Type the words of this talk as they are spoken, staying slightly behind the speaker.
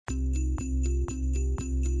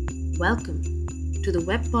Welcome to the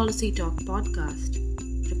Web Policy Talk podcast,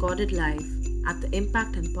 recorded live at the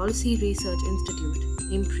Impact and Policy Research Institute,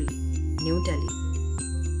 IMPRI, New Delhi.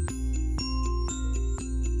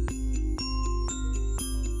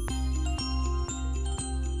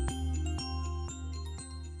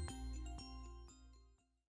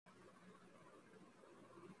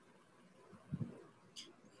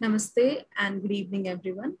 Namaste and good evening,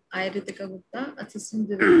 everyone. I am Ritika Gupta, Assistant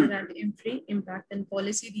Director at IMPRI, Impact and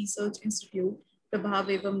Policy Research Institute, Prabhav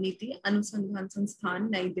Evam Niti, Anusandhan Sansthan,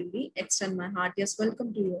 Nai Delhi. Extend my heartiest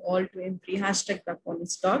welcome to you all to IMPRI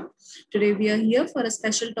 #PolicyTalk. Today, we are here for a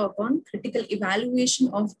special talk on critical evaluation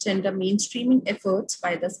of gender mainstreaming efforts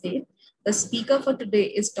by the state. The speaker for today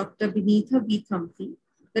is Dr. Binitha B. Thampi.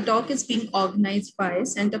 The talk is being organized by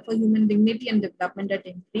Center for Human Dignity and Development at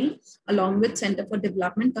IMPRI, along with Center for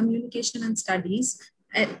Development, Communication and Studies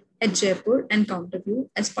at Jaipur and Counterview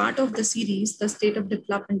as part of the series, The State of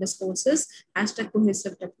Development Discourses,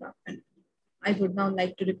 #Cohesive Development. I would now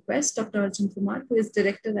like to request Dr. Arjun Kumar, who is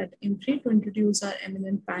Director at IMPRI, to introduce our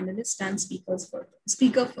eminent panelists and speaker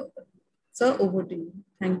further. Sir, over to you.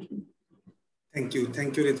 Thank you. Thank you,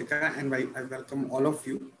 Ritika, and I welcome all of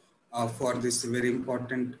you for this very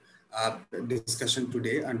important discussion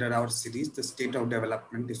today under our series, The State of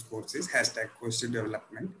Development Discourses, #Cohesive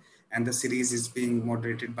Development, and the series is being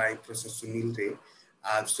moderated by Professor Sunil Ray.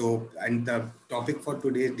 And the topic for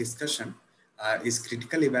today's discussion is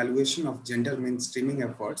critical evaluation of gender mainstreaming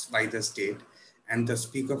efforts by the state. And the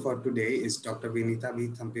speaker for today is Dr. Binitha B.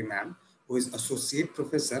 Thampi ma'am, who is Associate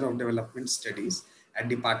Professor of Development Studies at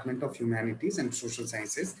Department of Humanities and Social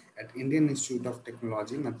Sciences at Indian Institute of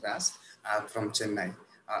Technology, Madras, from Chennai.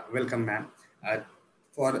 Welcome, ma'am.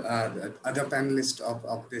 For other panelists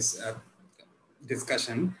of this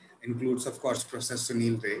discussion includes, of course, Professor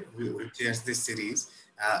Sunil Ray, who chairs this series.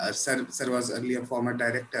 Sir was earlier former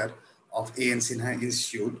director of A.N. Sinha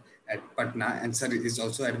Institute at Patna, and sir is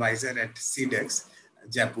also advisor at CDEX,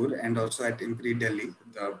 Jaipur, and also at IMPRI Delhi.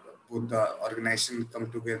 Both the organization come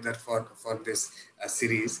together for this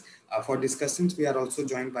series. For discussions, we are also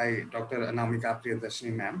joined by Dr. Anamika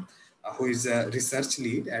Priyadarshini ma'am, who is a research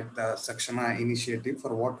lead at the Sakshama Initiative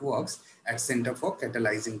for What Works at Center for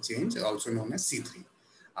Catalyzing Change, also known as C3.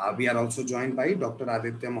 We are also joined by Dr.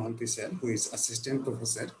 Aditya Mohanty sir, who is Assistant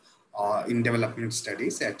Professor in Development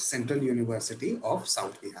Studies at Central University of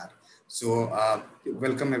South Bihar. So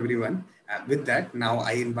welcome everyone. With that, now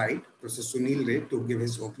I invite Professor Sunil Ray to give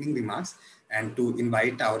his opening remarks and to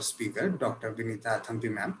invite our speaker, Dr. Binitha Thampi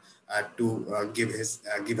ma'am, to give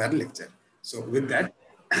her lecture. So with that,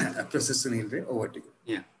 Professor Sunil Ray, over to you.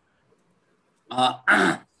 Yeah.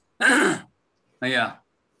 Yeah.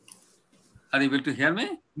 Are you able to hear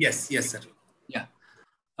me? Yes, sir. Yeah.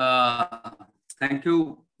 Thank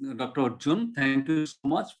you, Dr. Arjun. Thank you so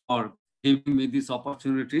much for giving me this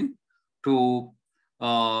opportunity to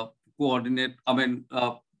coordinate,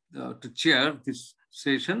 to chair this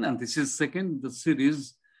session. And this is second, the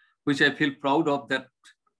series, which I feel proud of, that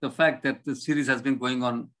the fact that the series has been going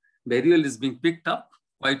on very well, is being picked up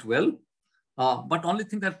quite well. But only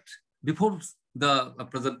thing that before the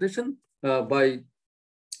presentation by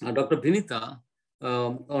Dr. Binitha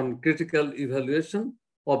on critical evaluation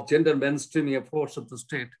of gender mainstreaming efforts of the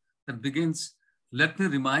state that begins, let me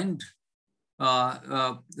remind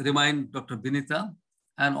Dr. Binitha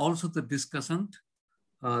and also the discussant,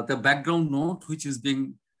 the background note, which is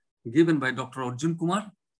being given by Dr. Arjun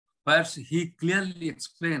Kumar, where he clearly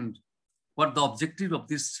explained what the objective of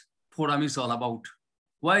this forum is all about,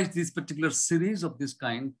 why this particular series of this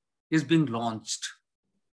kind is being launched.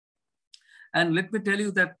 And let me tell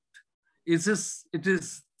you that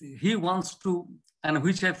he wants to, and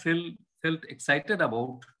which I felt excited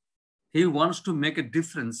about, he wants to make a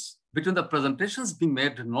difference between the presentations being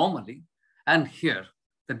made normally and here.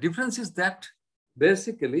 The difference is that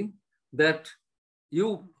basically that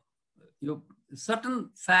you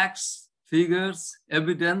certain facts, figures,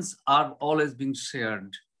 evidence are always being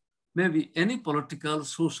shared. Maybe any political,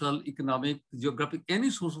 social, economic, geographic, any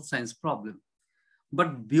social science problem.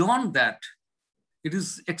 But beyond that, it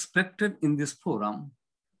is expected in this forum,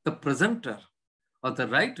 the presenter or the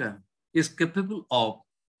writer is capable of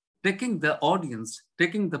taking the audience,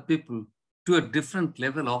 taking the people to a different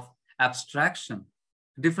level of abstraction,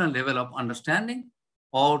 different level of understanding,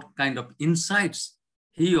 or kind of insights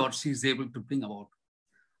he or she is able to bring about.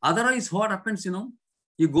 Otherwise, what happens,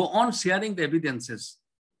 you go on sharing the evidences.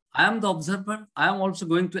 I am the observer. I am also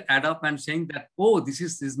going to add up and saying that, oh, this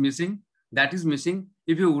is missing, that is missing,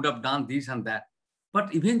 if you would have done this and that.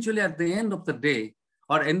 But eventually at the end of the day,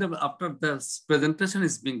 or after the presentation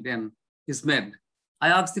is made, I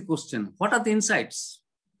ask the question, what are the insights?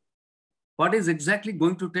 what is exactly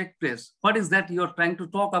going to take place? What is that you're trying to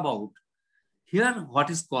talk about? Here, what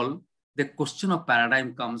is called the question of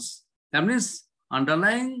paradigm comes. That means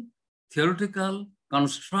underlying theoretical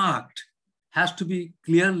construct has to be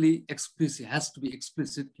clearly explicit, has to be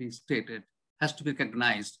explicitly stated, has to be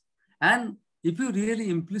recognized. And if you really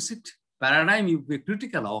implicit paradigm you be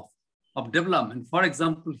critical of development, for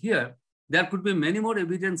example, here, there could be many more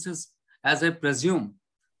evidences, as I presume,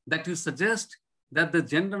 that you suggest that the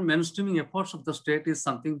gender mainstreaming efforts of the state is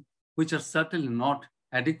something which are certainly not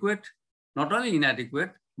adequate, not only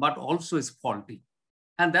inadequate, but also is faulty.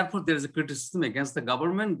 And therefore, there is a criticism against the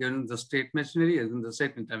government, given the state machinery, against the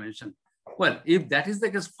state intervention. Well, if that is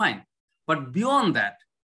the case, fine. But beyond that,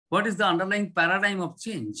 what is the underlying paradigm of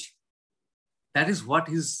change? That is what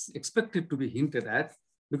is expected to be hinted at,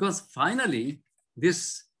 because finally,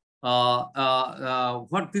 this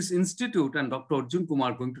what this institute and Dr. Arjun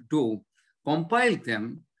Kumar are going to do, compile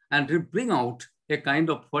them and bring out a kind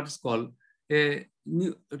of what is called a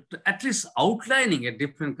new, at least outlining a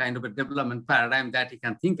different kind of a development paradigm that he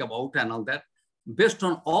can think about and all that, based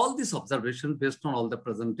on all these observations, based on all the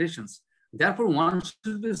presentations. Therefore, one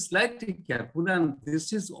should be slightly careful, and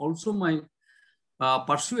this is also my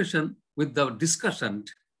persuasion with the discussion,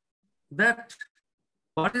 that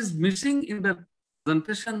what is missing in the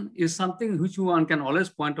presentation is something which one can always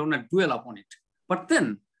point out and dwell upon it. But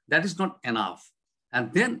then that is not enough.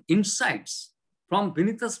 And then insights from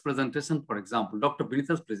Binitha's presentation, for example, Dr.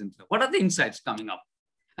 Binitha's presentation, what are the insights coming up?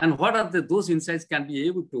 And what are those insights will be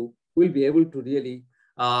able to really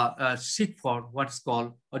seek for what is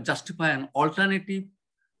called or justify an alternative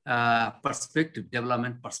perspective,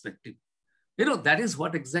 development perspective. You know, that is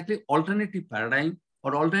what exactly alternative paradigm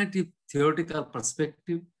or alternative theoretical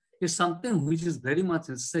perspective is, something which is very much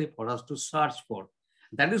necessary for us to search for.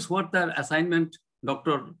 That is what the assignment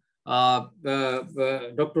Dr.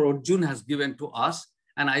 Arjun has given to us.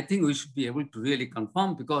 And I think we should be able to really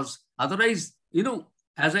confirm, because otherwise, you know,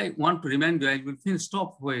 as I want to remind you, I will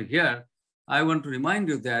stop here. I want to remind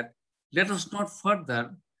you that let us not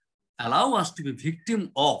further allow us to be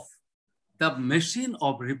victim of the machine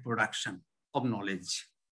of reproduction of knowledge.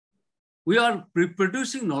 We are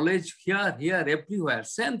reproducing knowledge here, everywhere,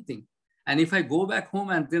 same thing. And if I go back home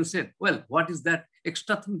and then say, well, what is that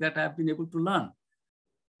extra thing that I have been able to learn?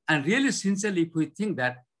 And really, sincerely, if we think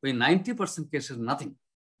that in 90% cases, nothing.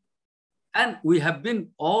 And we have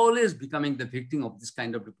been always becoming the victim of this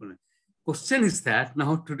kind of reproduction. Question is that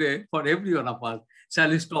now today, for every one of us, shall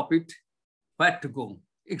we stop it? Where to go?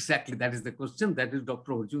 Exactly, that is the question that is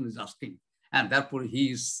Dr. Arjun is asking. And therefore,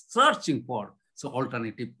 he is searching for some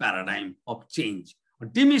alternative paradigm of change, or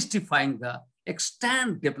demystifying the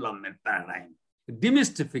extant development paradigm. The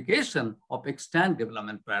demystification of extant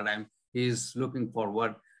development paradigm is looking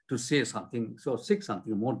forward to say something, so seek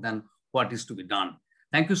something more than what is to be done.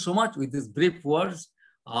 Thank you so much. With these brief words,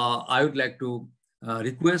 I would like to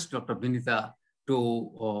request Dr. Binitha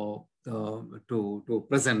to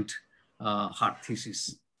present her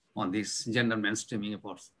thesis on this gender mainstreaming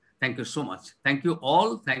efforts. Thank you so much. Thank you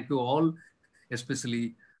all,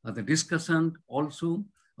 especially the discussion also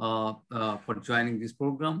for joining this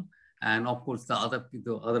program. And of course, the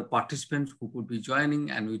other participants who could be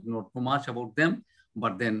joining, and we do not know much about them,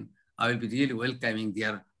 but then I will be really welcoming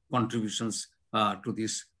their contributions to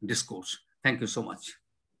this discourse. Thank you so much.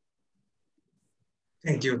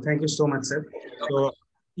 Thank you. Thank you so much, sir. So,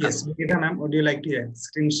 yes, Binitha ma'am, would you like to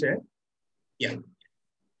screen share? Yeah.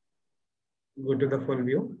 Go to the full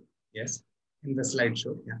view. Yes. In the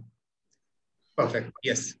slideshow. Yeah. Perfect.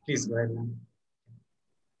 Yes. Please go ahead, ma'am.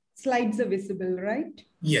 Slides are visible, right?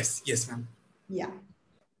 Yes. Yes, ma'am. Yeah.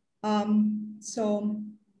 So,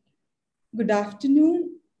 good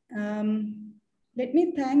afternoon. Let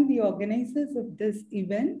me thank the organizers of this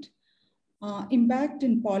event, Impact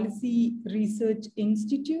and Policy Research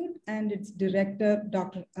Institute, and its director,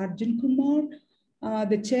 Dr. Arjun Kumar,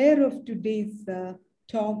 the chair of today's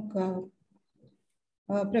talk,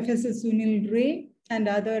 Professor Sunil Ray, and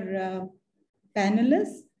other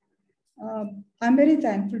panelists. I'm very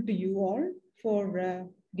thankful to you all for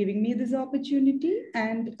giving me this opportunity,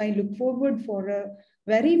 and I look forward for a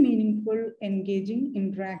very meaningful, engaging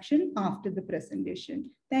interaction after the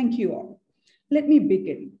presentation. Thank you all. Let me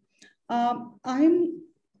begin.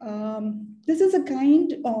 This is a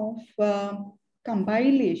kind of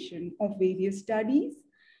compilation of various studies,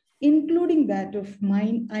 including that of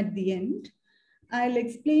mine at the end. I'll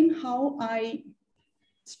explain how I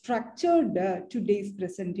structured today's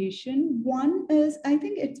presentation. One is, I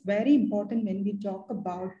think it's very important when we talk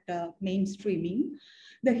about mainstreaming,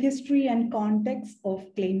 the history and context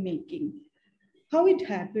of claim making, how it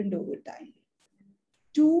happened over time.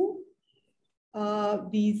 Two,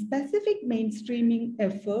 the specific mainstreaming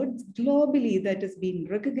efforts globally that has been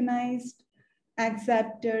recognized,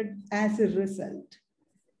 accepted as a result.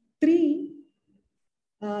 3,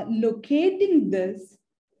 locating this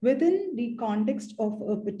within the context of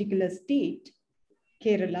a particular state,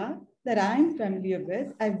 Kerala, that I'm familiar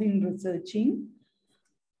with, I've been researching,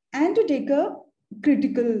 and to take a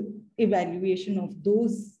critical evaluation of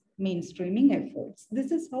those mainstreaming efforts.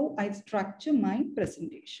 This is how I structure my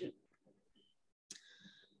presentation.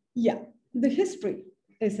 Yeah, the history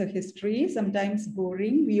is a history, sometimes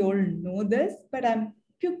boring. We all know this, but I'm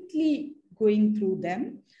quickly going through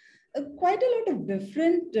them. Quite a lot of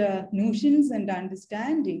different notions and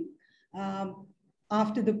understanding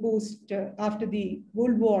after the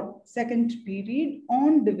World War II period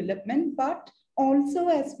on development, but also,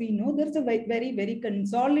 as we know, there's a very, very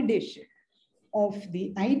consolidation of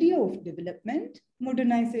the idea of development.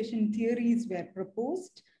 Modernization theories were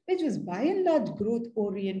proposed, which was by and large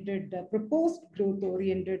growth-oriented, proposed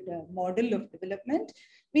growth-oriented model of development.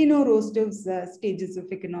 We know Rostov's Stages of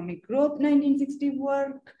Economic Growth, 1960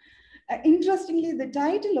 work. Interestingly, the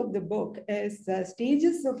title of the book is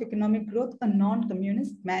Stages of Economic Growth, a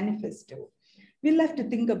Non-Communist Manifesto. We'll have to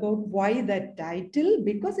think about why that title,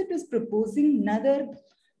 because it was proposing another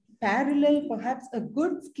parallel, perhaps a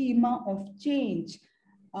good schema of change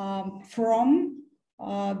from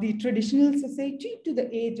the traditional society to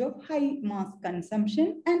the age of high mass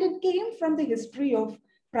consumption. And it came from the history of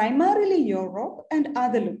primarily Europe and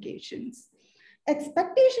other locations.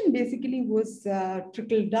 Expectation basically was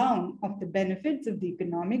trickle down of the benefits of the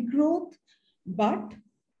economic growth, but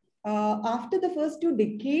after the first 2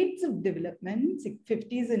 decades of development,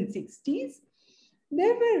 50s and 60s,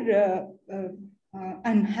 there were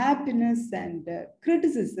unhappiness and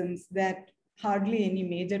criticisms that hardly any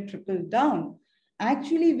major trickle down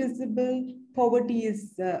actually visible. Poverty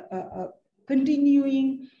is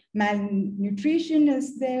continuing, malnutrition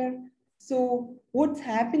is there. So what's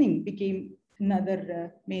happening became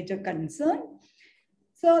another major concern.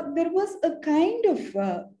 So there was a kind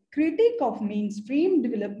of critique of mainstream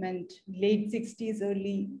development, late 60s,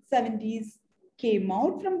 early 70s, came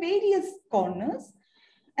out from various corners.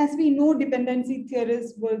 As we know, dependency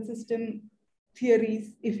theorists, world system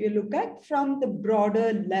theories, if you look at from the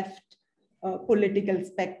broader left political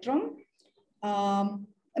spectrum,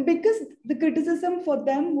 because the criticism for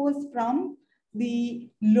them was from the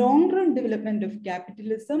long-run development of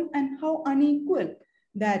capitalism and how unequal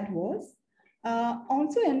that was.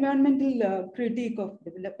 Also environmental critique of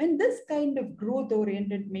development. This kind of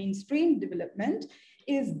growth-oriented mainstream development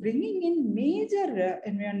is bringing in major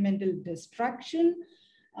environmental destruction.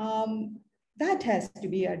 That has to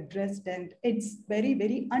be addressed, and it's very,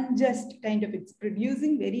 very unjust kind of, it's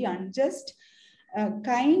producing very unjust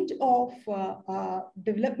kind of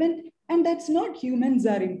development, and that's not humans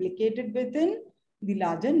are implicated within. The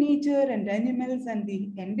larger nature and animals and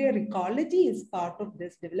the entire ecology is part of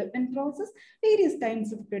this development process. Various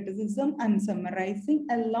kinds of criticism I'm summarizing.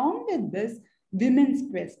 Along with this,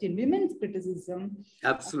 women's question, women's criticism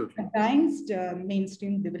Absolutely against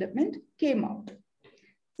mainstream development came out.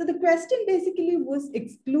 So the question basically was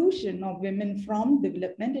exclusion of women from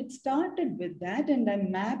development. It started with that, and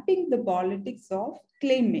I'm mapping the politics of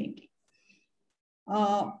claim making.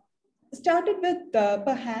 Started with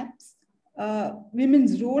perhaps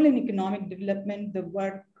women's role in economic development, the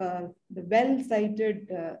work, the well-cited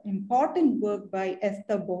important work by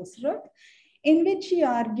Esther Bosworth, in which she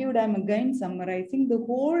argued, I'm again summarizing the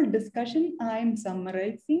whole discussion I'm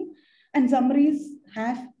summarizing, and summaries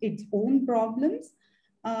have its own problems.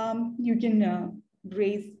 You can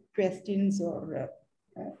raise questions or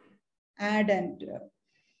add and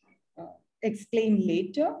explain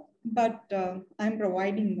later, but I'm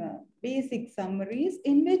providing basic summaries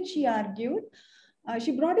in which she argued,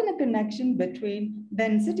 she brought in a connection between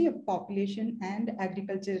density of population and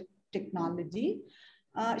agriculture technology.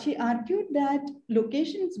 She argued that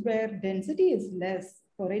locations where density is less,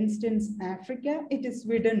 for instance, Africa, it is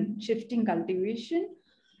within shifting cultivation,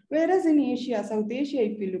 whereas in Asia, South Asia,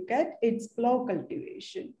 if you look at, it's plow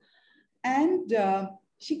cultivation. And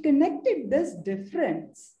she connected this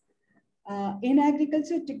difference in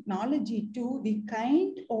agriculture technology to the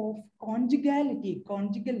kind of conjugality,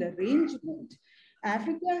 conjugal arrangement.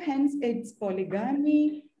 Africa, hence its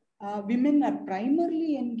polygamy, women are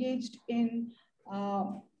primarily engaged in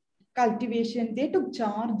cultivation. They took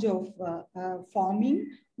charge of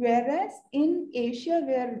farming, whereas in Asia,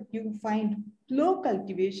 where you find plow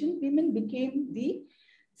cultivation, women became the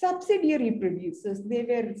subsidiary producers. They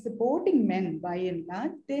were supporting men by and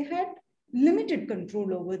large. They had limited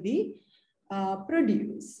control over the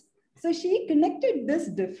produce. So she connected this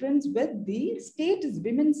difference with the status,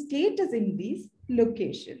 women's status in these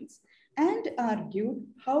locations, and argued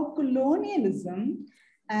how colonialism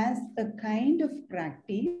as a kind of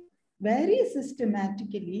practice very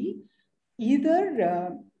systematically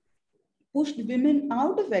either pushed women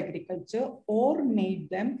out of agriculture or made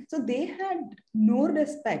them, so they had no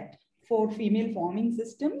respect for female farming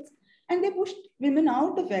systems, and they pushed women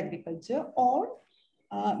out of agriculture or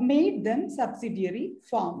made them subsidiary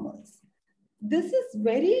farmers. This is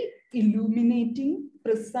very illuminating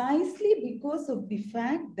precisely because of the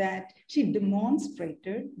fact that she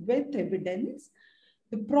demonstrated with evidence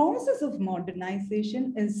the process of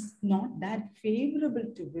modernization is not that favorable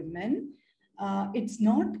to women. It's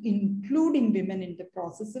not including women in the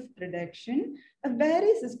process of production. A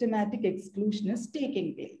very systematic exclusion is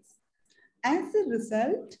taking place. As a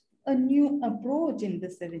result, a new approach in the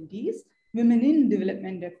 70s, women in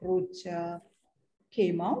development approach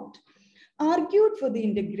came out, argued for the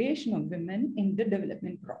integration of women in the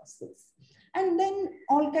development process. And then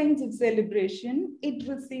all kinds of celebration, it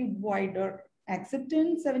received wider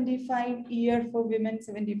acceptance, 75 year for women,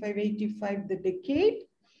 75, 85, the decade.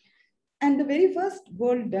 And the very first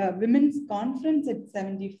World Women's Conference at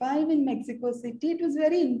 75 in Mexico City, it was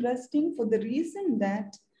very interesting for the reason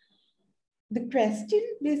that the question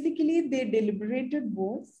basically they deliberated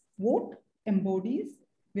was what embodies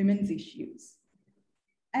women's issues.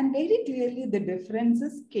 And very clearly the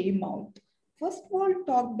differences came out. First world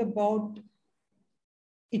talked about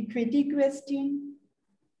equity question,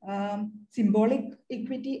 symbolic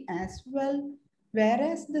equity as well,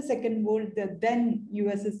 whereas the second world, the then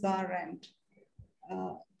USSR and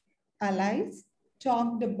allies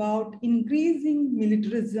talked about increasing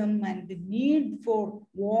militarism and the need for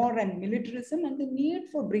war and militarism and the need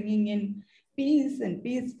for bringing in peace and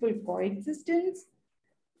peaceful coexistence.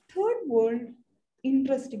 Third world,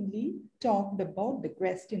 interestingly, talked about the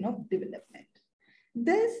question of development.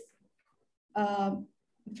 This,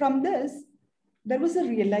 from this, there was a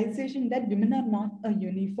realization that women are not a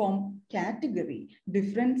uniform category.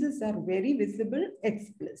 Differences are very visible,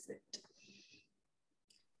 explicit.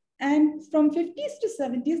 And from 50s to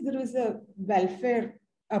 70s, there was a welfare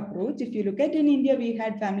approach. If you look at in India, we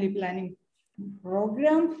had family planning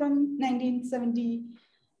program from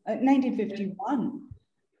 1951.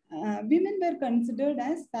 Women were considered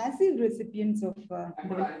as passive recipients of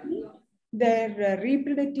development. Their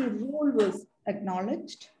reproductive role was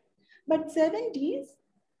acknowledged. But 70s,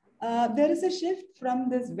 there is a shift from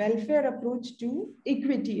this welfare approach to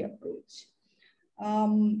equity approach.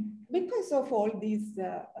 Because of all these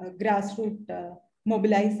grassroots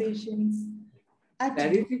mobilizations.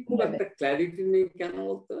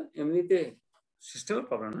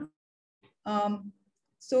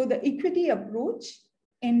 So the equity approach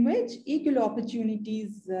in which equal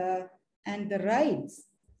opportunities and the rights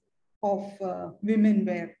of women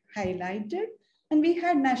were highlighted. And we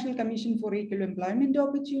had National Commission for Equal Employment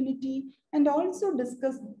Opportunity and also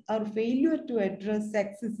discussed our failure to address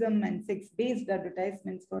sexism and sex-based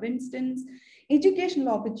advertisements, for instance, educational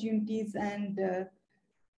opportunities and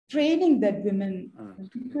training that women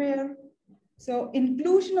require. So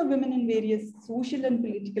inclusion of women in various social and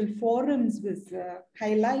political forums was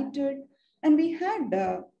highlighted. And we had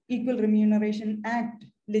Equal Remuneration Act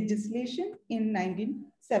legislation in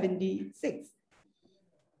 1976.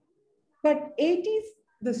 But 80s,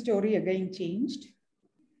 the story again changed.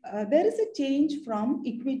 There is a change from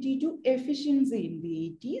equity to efficiency in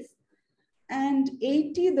the 80s. And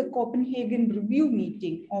 80, the Copenhagen review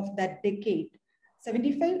meeting of that decade,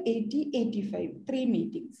 75, 80, 85, 3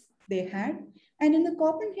 meetings they had. And in the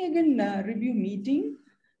Copenhagen review meeting,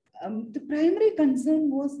 the primary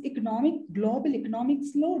concern was global economic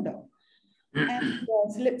slowdown.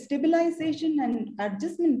 And stabilization and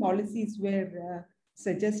adjustment policies were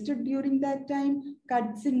suggested during that time,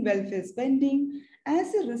 cuts in welfare spending.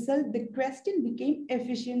 As a result, the question became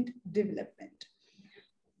efficient development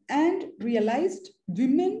and realized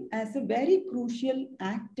women as a very crucial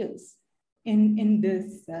actors in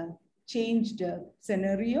this changed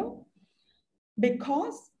scenario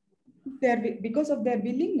because of their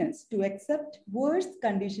willingness to accept worse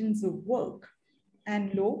conditions of work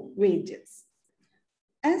and low wages.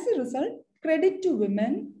 As a result, credit to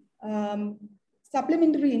women,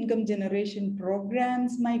 supplementary income generation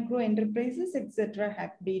programs, micro enterprises, etc.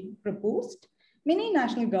 have been proposed. Many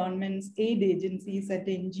national governments, aid agencies, and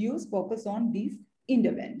NGOs focus on these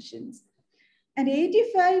interventions. And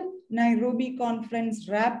 85 Nairobi conference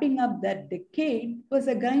wrapping up that decade was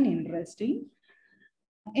again interesting,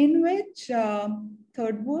 in which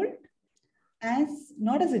third world as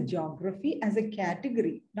not as a geography, as a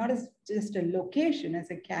category, not as just a location,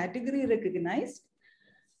 as a category recognized.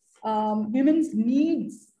 Women's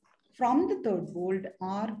needs from the third world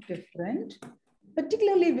are different,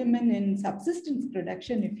 particularly women in subsistence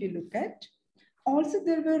production, if you look at. Also,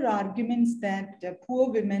 there were arguments that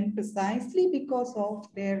poor women, precisely because of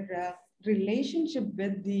their relationship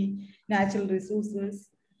with the natural resources,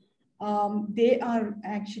 they are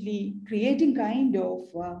actually creating kind of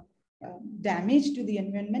damage to the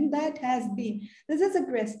environment. That has been, this is a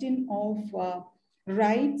question of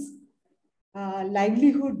rights,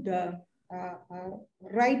 livelihood,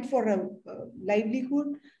 right for a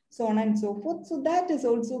livelihood, so on and so forth. So that is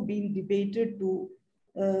also being debated to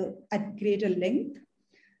at greater length.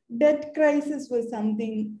 Debt crisis was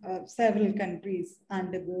something several countries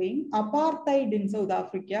undergoing. Apartheid in South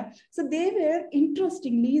Africa. So they were,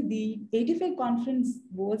 interestingly, the 85 conference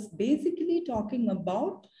was basically talking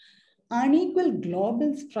about unequal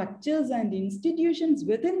global structures and institutions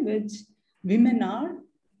within which women are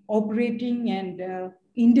operating and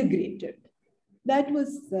integrated. That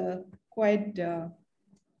was quite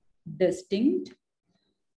distinct.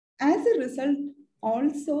 As a result,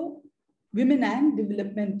 also, women and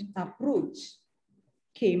development approach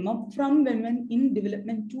came up from women in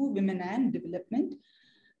development to women and development.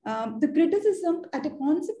 The criticism at a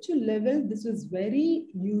conceptual level, this was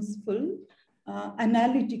very useful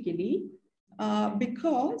analytically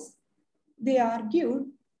because they argued,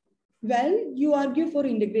 well, you argue for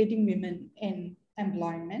integrating women in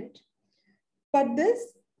employment, but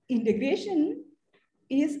this integration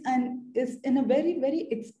is in a very, very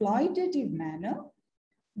exploitative manner,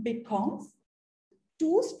 because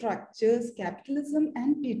two structures, capitalism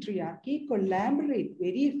and patriarchy, collaborate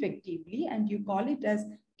very effectively, and you call it as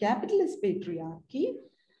capitalist patriarchy,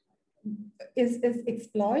 is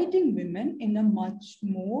exploiting women in a much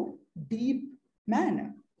more deep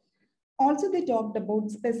manner. Also, they talked about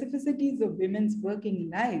specificities of women's working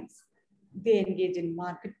lives. They engage in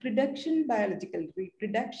market production, biological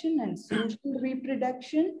reproduction, and social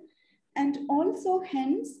reproduction. And also,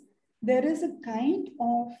 hence, there is a kind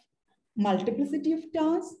of multiplicity of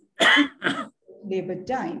tasks, labor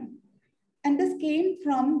time. And this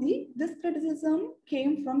criticism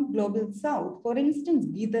came from Global South. For instance,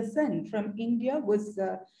 Geeta Sen from India was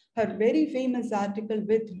her very famous article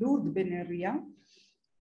with Lourdes Benaria,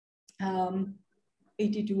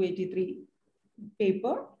 82-83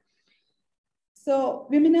 paper. So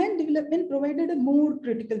women and development provided a more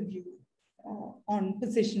critical view on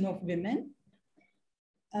position of women.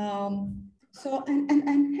 And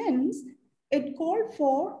hence it called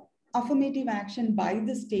for affirmative action by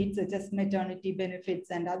the state, such as maternity benefits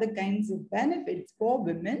and other kinds of benefits for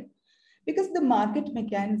women, because the market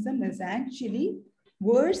mechanism is actually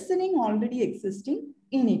worsening already existing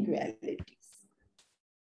inequalities.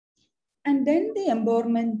 And then the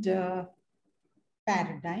empowerment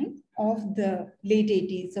paradigm of the late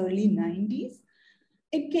 80s, early 90s,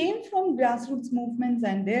 it came from grassroots movements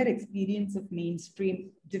and their experience of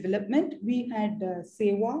mainstream development. We had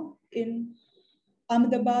Sewa in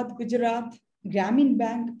Ahmedabad, Gujarat, Grameen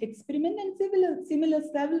Bank experiment, and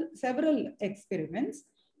several experiments.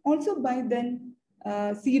 Also by then,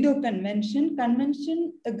 CEDAW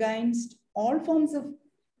Convention against all forms of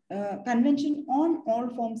Convention on all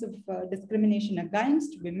forms of discrimination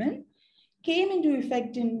against women, came into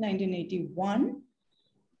effect in 1981.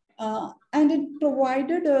 And it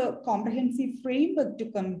provided a comprehensive framework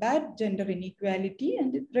to combat gender inequality,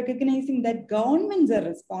 and recognizing that governments are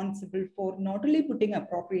responsible for not only putting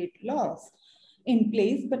appropriate laws in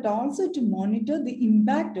place, but also to monitor the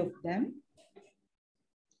impact of them.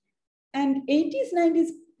 And 80s, 90s,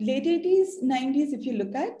 late 80s, 90s, if you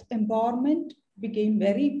look at, empowerment became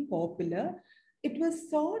very popular. It was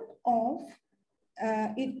sort of,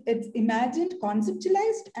 it's imagined,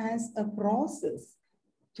 conceptualized as a process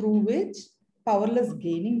through which powerless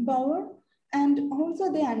gaining power, and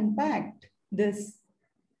also they unpacked this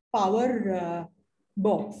power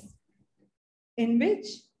box, in which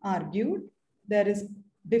argued there is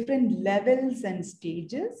different levels and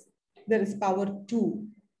stages. There is power 2,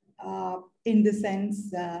 in the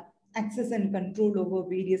sense access and control over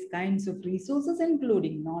various kinds of resources,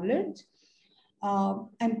 including knowledge.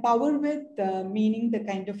 And power with, meaning the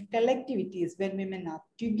kind of collectivities where women are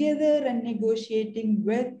together and negotiating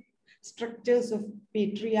with structures of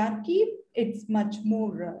patriarchy. It's much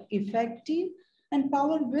more effective. And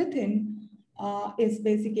power within is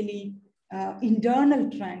basically internal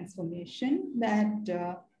transformation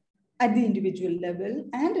that at the individual level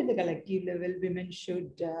and at the collective level, women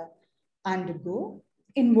should undergo,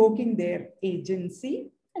 invoking their agency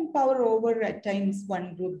and power over at times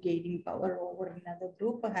one group gaining power over another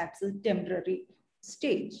group, perhaps a temporary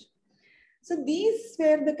stage. So these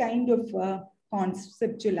were the kind of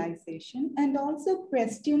conceptualization, and also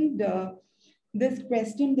questioned the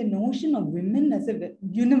notion of women as a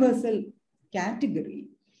universal category.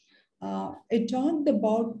 It talked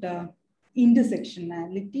about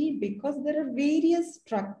intersectionality because there are various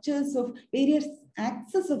structures of various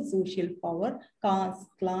axes of social power, caste,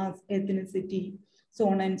 class, ethnicity, so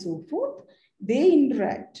on and so forth. They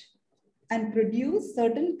interact and produce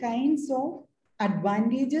certain kinds of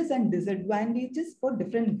advantages and disadvantages for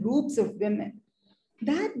different groups of women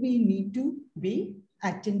that we need to be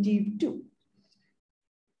attentive to.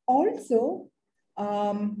 Also,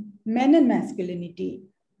 men and masculinity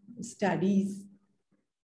studies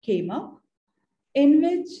came up, in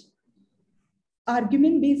which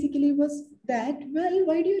argument basically was that, well,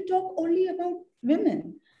 why do you talk only about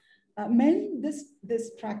women? Men, this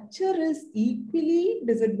structure is equally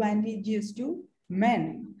disadvantageous to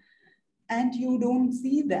men, and you don't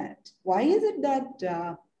see that. Why is it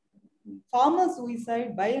that farmer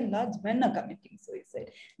suicide, by and large, men are committing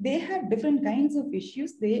suicide? They have different kinds of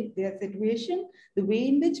issues. Their situation, the way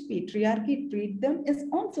in which patriarchy treats them is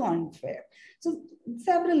also unfair. So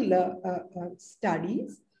several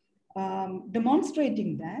studies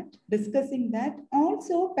demonstrating that, discussing that,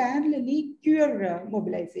 also parallelly queer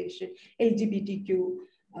mobilization, LGBTQ,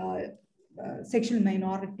 sexual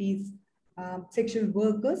minorities, sexual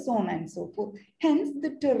workers, so on and so forth. Hence,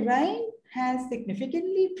 the terrain has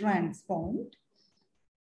significantly transformed.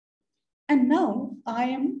 And now I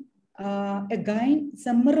am again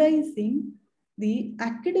summarizing the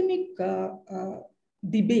academic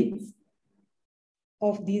debates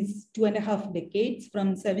of these 2.5 decades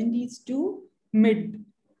from 70s to mid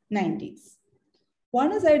 90s.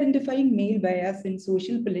 One is identifying male bias in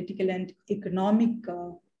social, political, and economic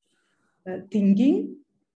thinking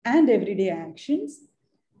and everyday actions,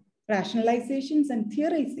 rationalizations and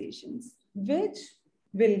theorizations, which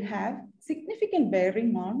will have significant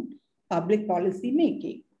bearing on public policy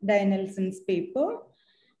making. Nelson's paper,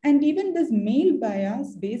 and even this male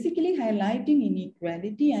bias basically highlighting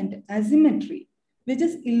inequality and asymmetry, which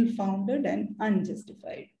is ill-founded and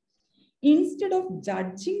unjustified. Instead of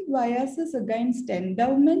judging biases against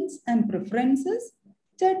endowments and preferences,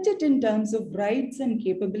 judge it in terms of rights and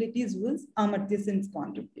capabilities was Amartya Sen's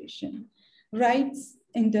contribution. Rights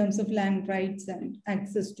in terms of land rights and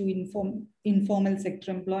access to informal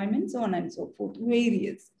sector employment, so on and so forth,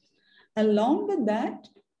 various. Along with that,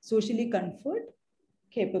 socially comfort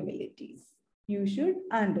capabilities, you should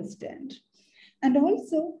understand. And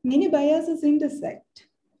also, many biases intersect.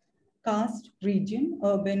 Caste, region,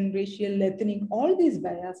 urban, racial, ethnic, all these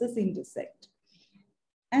biases intersect.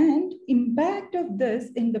 And impact of this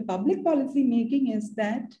in the public policy making is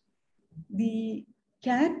that the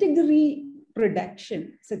category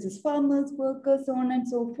production, such as farmers, workers, so on and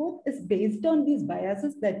so forth, is based on these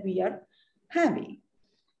biases that we are having.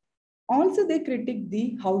 Also, they critique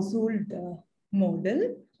the household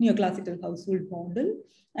model, neoclassical household model,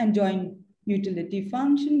 and joint utility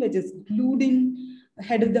function, which is including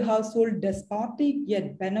head of the household, despotic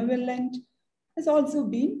yet benevolent, has also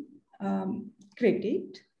been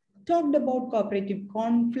critiqued. Talked about cooperative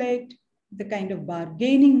conflict, the kind of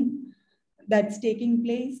bargaining that's taking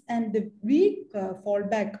place, and the weak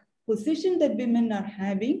fallback position that women are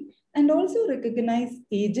having, and also recognize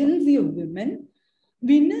agency of women.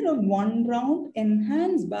 Winner of one round,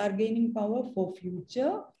 enhanced bargaining power for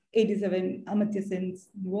future, 87 Amartya Sen's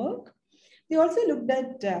work. They also looked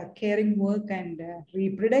at caring work and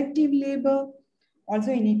reproductive labor,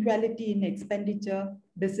 also inequality in expenditure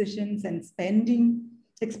decisions and spending,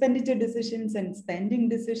 expenditure decisions and spending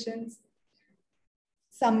decisions.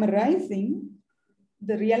 Summarizing,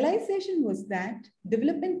 the realization was that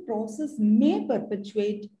development process may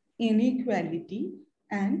perpetuate inequality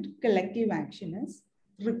and collective action is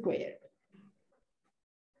required.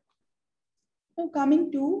 Now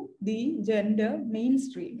coming to the gender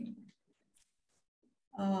mainstreaming.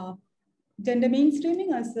 Gender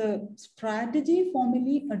mainstreaming as a strategy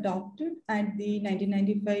formally adopted at the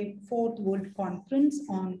 1995 Fourth World Conference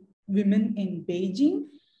on Women in Beijing,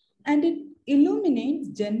 and it illuminates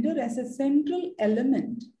gender as a central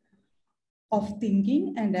element of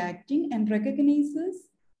thinking and acting and recognizes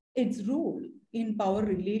its role in power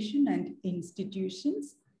relation and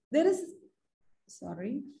institutions. There is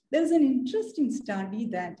an interesting study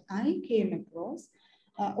that I came across.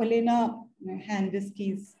 Olena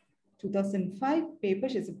Handisky's 2005 paper,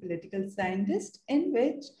 she's a political scientist, in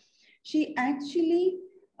which she actually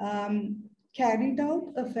carried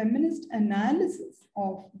out a feminist analysis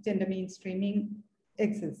of gender mainstreaming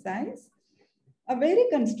exercise. A very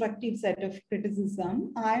constructive set of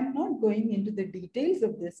criticism. I am not going into the details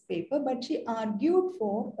of this paper, but she argued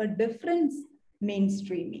for a difference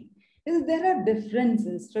mainstreaming. There are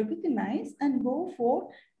differences, recognize and go for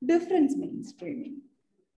difference mainstreaming.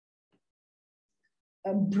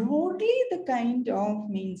 Broadly, the kind of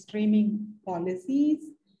mainstreaming policies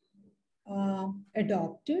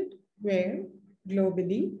adopted were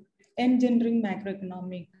globally engendering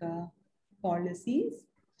macroeconomic policies,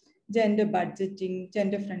 gender budgeting,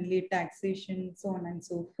 gender-friendly taxation, so on and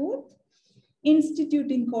so forth,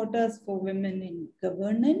 instituting quotas for women in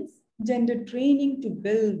governance, gender training to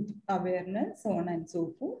build awareness, so on and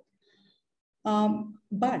so forth.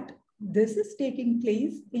 But this is taking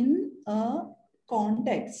place in a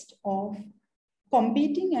context of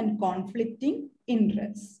competing and conflicting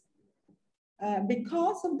interests.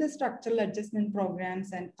 Because of the structural adjustment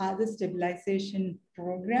programs and other stabilization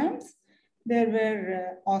programs, there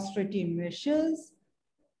were austerity measures.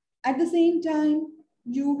 At the same time,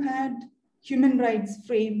 you had human rights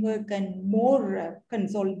framework and more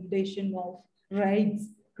consolidation of rights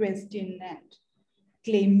question and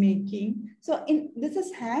claim making. So this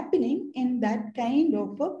is happening in that kind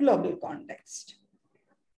of a global context.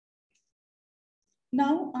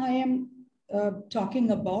 Now I am talking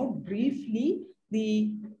about briefly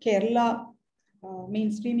the Kerala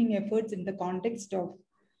mainstreaming efforts in the context of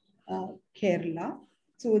Kerala,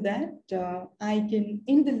 so that I can,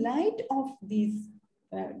 in the light of these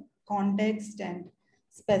context and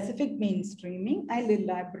specific mainstreaming, I'll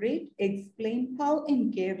elaborate, explain how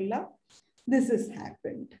in Kerala this has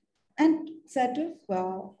happened, and set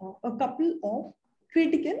of a couple of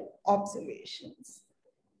critical observations.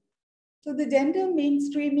 So the gender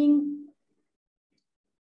mainstreaming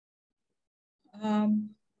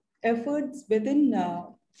efforts within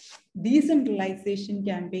decentralization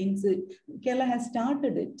campaigns, Kerala has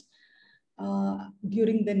started it.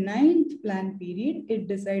 During the 9th plan period, it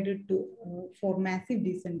decided to for massive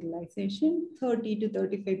decentralization, 30 to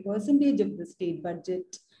 35% of the state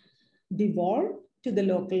budget devolved to the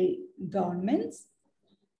local governments.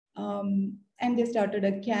 And they started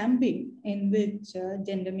a campaign in which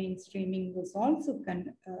gender mainstreaming was also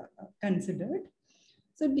considered.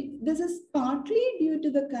 So this is partly due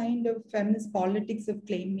to the kind of feminist politics of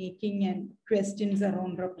claim making and questions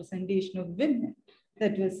around representation of women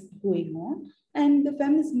that was going on. And the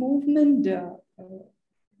feminist movement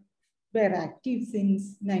were active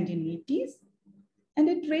since 1980s. And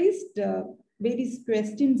it raised various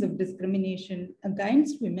questions of discrimination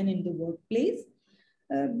against women in the workplace.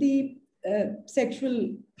 The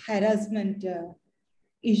sexual harassment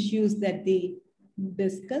issues that they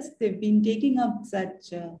discussed, they've been taking up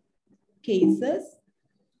such cases.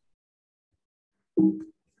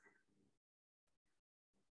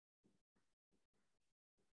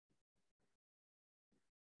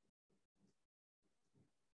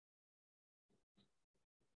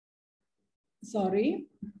 Sorry.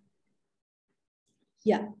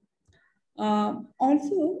 Yeah.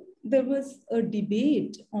 Also, there was a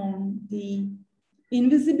debate on the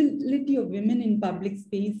invisibility of women in public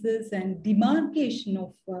spaces and demarcation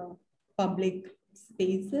of public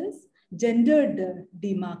spaces, gendered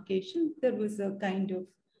demarcation. There was a kind of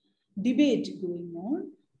debate going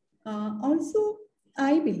on. Also,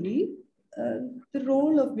 I believe the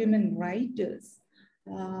role of women writers,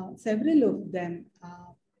 several of them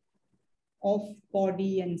of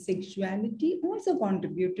body and sexuality also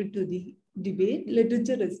contributed to the debate.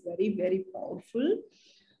 Literature is very, very powerful,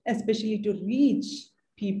 especially to reach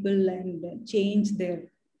people and change their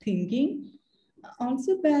thinking.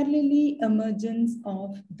 Also, parallelly, emergence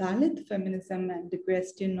of Dalit feminism and the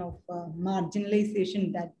question of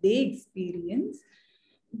marginalization that they experience,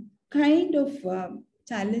 kind of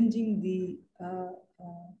challenging the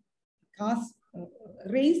caste,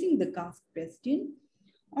 raising the caste question.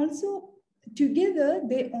 Also, together,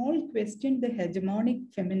 they all questioned the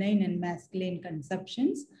hegemonic feminine and masculine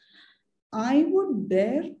conceptions. I would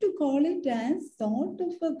dare to call it as sort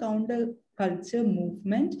of a counterculture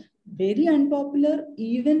movement, very unpopular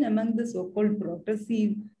even among the so-called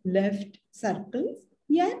progressive left circles,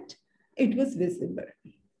 yet it was visible.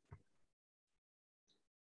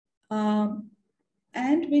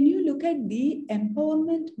 And when you look at the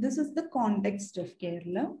empowerment, this is the context of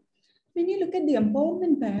Kerala. When you look at the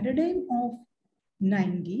empowerment paradigm of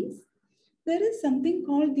 90s, there is something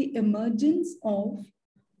called the emergence of,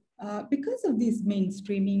 because of this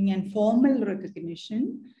mainstreaming and formal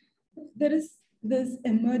recognition, there is this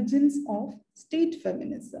emergence of state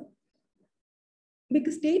feminism.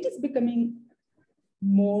 Because state is becoming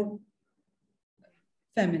more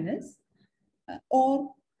feminist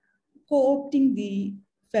or co-opting the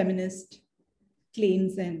feminist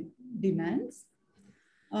claims and demands.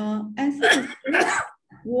 As a result,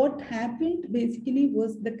 what happened basically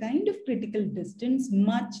was the kind of critical distance,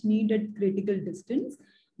 much needed critical distance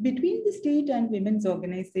between the state and women's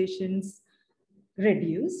organizations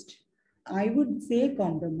reduced. I would say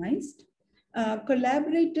compromised.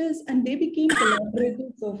 Collaborators, and they became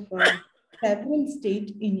collaborators of several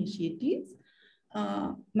state initiatives.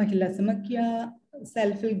 Mahila Samakya,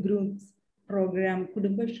 self-help groups program,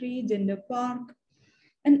 Kudumbashri, Gender Park,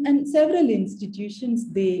 and several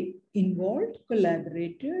institutions they involved,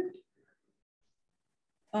 collaborated.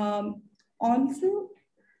 Also,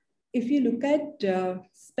 if you look at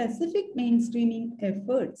specific mainstreaming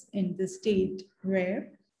efforts in the state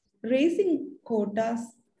where raising quotas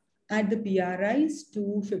at the PRIs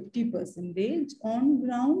to 50% on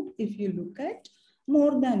ground, if you look at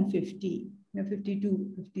more than 52,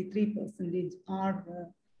 53% are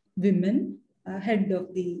women head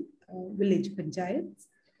of the village panchayats.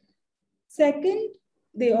 Second,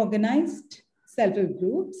 they organized self-help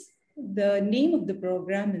groups. The name of the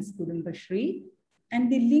program is Kudumbashri, and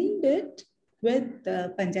they linked it with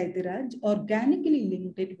Panchayati Raj, organically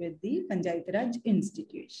linked it with the Panchayati Raj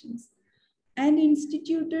institutions, and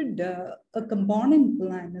instituted a component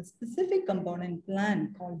plan, a specific component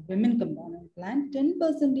plan called Women Component Plan.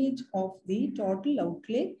 10% of the total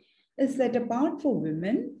outlay is set apart for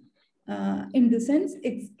women, in the sense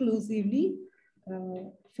exclusively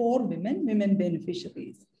for women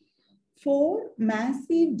beneficiaries. 4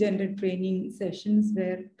 massive gender training sessions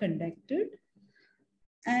were conducted.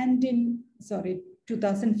 And in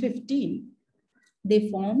 2015, they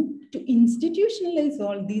formed to institutionalize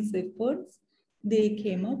all these efforts. They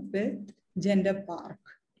came up with Gender Park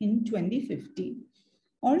in 2015.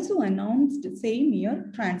 Also announced same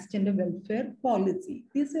year transgender welfare policy.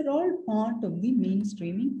 These are all part of the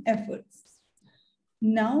mainstreaming efforts.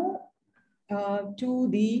 Now to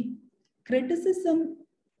the criticism,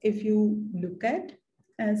 if you look at,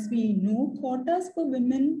 as we know, quotas for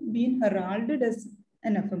women being heralded as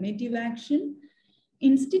an affirmative action,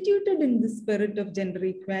 instituted in the spirit of gender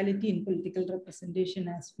equality in political representation,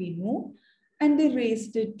 as we know, and they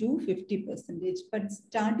raised it to 50%. But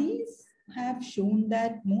studies have shown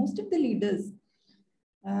that most of the leaders,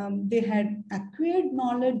 they had acquired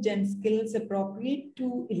knowledge and skills appropriate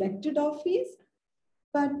to elected office,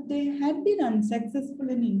 but they had been unsuccessful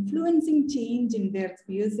in influencing change in their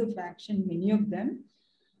spheres of action, many of them,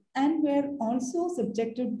 and were also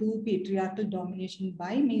subjected to patriarchal domination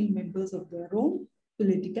by male members of their own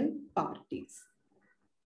political parties.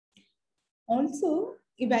 Also,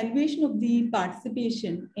 evaluation of the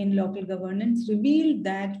participation in local governance revealed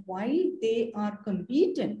that while they are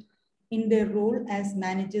competent in their role as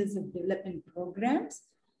managers of development programs,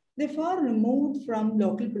 they're far removed from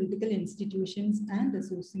local political institutions and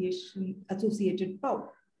associated power.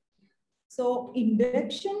 So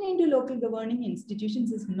induction into local governing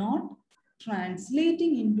institutions is not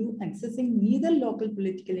translating into accessing neither local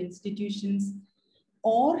political institutions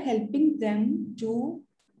or helping them to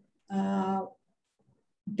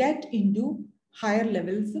get into higher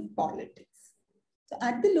levels of politics. So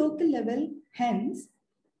at the local level, hence,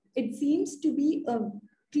 it seems to be a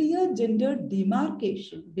clear gender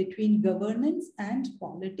demarcation between governance and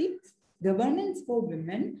politics. Governance for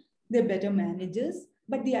women, they're better managers,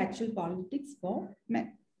 but the actual politics for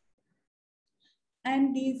men.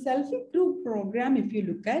 And the self-help group program, if you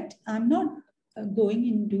look at, I'm not going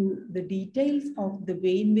into the details of the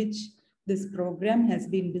way in which this program has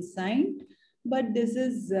been designed, but this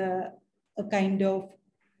is a kind of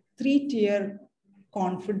 3-tier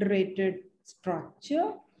confederated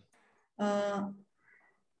structure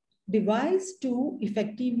devised to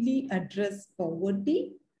effectively address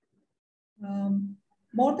poverty.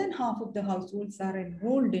 More than half of the households are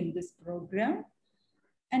enrolled in this program,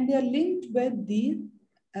 and they are linked with the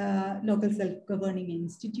local self-governing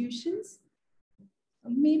institutions,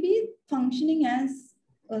 maybe functioning as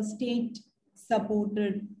a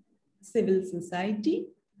state-supported civil society,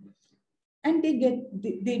 and they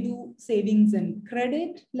do savings and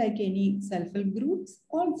credit like any self-help groups,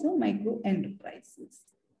 also micro enterprises.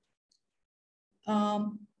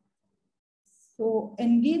 So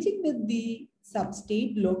engaging with the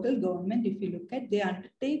sub-state local government, if you look at, they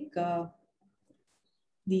undertake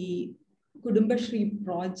the Kudumbashri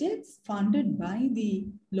projects funded by the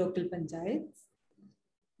local panchayats.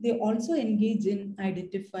 They also engage in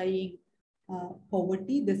identifying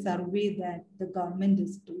poverty, the survey that the government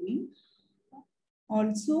is doing.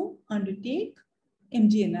 Also undertake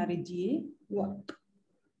MGNREGA work.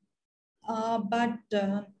 But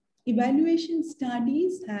evaluation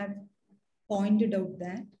studies have pointed out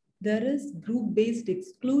that there is group-based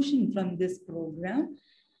exclusion from this program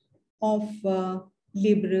of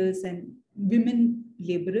laborers and women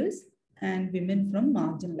laborers and women from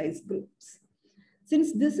marginalized groups.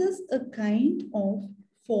 Since this is a kind of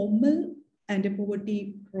formal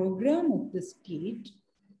anti-poverty program of the state,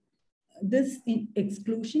 this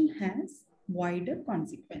exclusion has wider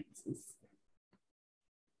consequences.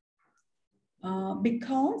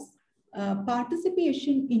 Because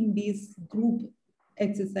participation in these group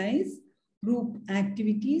exercise, group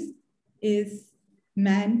activities is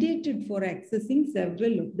mandated for accessing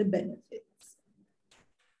several of the benefits.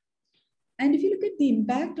 And if you look at the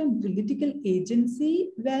impact on political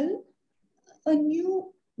agency, well, a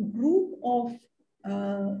new group of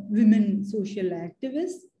women social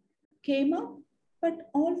activists came up, but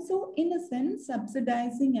also in a sense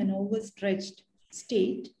subsidizing an overstretched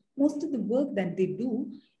state. Most of the work that they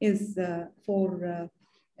do is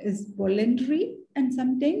voluntary and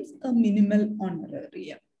sometimes a minimal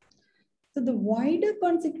honorarium. So the wider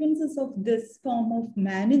consequences of this form of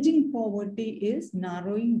managing poverty is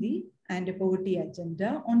narrowing the anti-poverty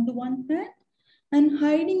agenda on the one hand and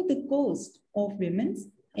hiding the cost of women's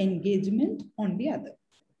engagement on the other.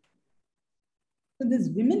 So this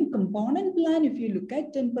women component plan, if you look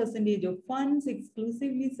at 10% of funds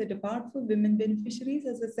exclusively set apart for women beneficiaries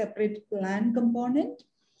as a separate plan component,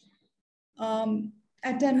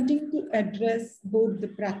 attempting to address both the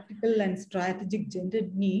practical and strategic gender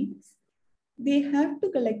needs, they have to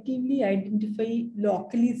collectively identify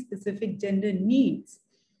locally specific gender needs.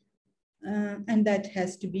 And that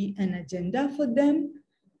has to be an agenda for them.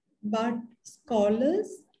 But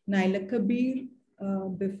scholars, Naila Kabir,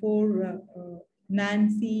 before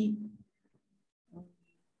Nancy,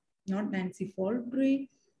 not Nancy Falkbury,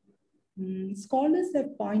 scholars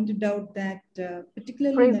have pointed out that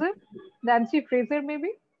particularly Nancy Fraser,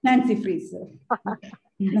 maybe? Nancy Fraser.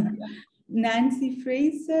 Nancy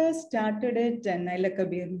Fraser started it and Naila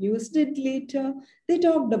Kabir used it later. They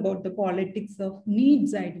talked about the politics of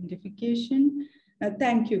needs identification.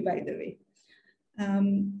 Thank you, by the way.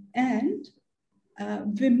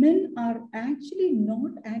 Women are actually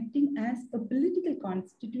not acting as a political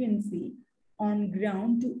constituency on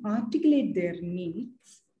ground to articulate their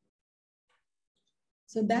needs.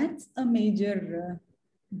 So that's a major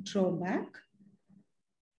drawback.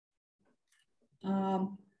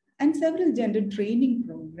 And several gender training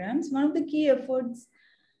programs. One of the key efforts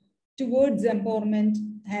towards empowerment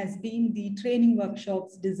has been the training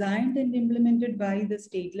workshops designed and implemented by the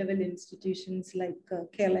state level institutions like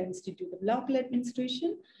Kerala Institute of Local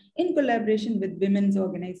Administration in collaboration with women's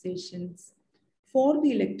organizations for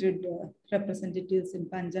the elected representatives in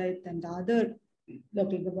Panchayat and other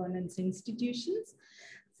local governance institutions.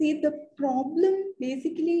 See, the problem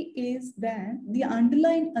basically is that the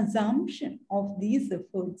underlying assumption of these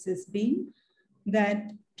efforts has been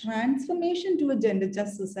that transformation to a gender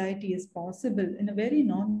just society is possible in a very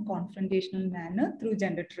non-confrontational manner through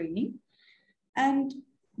gender training and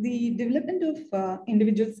the development of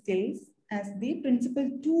individual skills as the principal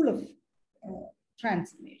tool of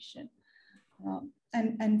transformation.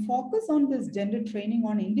 And focus on this gender training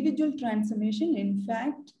on individual transformation, in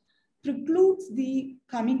fact, precludes the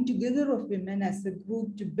coming together of women as a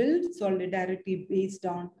group to build solidarity based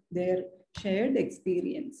on their shared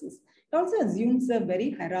experiences. It also assumes a very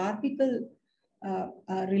hierarchical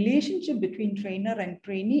relationship between trainer and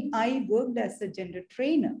trainee. I worked as a gender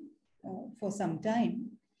trainer for some time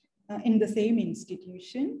in the same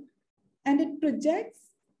institution, and it projects,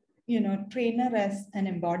 trainer as an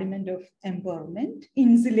embodiment of empowerment,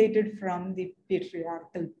 insulated from the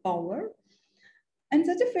patriarchal power. And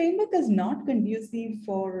such a framework is not conducive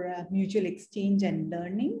for mutual exchange and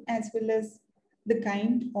learning, as well as the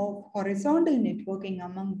kind of horizontal networking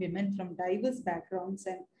among women from diverse backgrounds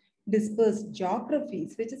and dispersed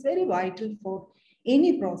geographies, which is very vital for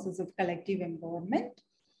any process of collective empowerment.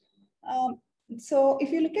 So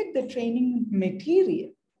if you look at the training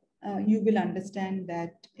material, you will understand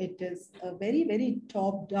that it is a very, very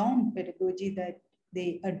top-down pedagogy that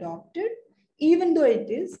they adopted, even though it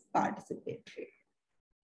is participatory.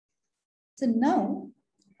 So now,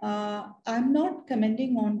 I'm not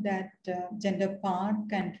commenting on that gender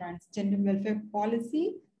park and transgender welfare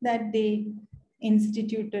policy that they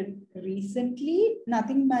instituted recently.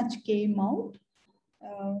 Nothing much came out.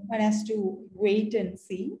 One has to wait and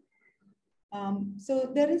see.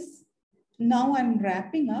 So there is, now I'm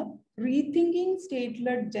wrapping up, rethinking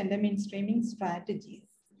state-led gender mainstreaming strategies.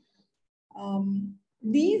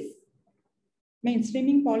 These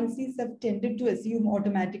mainstreaming policies have tended to assume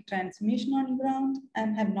automatic transformation on ground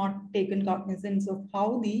and have not taken cognizance of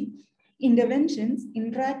how the interventions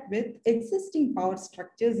interact with existing power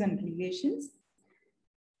structures and relations.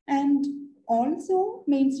 And also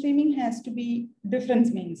mainstreaming has to be difference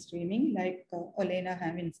mainstreaming, like Olena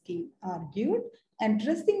Havinsky argued,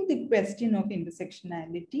 addressing the question of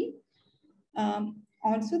intersectionality.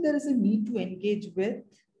 Also, there is a need to engage with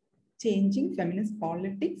changing feminist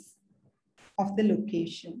politics of the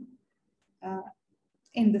location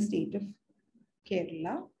in the state of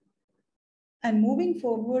Kerala. And moving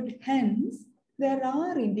forward, hence, there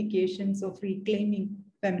are indications of reclaiming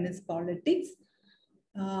feminist politics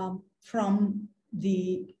from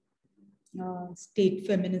the state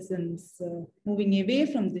feminisms, moving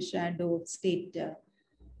away from the shadow of state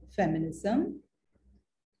feminism.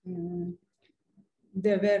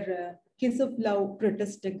 There were Kiss of Love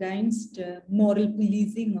protests against moral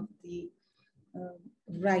policing of the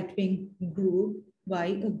right-wing group by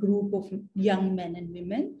a group of young men and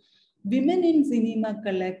women. Women in Cinema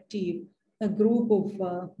Collective, a group of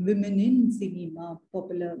women in cinema,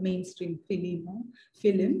 popular mainstream film,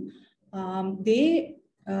 they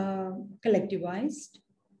collectivized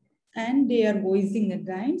and they are voicing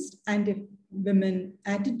against anti-women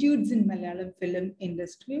attitudes in Malayalam film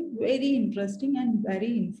industry. Very interesting and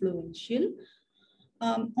very influential.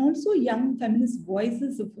 Also young feminist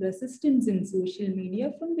voices of resistance in social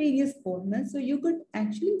media from various corners. So you could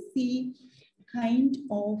actually see kind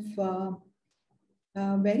of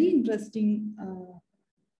very interesting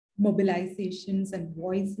mobilizations and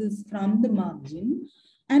voices from the margin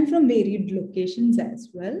and from varied locations as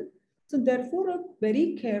well. So therefore, a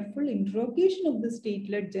very careful interrogation of the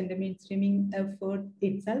state-led gender mainstreaming effort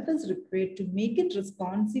itself is required to make it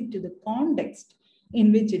responsive to the context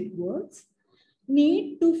in which it works.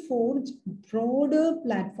 Need to forge broader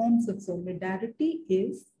platforms of solidarity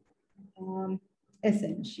is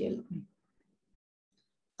essential.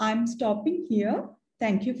 I'm stopping here.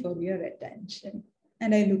 Thank you for your attention.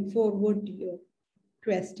 And I look forward to your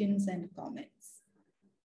questions and comments.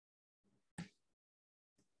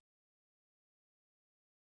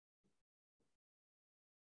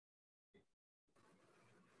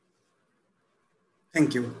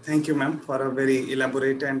 Thank you, ma'am, for a very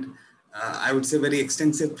elaborate and I would say very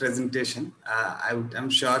extensive presentation. I'm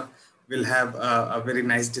sure we'll have a very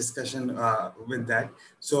nice discussion with that.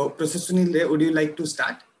 So, Professor Sunil, would you like to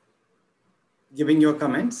start giving your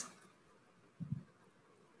comments?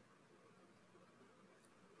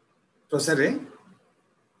 Professor Ray?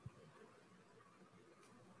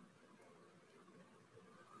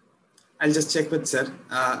 I'll just check with sir.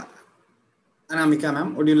 Anamika,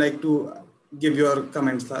 ma'am, would you like to give your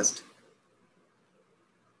comments first?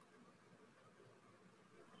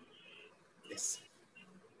 Yes.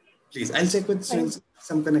 Please, I'll check with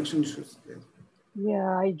some connection issues.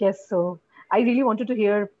 Yeah, I guess so. I really wanted to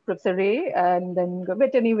hear Professor Ray and then go,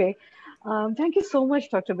 but anyway, thank you so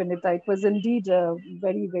much, Dr. Binitha. It was indeed a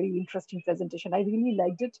very, very interesting presentation. I really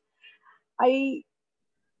liked it. I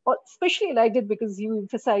especially liked it because you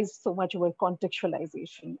emphasized so much about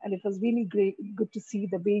contextualization. And it was really good to see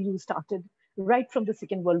the way you started right from the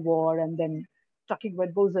Second World War and then talking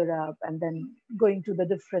about Bozarab and then going to the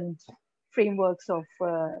different frameworks of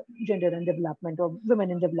gender and development or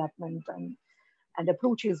women in development and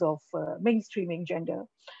approaches of mainstreaming gender.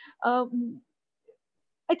 I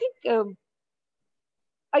think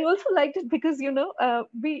I also liked it because, you know,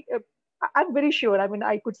 I'm very sure, I mean,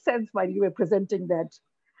 I could sense while you were presenting that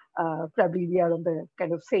probably we are on the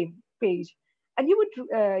kind of same page. And you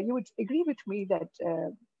would agree with me that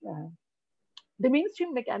the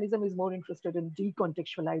mainstream mechanism is more interested in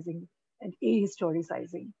decontextualizing and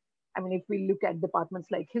ahistoricizing. I mean, if we look at departments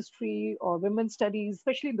like history or women's studies,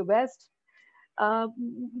 especially in the West,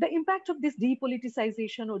 the impact of this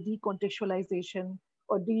depoliticization or decontextualization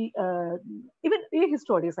or even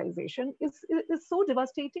ahistoricization is so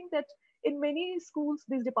devastating that in many schools,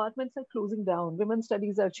 these departments are closing down. Women's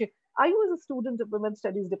studies are, I was a student of women's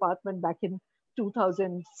studies department back in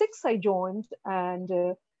 2006, I joined.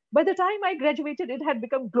 And by the time I graduated, it had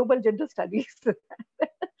become global gender studies.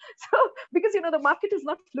 So, because, you know, the market is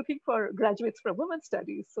not looking for graduates from women's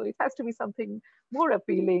studies. So it has to be something more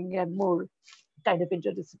appealing and more kind of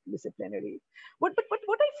interdisciplinary. But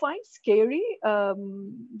what I find scary,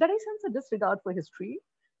 that I sense a disregard for history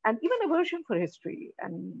and even aversion for history,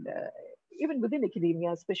 and even within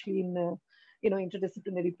academia, especially in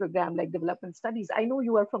interdisciplinary program like development studies. I know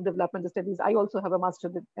you are from development studies. I also have a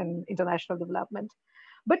master in international development.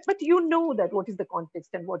 But you know that what is the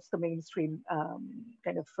context and what's the mainstream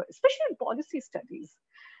kind of, especially in policy studies.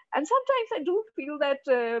 And sometimes I do feel that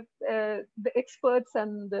the experts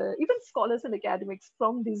and even scholars and academics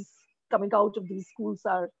from these coming out of these schools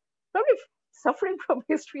are probably suffering from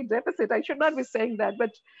history deficit. I should not be saying that,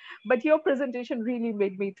 but your presentation really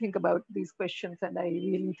made me think about these questions, and I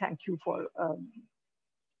really thank you for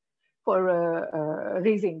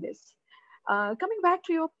raising this. Coming back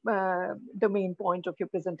to your the main point of your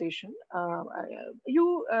presentation,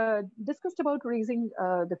 you discussed about raising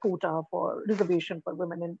the quota for reservation for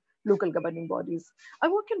women in local governing bodies. I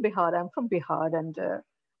work in Bihar. I'm from Bihar, and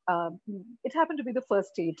it happened to be the first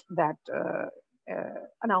state that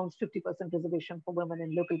announced 50% reservation for women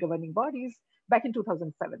in local governing bodies back in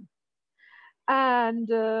 2007. And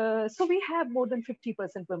so we have more than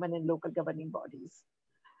 50% women in local governing bodies.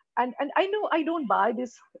 And I know I don't buy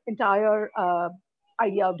this entire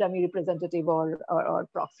idea of dummy representative or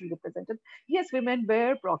proxy representative. Yes, women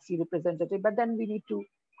were proxy representative, but then we need to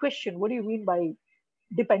question, what do you mean by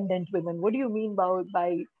dependent women? What do you mean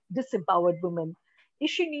by disempowered women? Is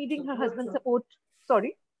she needing her husband's support?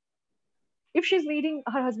 Sorry? If she's needing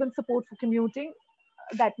her husband's support for commuting,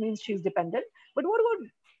 that means she's dependent. But what about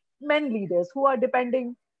men leaders who are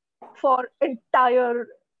depending for entire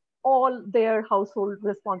all their household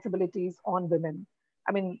responsibilities on women?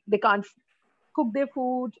 I mean, they can't cook their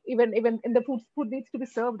food, even in the food needs to be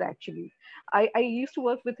served. Actually, I used to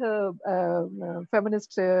work with a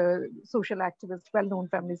feminist social activist, well-known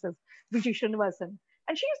feminist, Vijay Srinivasan,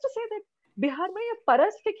 and she used to say that Bihar mein ye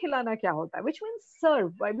paras ke khilana kya hota hai, which means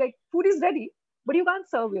serve. I'm like, food is ready, but you can't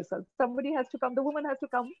serve yourself. Somebody has to come. The woman has to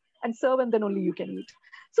come and serve, and then only you can eat.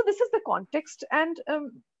 So this is the context, and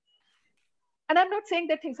I'm not saying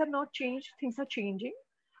that things have not changed. Things are changing.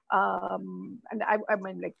 And I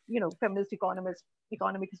mean, like, feminist economists,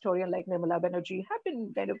 economic historian like Nirmala Banerjee have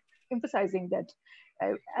been kind of emphasizing that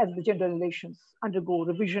as the gender relations undergo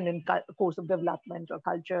revision in course of development or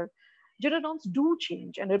culture, gender norms do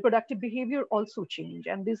change and reproductive behavior also change.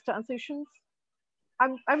 And these transitions,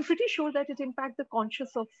 I'm pretty sure that it impacts the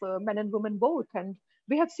conscious of men and women both. And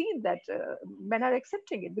we have seen that men are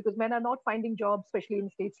accepting it because men are not finding jobs, especially in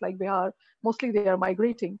states like Bihar. Mostly they are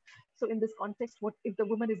migrating. So in this context, what if the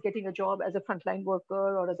woman is getting a job as a frontline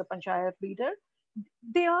worker or as a panchayat leader?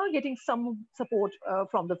 They are getting some support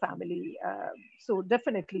from the family. So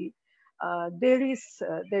definitely there is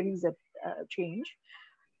a change.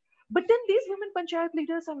 But then these women panchayat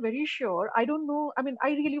leaders, I'm very sure, I don't know. I mean,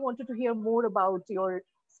 I really wanted to hear more about your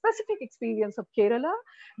specific experience of Kerala,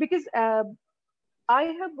 because I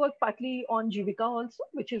have worked partly on Jivika also,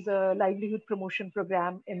 which is a livelihood promotion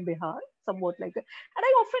program in Bihar, somewhat like that. And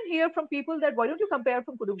I often hear from people that, why don't you compare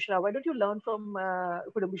from Kudumbashree? Why don't you learn from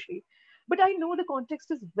Kudumbashree? But I know the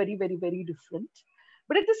context is very, very, very different.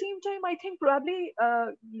 But at the same time, I think probably,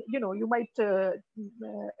 you might,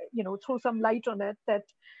 throw some light on it that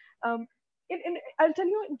I'll tell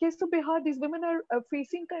you, in case of Bihar, these women are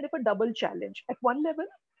facing kind of a double challenge. At one level,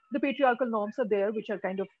 the patriarchal norms are there, which are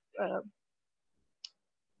kind of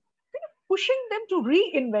pushing them to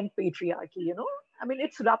reinvent patriarchy. I mean,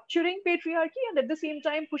 it's rupturing patriarchy and at the same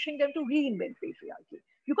time pushing them to reinvent patriarchy.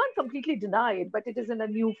 You can't completely deny it, but it is in a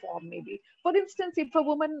new form, maybe. For instance, if a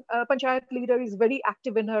woman panchayat leader is very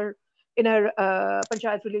active in her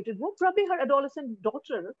panchayat related work, probably her adolescent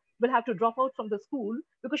daughter will have to drop out from the school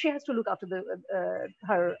because she has to look after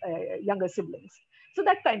her younger siblings. So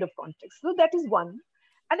that kind of context. So that is one.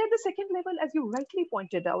 And at the second level, as you rightly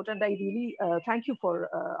pointed out, and I really thank you for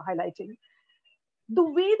highlighting, the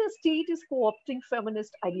way the state is co-opting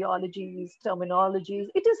feminist ideologies, terminologies,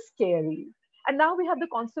 it is scary. And now we have the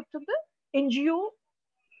concept of the NGO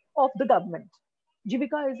of the government.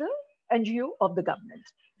 Jivika is an NGO of the government.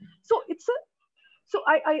 So it's a, so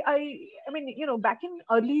I mean, back in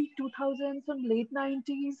early 2000s and late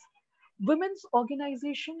 90s, women's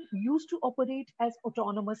organization used to operate as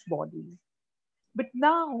autonomous bodies. But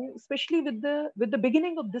now, especially with the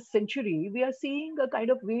beginning of this century, we are seeing a kind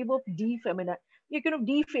of wave of defaming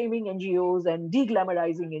NGOs and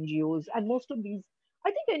deglamorizing NGOs. And most of these,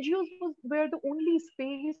 I think NGOs were the only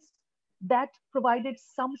space that provided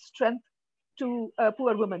some strength to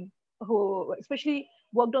poor women who especially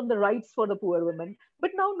worked on the rights for the poor women.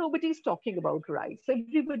 But now nobody is talking about rights.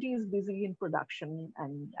 Everybody is busy in production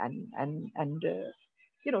and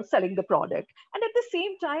selling the product. And at the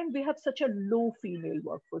same time, we have such a low female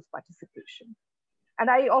workforce participation. And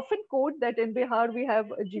I often quote that in Bihar, we have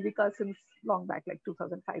Jivika since long back, like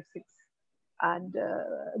 2005, 6. And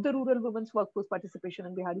the rural women's workforce participation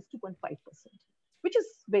in Bihar is 2.5%, which is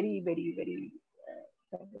very, very, very,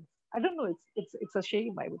 I don't know, it's a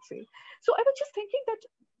shame, I would say. So I was just thinking that,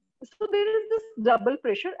 so there is this double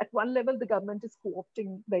pressure. At one level, the government is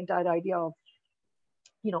co-opting the entire idea of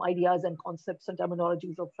ideas and concepts and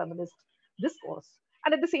terminologies of feminist discourse.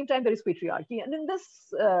 And at the same time, there is patriarchy. And in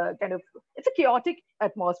this it's a chaotic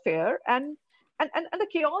atmosphere. And and the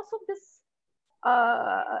chaos of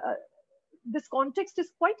this context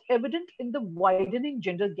is quite evident in the widening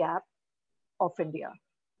gender gap of India,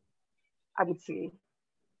 I would say,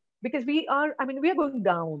 because we are going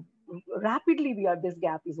down rapidly. This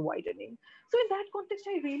gap is widening. So in that context,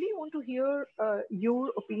 I really want to hear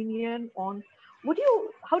your opinion on how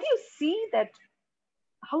do you see that,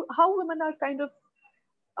 how women are kind of,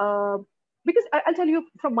 because I'll tell you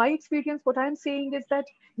from my experience, what I'm saying is that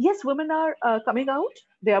yes, women are coming out,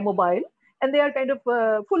 they are mobile, and they are kind of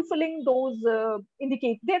fulfilling those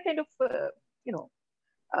they're kind of, you know,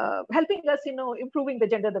 helping us, improving the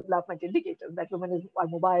gender development indicators that women are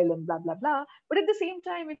mobile and blah, blah, blah. But at the same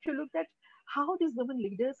time, if you look at how these women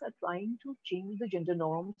leaders are trying to change the gender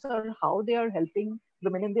norms or how they are helping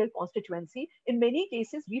women in their constituency, in many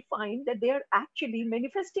cases, we find that they are actually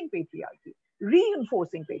manifesting patriarchy,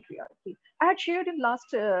 reinforcing patriarchy. I had shared in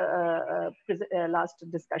last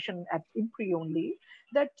discussion at IMPRI only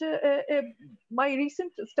that my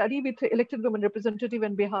recent study with elected women representative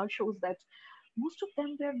in Bihar shows that most of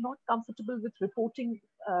them were not comfortable with reporting,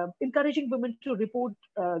 encouraging women to report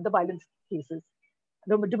the violence cases,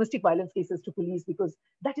 the domestic violence cases to police, because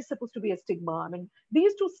that is supposed to be a stigma. I mean, they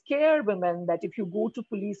used to scare women that if you go to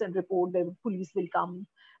police and report, the police will come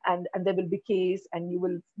and there will be case and you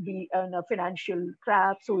will be in a financial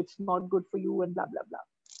trap, so it's not good for you and blah, blah, blah.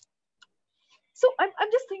 So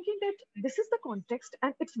I'm just thinking that this is the context,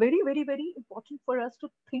 and it's very, very, very important for us to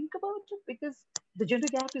think about it, because the gender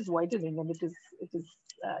gap is widening, and it is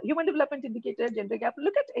human development indicator, gender gap.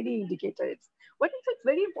 Look at any indicator. It's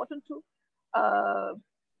very important to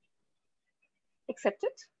accept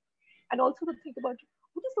it, and also to think about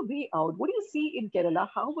what is the way out. What do you see in Kerala?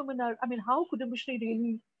 How women are? I mean, how Kudumbashree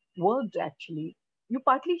really worked actually? You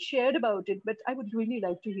partly shared about it, but I would really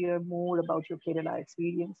like to hear more about your Kerala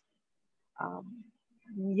experience.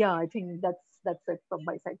 Yeah, I think that's it from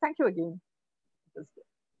my side. Thank you again.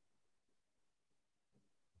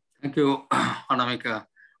 Thank you, Anamika.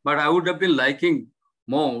 But I would have been liking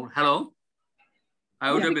more. Hello?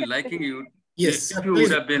 I would have been liking you. Yes, if you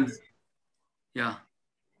would have been, yeah.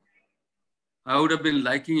 I would have been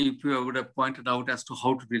liking if you would have pointed out as to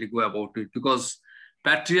how to really go about it, because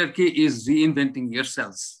patriarchy is reinventing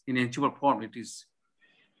yourselves in whichever form it is.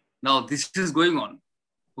 Now, this is going on.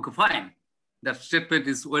 Okay, fine. That statement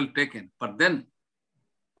is well taken. But then,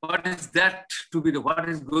 what is that to be, what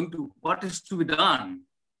is to be done?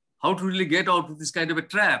 How to really get out of this kind of a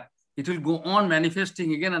trap? It will go on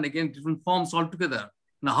manifesting again and again, different forms altogether.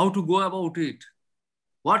 Now, how to go about it?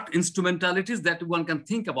 What instrumentalities that one can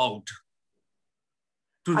think about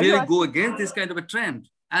to really go against this kind of a trend,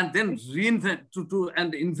 and then reinvent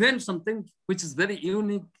and invent something which is very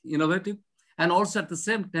unique, innovative, and also at the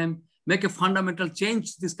same time make a fundamental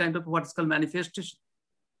change, this kind of what is called manifestation.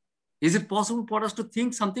 Is it possible for us to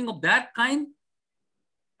think something of that kind?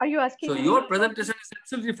 Are you asking? So your presentation is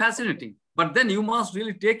absolutely fascinating, but then you must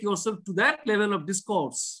really take yourself to that level of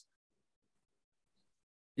discourse.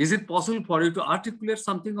 Is it possible for you to articulate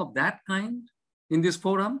something of that kind in this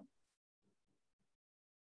forum?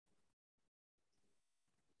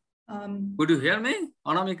 Could you hear me,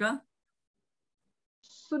 Anamika?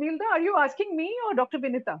 Sunilda, are you asking me or Dr.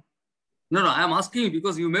 Binitha? No, I am asking you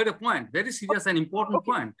because you made a point, very serious and important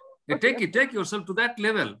point. Take yourself to that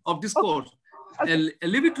level of discourse.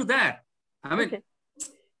 Leave it to that. I mean,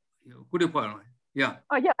 could you follow? Yeah.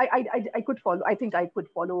 Yeah, I could follow. I think I could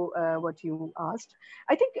follow what you asked.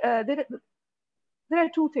 I think there are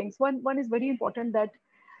two things. One is very important, that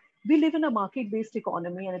we live in a market-based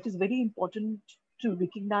economy, and it is very important to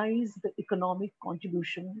recognize the economic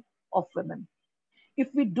contribution of women. If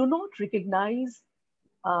we do not recognize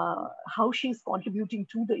how she's contributing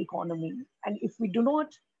to the economy, and if we do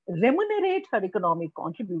not remunerate her economic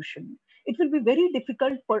contribution, it will be very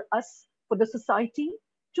difficult for us, for the society,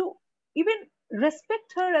 to even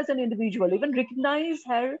respect her as an individual, even recognize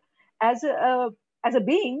her as a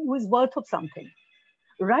being who is worth of something.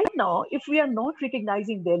 Right now, if we are not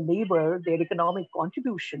recognizing their labor, their economic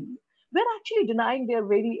contribution, we're actually denying their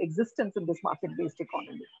very existence in this market-based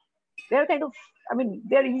economy. They're kind of,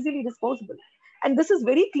 they're easily disposable. And this is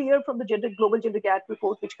very clear from the Global Gender Gap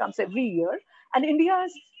report, which comes every year. And India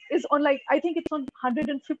is on, I think it's on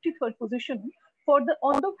 153rd position on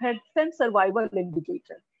the health and survival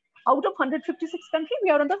indicator. Out of 156 countries, we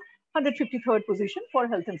are on the 153rd position for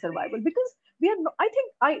health and survival, because we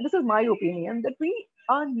are, this is my opinion, that we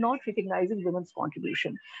are not recognizing women's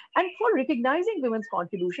contribution. And for recognizing women's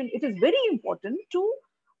contribution, it is very important to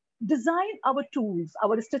design our tools,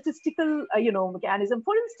 our statistical mechanism.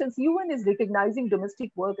 For instance, UN is recognizing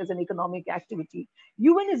domestic work as an economic activity.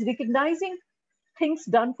 UN is recognizing things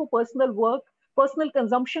done for personal work personal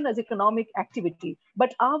consumption as economic activity.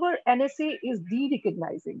 But our NSA is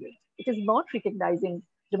de-recognizing it. It is not recognizing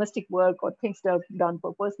domestic work or things that are done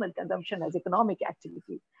for personal consumption as economic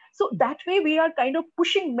activity. So that way we are kind of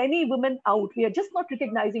pushing many women out. We are just not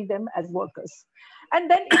recognizing them as workers. And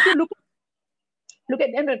then if you look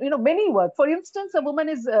at many work. For instance, a woman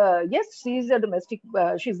is yes, she's a domestic,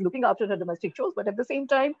 she's looking after her domestic chores, but at the same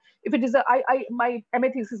time, if it is my MA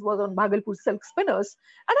thesis was on Bhagalpur silk spinners,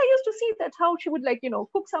 and I used to see that how she would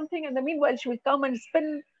cook something, and then meanwhile she would come and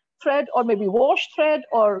spin thread, or maybe wash thread,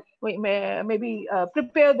 or maybe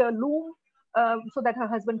prepare the loom, so that her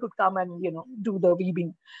husband could come and do the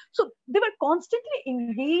weaving. So they were constantly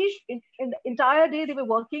engaged in the entire day. They were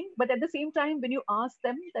working, but at the same time, when you ask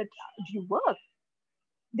them that, do you work?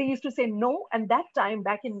 They used to say no. And that time,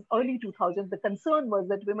 back in early 2000s, the concern was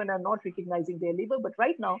that women are not recognizing their labor. But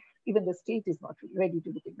right now, even the state is not ready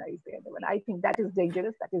to recognize their labor. And I think that is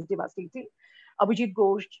dangerous. That is devastating. Abhijit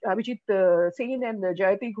Sen and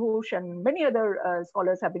Jayati Ghosh and many other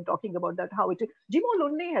scholars have been talking about that, how it is. Jimo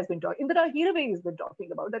Lunne has been talking, Indira Hirave has been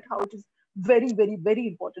talking about that, how it is very, very, very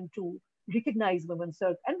important to recognize women's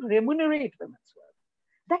work and remunerate women's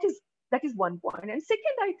work. That is one point. And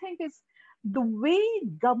second, I think, is the way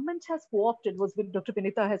government has co-opted, was what Dr.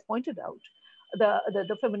 Binitha has pointed out,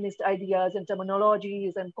 the feminist ideas and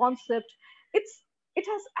terminologies and concepts. It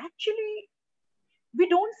has actually, we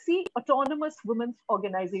don't see autonomous women's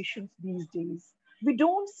organizations these days. We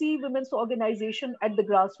don't see women's organization at the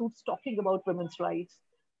grassroots talking about women's rights.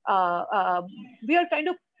 We are kind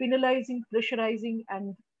of penalizing, pressurizing,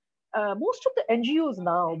 and most of the NGOs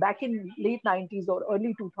now, back in late 90s or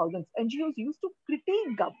early 2000s, NGOs used to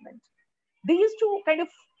critique government. They used to kind of,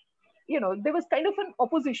 there was kind of an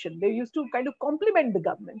opposition. They used to kind of compliment the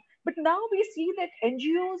government. But now we see that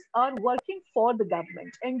NGOs are working for the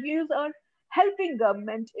government. NGOs are helping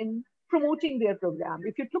government in promoting their program.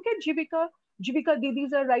 If you look at Jivika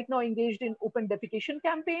Didis are right now engaged in open defecation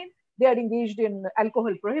campaign. They are engaged in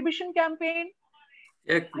alcohol prohibition campaign.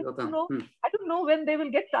 I don't know when they will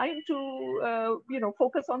get time to,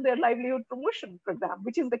 focus on their livelihood promotion program,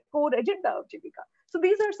 which is the core agenda of Jivika. So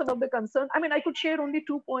these are some of the concerns. I mean, I could share only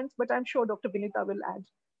 2 points, but I'm sure Dr. Binitha will add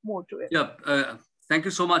more to it. Yeah, thank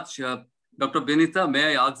you so much, Dr. Binitha.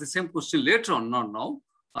 May I ask the same question later on, not now?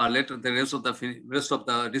 Later, the rest of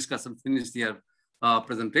the discussion finish their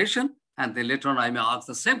presentation, and then later on, I may ask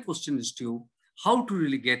the same question as to you, how to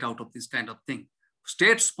really get out of this kind of thing.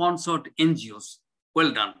 State-sponsored NGOs.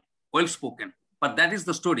 Well done, well spoken. But that is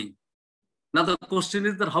the story. Now the question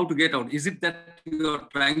is that how to get out. Is it that you are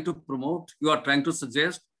trying to promote, you are trying to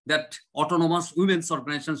suggest that autonomous women's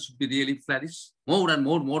organizations should be really flourish more and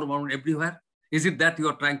more everywhere? Is it that you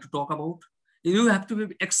are trying to talk about? You have to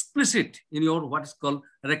be explicit in your what is called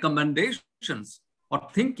recommendations or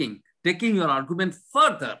thinking, taking your argument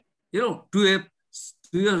further, to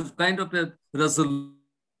a kind of a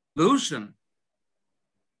resolution.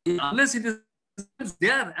 Unless it is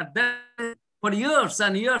there at that for years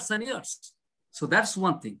and years and years. So that's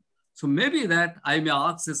one thing. So maybe that I may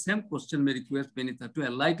ask the same question, may request Binitha to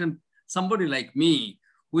enlighten somebody like me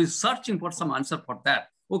who is searching for some answer for that.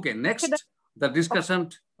 Okay, next, the discussion,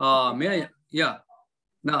 may I, yeah.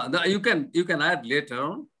 Now, you can add later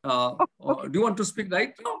on. Okay. Do you want to speak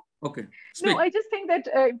right now? Okay, speak. No, I just think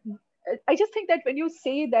that when you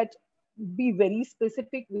say that be very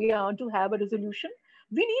specific, we want to have a resolution,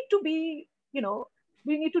 we need to be,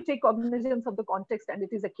 we need to take cognizance of the context, and it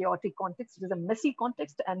is a chaotic context, it is a messy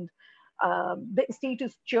context, and the state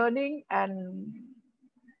is churning, and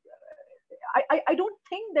I don't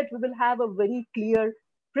think that we will have a very clear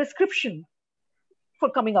prescription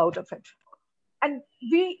for coming out of it. And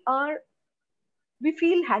we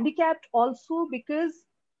feel handicapped also because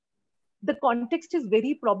the context is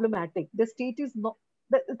very problematic. The state is not,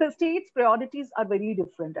 the state's priorities are very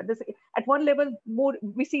different. At one level,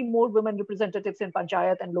 we see more women representatives in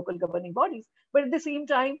panchayat and local governing bodies, but at the same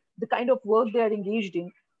time, the kind of work they are engaged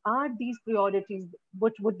in, are these priorities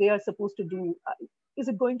what they are supposed to do? Is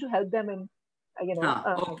it going to help them in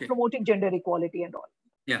promoting gender equality and all?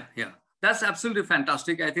 Yeah. That's absolutely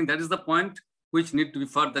fantastic. I think that is the point which need to be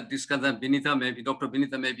further discussed, and Dr.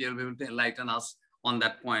 Binitha may be able to enlighten us on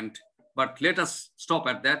that point. But let us stop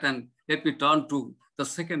at that, and let me turn to the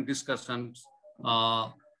second discussion,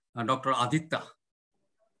 Dr. Aditya.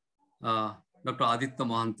 Dr. Aditya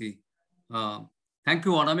Mohanty. Thank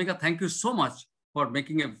you, Anamika. Thank you so much for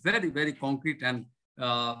making a very, very concrete and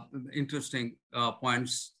interesting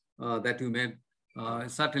points that you made.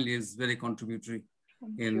 Certainly is very contributory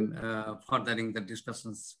in furthering the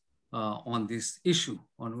discussions on this issue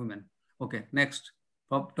on women. Okay, next,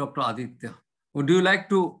 Dr. Aditya. Would you like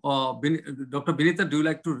to, Dr. Binitha, do you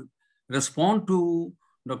like to respond to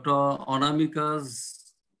Dr.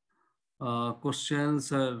 Anamika's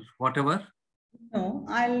questions or whatever? No,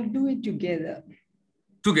 I'll do it together.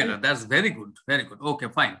 Together, that's very good, very good. Okay,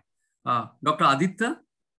 fine. Dr. Aditya?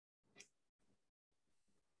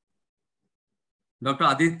 Dr.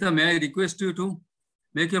 Aditya, may I request you to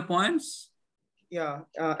make your points? Yeah,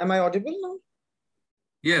 am I audible now?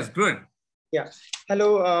 Yes, good. Yeah.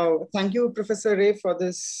 Hello. Thank you, Professor Ray, for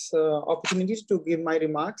this opportunity to give my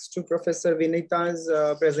remarks to Professor Binitha's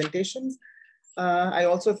presentations. I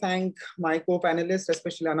also thank my co-panelists,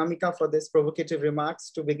 especially Anamika, for this provocative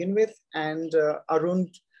remarks to begin with, and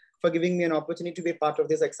Arun for giving me an opportunity to be part of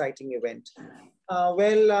this exciting event.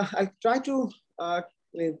 I'll try to,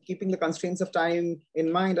 keeping the constraints of time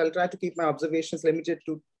in mind, I'll try to keep my observations limited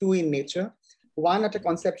to two in nature, one at a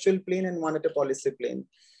conceptual plane and one at a policy plane.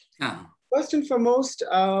 First and foremost,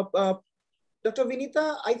 Dr.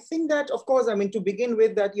 Binitha, I think that, of course, I mean, to begin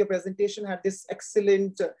with, that your presentation had this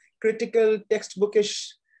excellent, critical,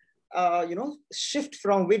 textbookish, shift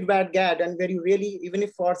from wid, wad, gad, and where you really, even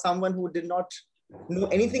if for someone who did not know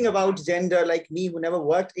anything about gender, like me, who never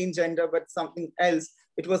worked in gender, but something else,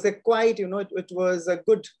 it was a quite, it was a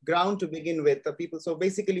good ground to begin with the people. So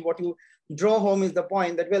basically what you draw home is the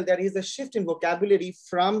point that, well, there is a shift in vocabulary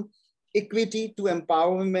from equity to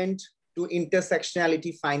empowerment to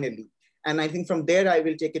intersectionality finally. And I think from there, I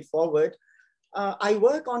will take it forward. I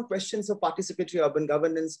work on questions of participatory urban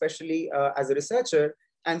governance, especially as a researcher.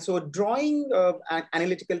 And so drawing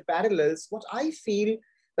analytical parallels, what I feel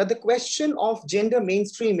that the question of gender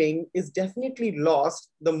mainstreaming is definitely lost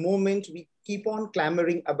the moment we keep on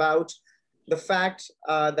clamoring about the fact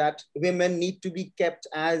that women need to be kept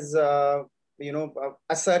as,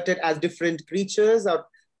 asserted as different creatures, or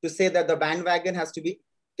to say that the bandwagon has to be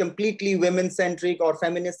completely women-centric or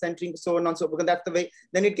feminist-centric, so on and so forth. That's the way,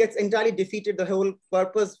 then it gets entirely defeated the whole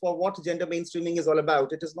purpose for what gender mainstreaming is all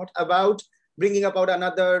about. It is not about bringing about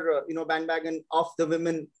another, bandwagon of the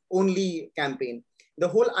women-only campaign. The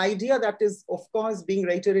whole idea that is, of course, being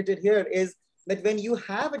reiterated here is that when you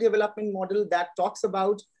have a development model that talks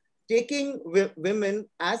about taking women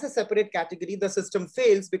as a separate category, the system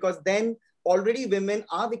fails, because then already women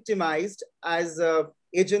are victimized as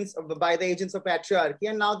agents by the agents of patriarchy,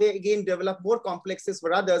 and now they again develop more complexes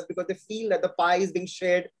for others because they feel that the pie is being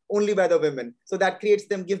shared only by the women. So that gives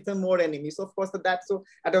them more enemies. So of course, so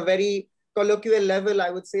at a very colloquial level, I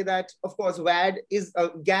would say that, of course,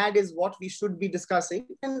 GAD is what we should be discussing.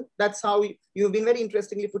 And that's how you've been very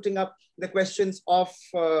interestingly putting up the questions of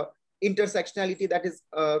intersectionality that is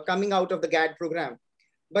coming out of the GAD program.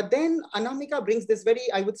 But then Anamika brings this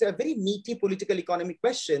I would say, a very meaty political economic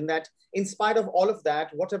question that in spite of all of that,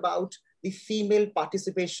 what about the female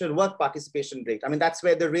work participation rate? I mean, that's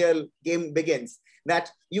where the real game begins.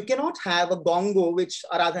 That you cannot have a gongo, which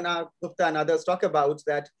Aradhana Gupta and others talk about,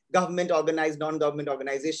 that government organized, non-government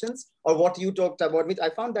organizations, or what you talked about, which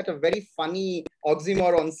I found that a very funny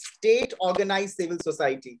oxymoron, state organized civil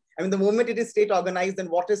society. I mean, the moment it is state organized,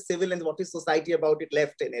 then what is civil and what is society about it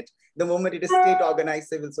left in it? The moment it is state organized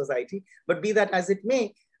civil society. But be that as it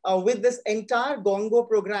may, with this entire Gongo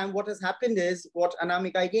program, what has happened is, what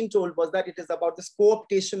Anamika again told was that it is about this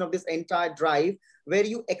co-optation of this entire drive, where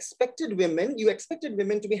you expected women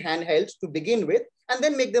to be handheld to begin with, and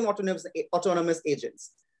then make them autonomous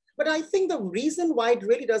agents. But I think the reason why it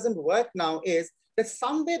really doesn't work now is that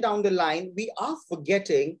somewhere down the line, we are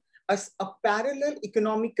forgetting a parallel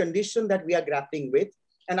economic condition that we are grappling with.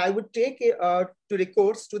 And I would take to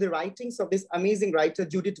recourse to the writings of this amazing writer,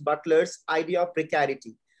 Judith Butler's idea of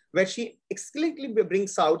precarity, where she excellently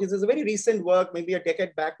brings out, this is a very recent work, maybe a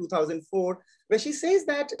decade back, 2004, where she says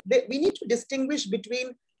that we need to distinguish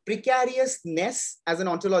between precariousness as an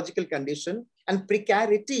ontological condition and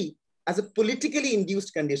precarity as a politically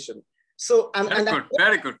induced condition. So,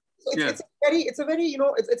 very good. So it's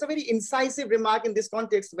a very incisive remark in this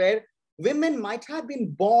context, where women might have been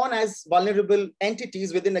born as vulnerable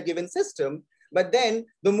entities within a given system. But then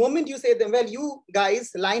the moment you say them, well, you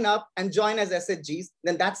guys line up and join as SHGs,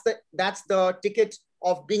 then that's the ticket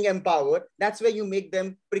of being empowered. That's where you make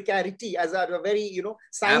them precarity as a very,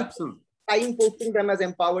 signposting them as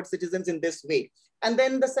empowered citizens in this way. And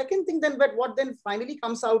then the second thing then, but what then finally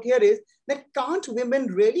comes out here is that can't women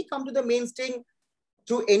really come to the mainstream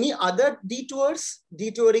through any other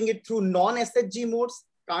detouring it through non-SHG modes?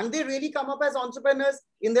 Can't they really come up as entrepreneurs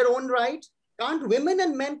in their own right? Can't women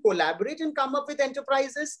and men collaborate and come up with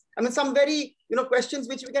enterprises? I mean, some very, questions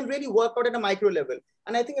which we can really work out at a micro level.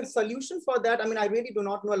 And I think a solution for that, I mean, I really do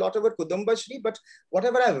not know a lot about Kudumbashri, but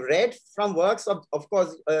whatever I've read from works of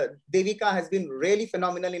course, Devika has been really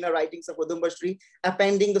phenomenal in her writings of Kudumbashri,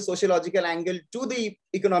 appending the sociological angle to the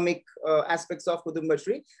economic aspects of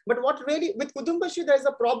Kudumbashri. But what really, with Kudumbashri, there is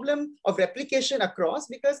a problem of replication across,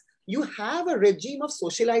 because you have a regime of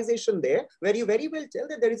socialization there, where you very well tell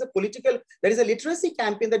that there is a literacy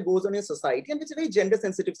campaign that goes on in society, and it's a very gender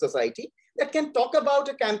sensitive society that can talk about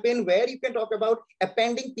a campaign where you can talk about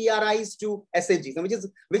appending PRIs to SHGs,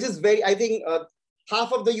 which is very, I think,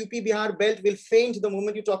 half of the UP Bihar belt will faint the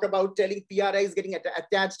moment you talk about telling PRIs getting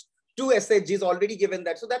attached to SHGs already given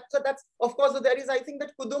that. So that's of course, there is, I think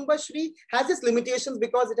that Kudumbashri has its limitations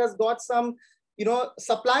because it has got some,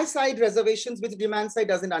 supply side reservations which demand side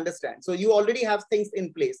doesn't understand. So you already have things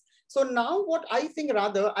in place. So now what I think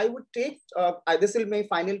rather I would take, this will be my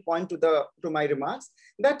final point to my remarks,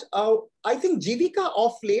 that I think Jivika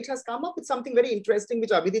of late has come up with something very interesting, which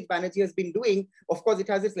Abhijit Banerjee has been doing. Of course, it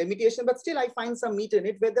has its limitation, but still I find some meat in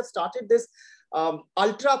it, where they've started this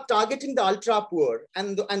targeting the ultra poor.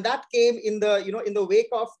 And that came in the wake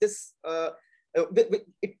of this,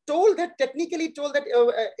 it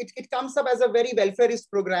comes up as a very welfareist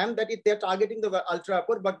program that they're targeting the ultra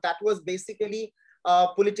poor, but that was basically a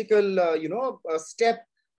political, step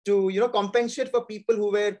to, compensate for people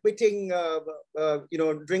who were quitting,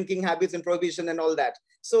 drinking habits and prohibition and all that.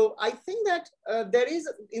 So I think that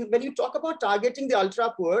when you talk about targeting the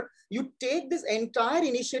ultra poor, you take this entire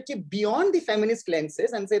initiative beyond the feminist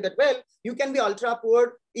lenses and say that, well, you can be ultra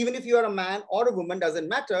poor, even if you are a man or a woman, doesn't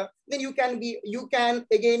matter, then you can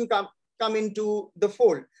again come into the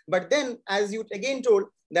fold. But then, as you again told,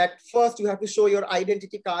 that first you have to show your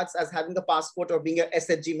identity cards as having the passport of being a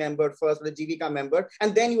SHG member first, or a GVK member,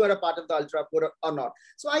 and then you are a part of the ultra poor or not.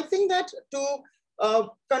 So I think that to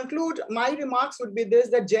conclude, my remarks would be this,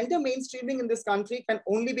 that gender mainstreaming in this country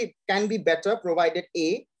can be better, provided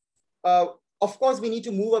of course, we need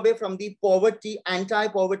to move away from the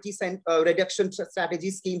anti-poverty reduction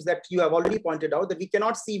strategy schemes that you have already pointed out, that we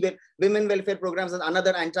cannot see women welfare programs as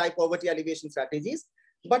another anti-poverty alleviation strategies.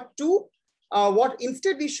 But two, what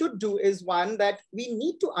instead we should do is, one, that we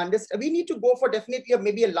need to understand, we need to go for definitely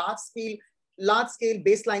maybe a large scale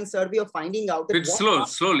baseline survey of finding out that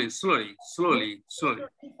slowly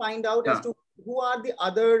find out as to who are the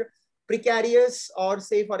other precarious, or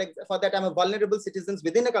say for that time, vulnerable citizens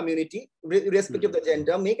within a community, irrespective of the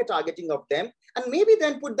gender, make a targeting of them, and maybe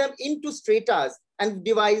then put them into stratas and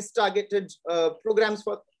devise targeted programs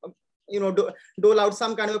for, dole out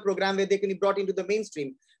some kind of a program where they can be brought into the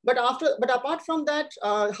mainstream. But apart from that,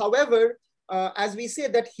 however, as we say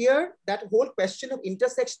that here, that whole question of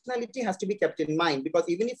intersectionality has to be kept in mind, because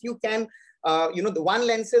even if you can, the one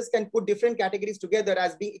lenses can put different categories together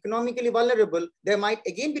as being economically vulnerable, there might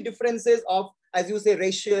again be differences of, as you say,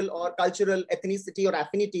 racial or cultural ethnicity or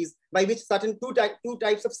affinities, by which certain two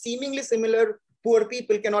types of seemingly similar poor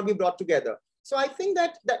people cannot be brought together. So I think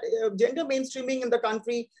that gender mainstreaming in the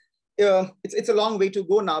country, it's a long way to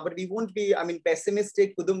go now, but we won't be,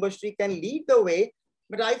 pessimistic. Kudumbashri can lead the way,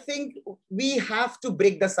 but I think we have to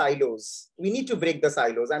break the silos. We need to break the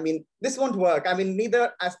silos. This won't work.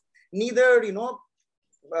 Neither, I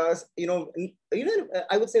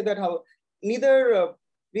would say that neither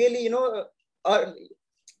really,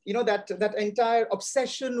 that entire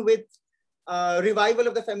obsession with revival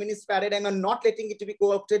of the feminist paradigm and not letting it to be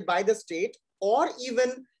co-opted by the state, or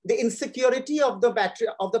even the insecurity of the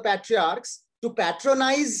patriarchs to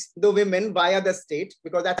patronize the women via the state,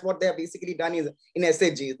 because that's what they have basically done in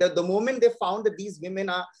SHG. The moment they found that these women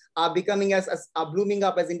are becoming are blooming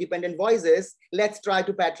up as independent voices, let's try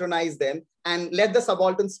to patronize them and let the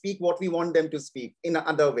subalterns speak what we want them to speak in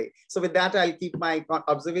another way. So with that, I'll keep my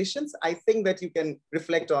observations. I think that you can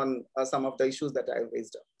reflect on some of the issues that I've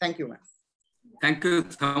raised up. Thank you, ma'am. Thank you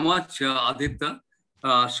so much, Aditya.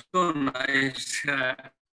 So nice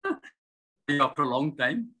after a long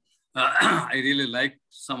time. I really like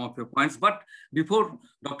some of your points. But before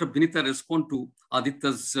Dr. Binitha respond to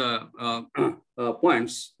Aditya's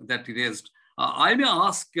points that he raised, I may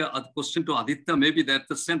ask a question to Aditya. Maybe that's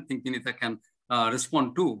the same thing Binitha can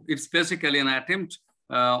respond to. It's basically an attempt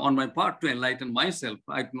on my part to enlighten myself.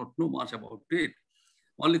 I do not know much about it.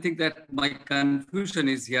 Only thing that my confusion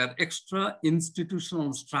is here, extra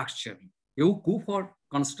institutional structure. You go for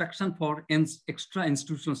construction for extra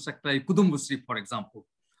institutional structure, Kudumbashri, for example,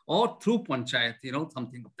 or through panchayat,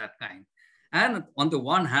 something of that kind. And on the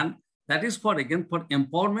one hand, that is for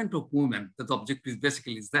empowerment of women. The objective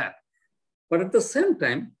basically is that. But at the same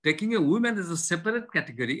time, taking a woman as a separate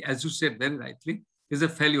category, as you said very rightly, is a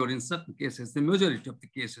failure in certain cases, the majority of the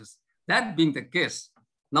cases. That being the case,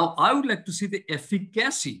 now I would like to see the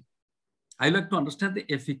efficacy. I like to understand the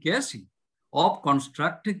efficacy of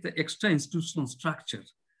constructing the extra institutional structure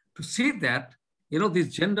to see that, this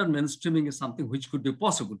gender mainstreaming is something which could be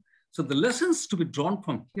possible. So the lessons to be drawn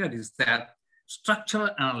from here is that structural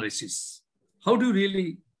analysis. How do you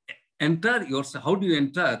really enter yourself? How do you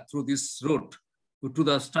enter through this road to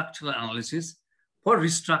the structural analysis for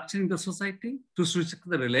restructuring the society, to restructure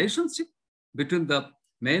the relationship between the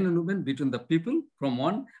men and women, between the people from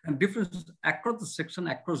one, and differences across the section,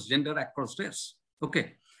 across gender, across race.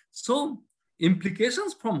 Okay, so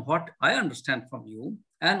implications from what I understand from you,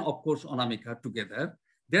 and of course, Anamika together,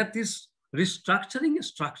 that this restructuring a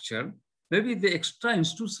structure, maybe the extra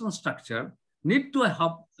institutional structure, need to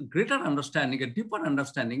have a greater understanding, a deeper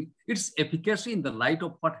understanding, its efficacy in the light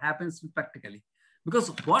of what happens practically.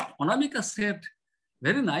 Because what Anamika said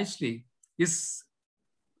very nicely is,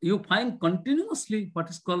 you find continuously what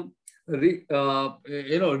is called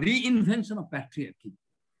reinvention of patriarchy.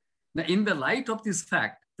 Now, in the light of this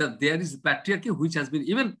fact that there is patriarchy, which has been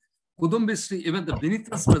even Kudumbisri, even the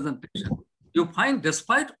Binitha's presentation, you find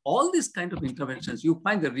despite all these kind of interventions, you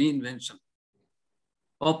find the reinvention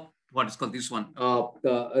of what is called this one,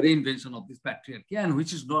 the reinvention of this patriarchy, and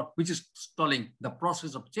which is stalling the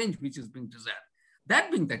process of change which is being desired. That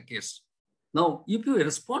being the case, now if you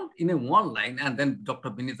respond in a one line, and then Dr.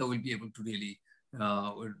 Binitha will be able to really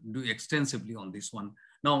do extensively on this one.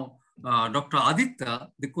 Now, Dr. Aditya,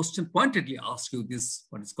 the question pointedly asks you this,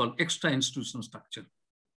 what is called extra institutional structure.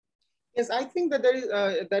 Yes, I think that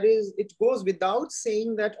it goes without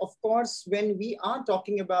saying that, of course, when we are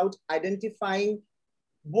talking about identifying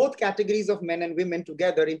both categories of men and women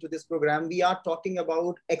together into this program, we are talking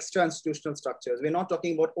about extra institutional structures. We're not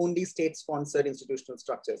talking about only state-sponsored institutional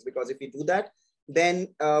structures, because if we do that, then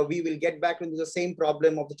we will get back into the same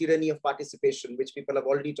problem of the tyranny of participation, which people have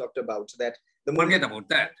already talked about. That the forget about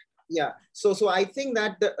that. Yeah. So I think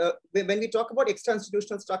that when we talk about extra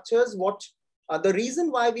institutional structures, the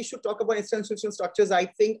reason why we should talk about extra institutional structures, I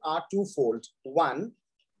think, are twofold. One,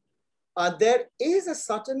 there is a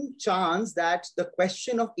certain chance that the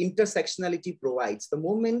question of intersectionality provides. The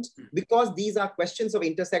moment, because these are questions of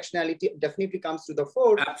intersectionality, definitely comes to the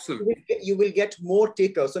fore. Absolutely. You will get more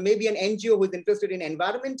takers. So maybe an NGO who is interested in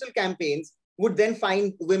environmental campaigns would then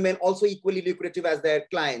find women also equally lucrative as their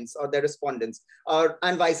clients or their respondents,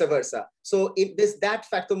 and vice versa. So if that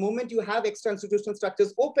fact, the moment you have extra institutional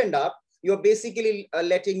structures opened up, you're basically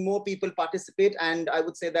letting more people participate, and I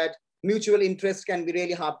would say that mutual interest can be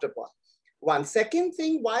really harped upon. One second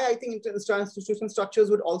thing why I think institutional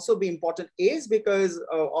structures would also be important is because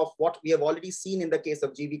of what we have already seen in the case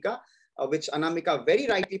of Jivika, which Anamika very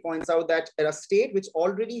rightly points out, that a state which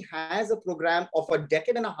already has a program of a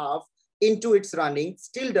decade and a half into its running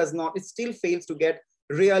still fails to get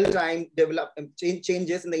real-time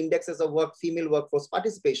changes in the indexes of female workforce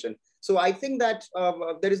participation. So I think that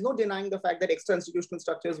there is no denying the fact that extra institutional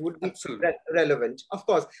structures would be relevant, of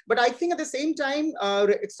course. But I think at the same time,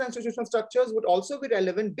 extra institutional structures would also be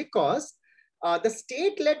relevant because the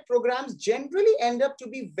state-led programs generally end up to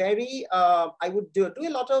be very, I would do a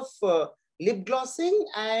lot of lip glossing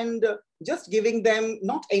and just giving them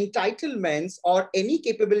not entitlements or any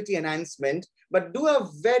capability enhancement, but do a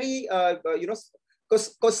very,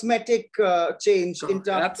 cosmetic change in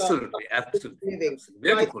terms of living.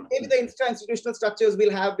 Beautiful. Maybe the institutional structures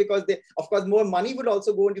will have, because of course, more money would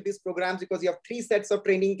also go into these programs, because you have 3 sets of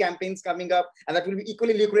training campaigns coming up, and that will be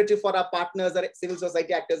equally lucrative for our partners or civil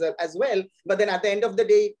society actors as well. But then at the end of the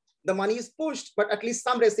day, the money is pushed, but at least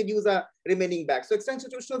some residues are remaining back. So extra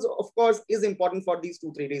institutionals, of course, is important for these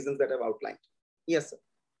 2-3 reasons that I've outlined. Yes, sir.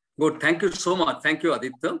 Good. Thank you so much. Thank you,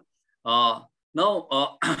 Aditya. Now,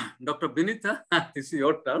 Dr. Binitha, this is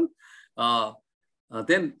your turn.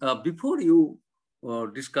 Then, before you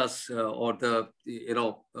discuss or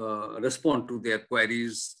respond to their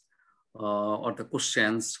queries or the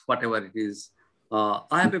questions, whatever it is,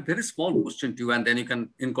 I have a very small question to you, and then you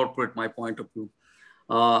can incorporate my point of view.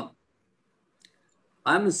 I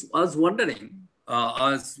was wondering,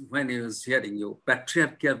 when I was hearing you,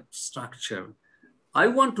 patriarchal structure, I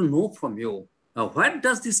want to know from you, where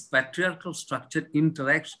does this patriarchal structure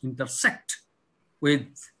intersect with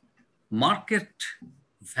market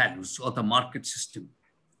values or the market system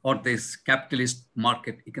or this capitalist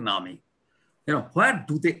market economy? Where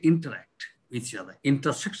do they interact with each other?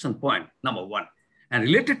 Intersection point, number one. And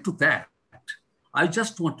related to that, I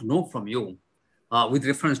just want to know from you, with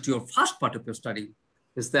reference to your first part of your study,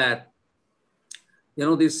 is that,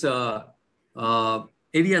 this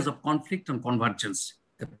areas of conflict and convergence,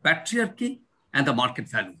 the patriarchy and the market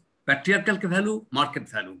value. Patriarchal value, market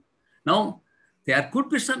value. Now, there could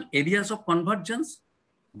be some areas of convergence.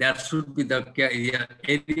 There should be the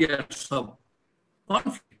areas of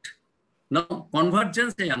conflict. Now,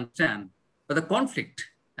 convergence, I understand, but the conflict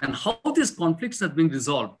and how these conflicts are being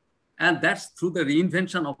resolved, and that's through the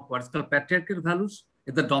reinvention of what's called patriarchal values,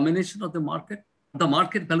 the domination of the market. The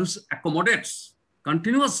market values accommodates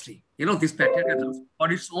continuously, this patriarchal values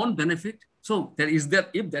for its own benefit. So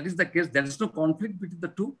if that is the case, there is no conflict between the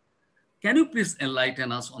two. Can you please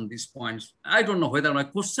enlighten us on these points? I don't know whether my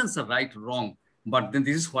questions are right or wrong, but then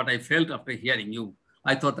this is what I felt after hearing you.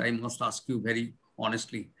 I thought I must ask you very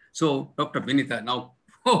honestly. So, Dr. Binitha, now,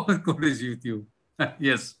 God is with you.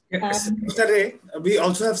 Yes. Mr. Ray, we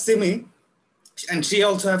also have Simi, and she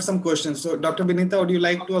also have some questions. So, Dr. Binitha, would you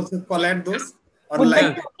like to also collect those? Or would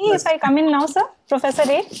that be okay if I come in now, sir? Professor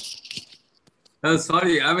Ray?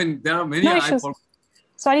 Sorry, I mean, there are many. No issues.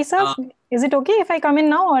 Sorry, sir. Is it okay if I come in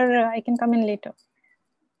now, or I can come in later?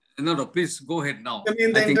 No, please go ahead now. I mean,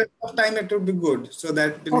 in the interest of time, it would be good so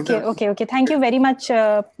that. Okay. Thank you very much,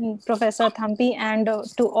 Professor Thampi, and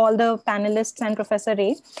to all the panelists and Professor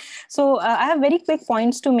Ray. So I have very quick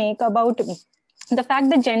points to make about the fact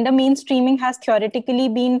that gender mainstreaming has theoretically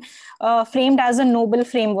been framed as a noble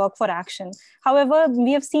framework for action. However,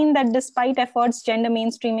 we have seen that despite efforts, gender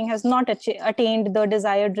mainstreaming has not attained the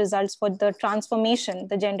desired results for the transformation,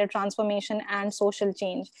 the gender transformation and social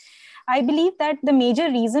change. I believe that the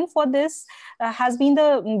major reason for this has been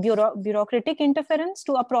the bureaucratic interference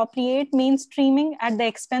to appropriate mainstreaming at the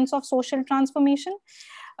expense of social transformation.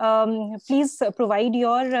 Please provide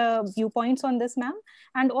your viewpoints on this, ma'am.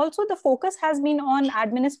 And also the focus has been on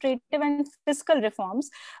administrative and fiscal reforms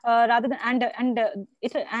rather than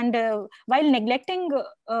while neglecting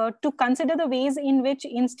to consider the ways in which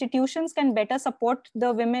institutions can better support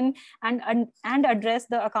the women and address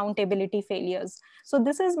the accountability failures. So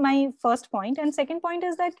this is my first point. And second point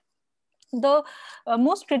is that the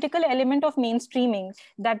most critical element of mainstreaming,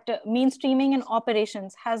 that mainstreaming in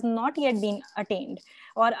operations has not yet been attained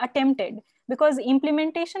or attempted, because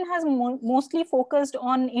implementation has mostly focused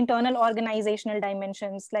on internal organizational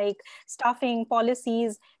dimensions like staffing,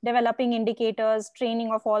 policies, developing indicators,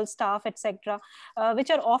 training of all staff, etc., which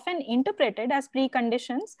are often interpreted as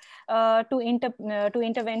preconditions to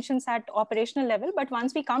interventions at operational level. But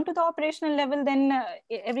once we come to the operational level, then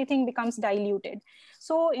everything becomes diluted.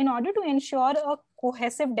 So in order to ensure a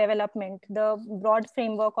cohesive development, the broad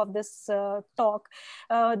framework of this talk,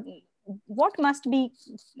 what must be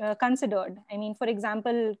considered? I mean, for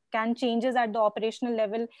example, can changes at the operational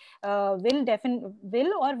level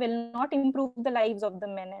will or will not improve the lives of the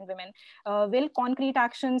men and women? Will concrete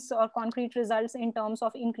actions or concrete results in terms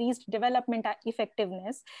of increased development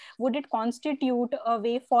effectiveness, would it constitute a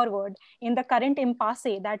way forward in the current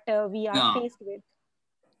impasse that we are faced with?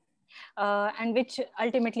 And which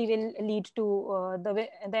ultimately will lead to the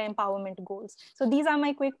empowerment goals. So these are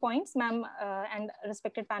my quick points, ma'am, and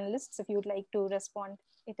respected panelists. If you would like to respond,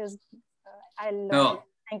 it is,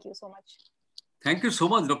 thank you so much. Thank you so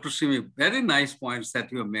much, Dr. Simi. Very nice points that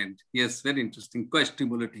you have made. Yes, very interesting, quite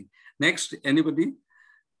stimulating. Next, anybody?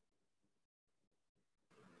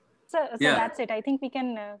 So that's it. I think we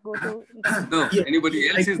can go to... No, anybody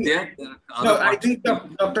else is there? No, I think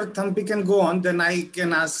Dr. Thampi can go on, then I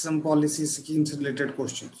can ask some policy schemes related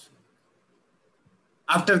questions.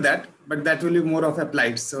 After that, but that will be more of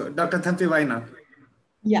applied. So Dr. Thampi, why not?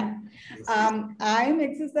 Yeah, I'm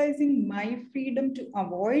exercising my freedom to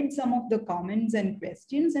avoid some of the comments and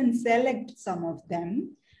questions and select some of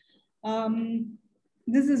them.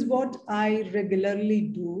 This is what I regularly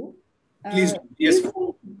do. Please, yes.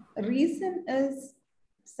 Reason is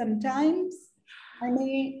sometimes I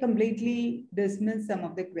may completely dismiss some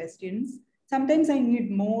of the questions. Sometimes I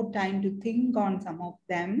need more time to think on some of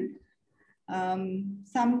them.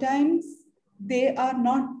 Sometimes they are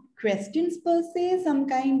not questions per se, some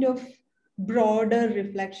kind of broader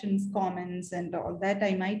reflections, comments, and all that.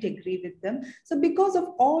 I might agree with them. So because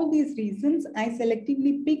of all these reasons, I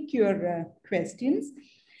selectively pick your questions.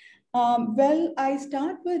 Well, I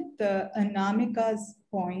start with Anamika's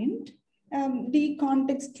point.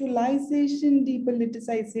 Decontextualization,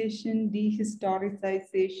 depoliticization,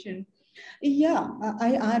 dehistoricization. Yeah,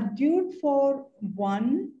 I argued for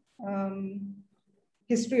one,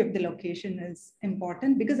 history of the location is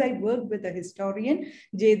important because I worked with a historian,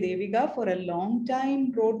 J. Deviga, for a long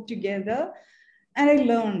time, wrote together, and I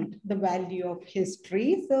learned the value of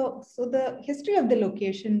history. So the history of the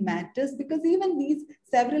location matters because even these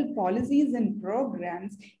several policies and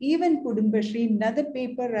programs, even Kudumbashri, another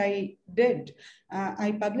paper I did.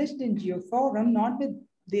 I published in Geoforum, not with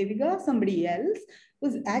Devika, somebody else,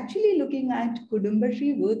 was actually looking at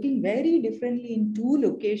Kudumbashree working very differently in two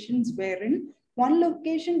locations, wherein one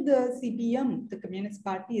location, the CPM, the Communist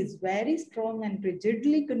Party, is very strong and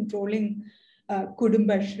rigidly controlling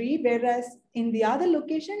Kudumbashree, whereas in the other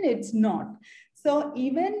location, it's not. So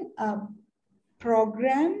even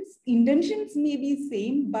programs, intentions may be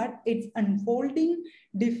same, but it's unfolding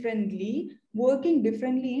differently, working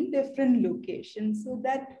differently in different locations. So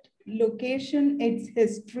that location, its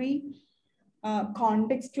history,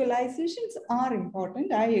 contextualizations are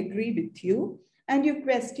important. I agree with you. And your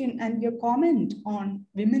question and your comment on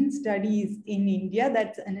women's studies in India,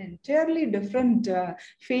 that's an entirely different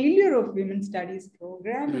failure of women's studies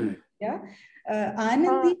program in India.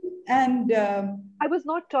 Anandi and... I was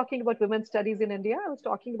not talking about women's studies in India. I was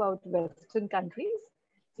talking about Western countries.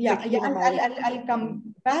 Yeah, I'll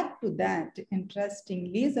come back to that,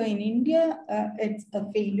 interestingly. So in India, it's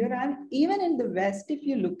a failure. And even in the West, if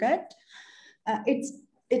you look at,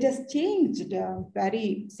 it has changed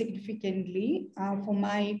very significantly. For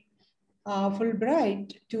my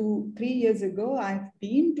Fulbright 3 years ago, I've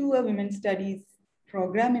been to a women's studies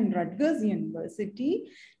program in Rutgers University.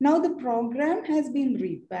 Now the program has been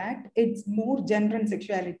repacked. It's more gender and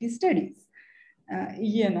sexuality studies,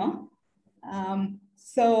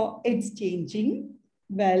 so it's changing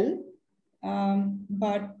well,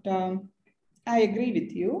 but I agree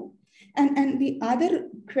with you. And the other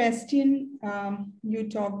question, you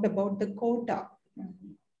talked about the quota.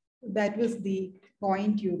 That was the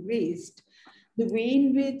point you raised. The way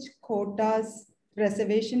in which quotas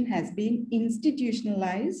reservation has been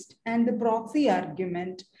institutionalized and the proxy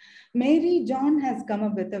argument. Mary John has come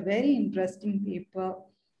up with a very interesting paper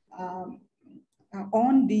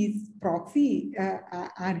on these proxy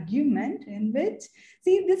argument, in which,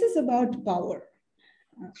 see, this is about power.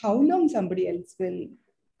 How long somebody else will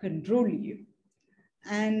control you.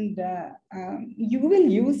 And you will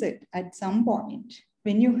use it at some point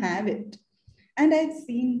when you have it. And I've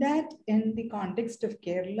seen that in the context of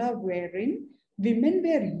Kerala, wherein women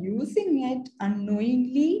were using it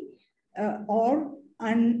unknowingly or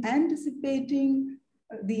unanticipating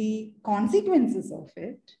the consequences of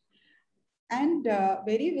it. And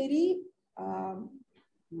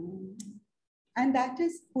and that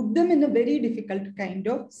has put them in a very difficult kind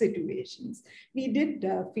of situations. We did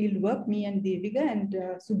field work, me and Devika, and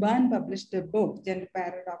Subhan published a book, Gender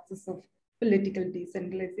Paradoxes of Political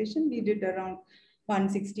Decentralization. We did around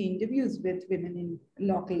 160 interviews with women in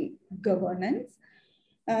local governance.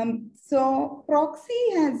 So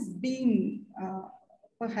proxy has been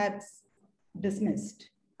perhaps dismissed,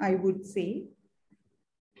 I would say.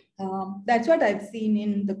 That's what I've seen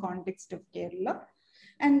in the context of Kerala.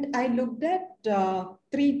 And I looked at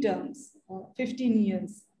 3 terms, 15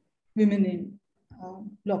 years, women in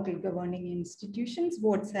local governing institutions,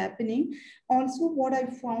 what's happening. Also, what I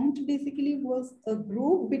found basically was a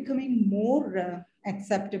group becoming more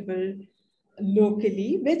acceptable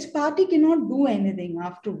locally, which party cannot do anything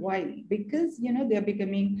after a while, because, they're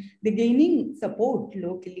gaining support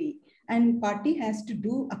locally, and party has to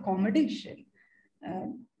do accommodation,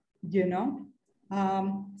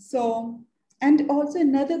 so. And also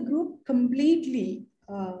another group completely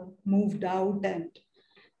moved out, and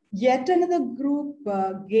yet another group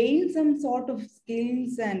gained some sort of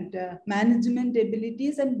skills and management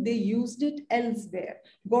abilities, and they used it elsewhere,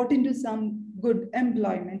 got into some good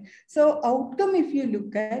employment. So outcome, if you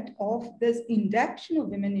look at, of this induction of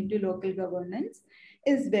women into local governance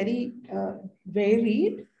is very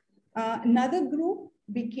varied. Another group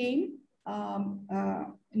became,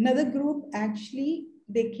 another group actually,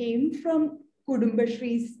 they came from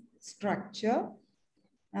Kudumbashree's structure.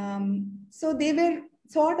 So they were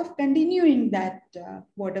sort of continuing that,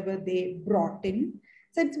 whatever they brought in.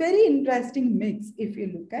 So it's very interesting mix if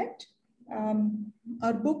you look at.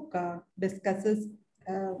 Our book discusses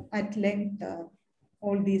at length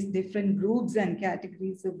all these different groups and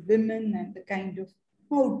categories of women and the kind of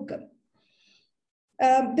outcome.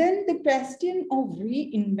 Then the question of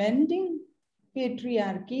reinventing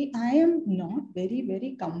patriarchy, I am not very,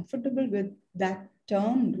 very comfortable with that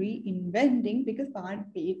term reinventing, because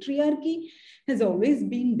patriarchy has always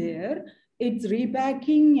been there. It's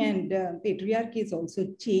repacking, and patriarchy is also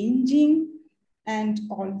changing, and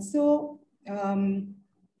also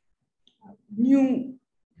new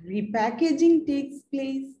repackaging takes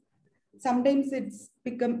place. Sometimes it's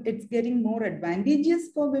getting more advantageous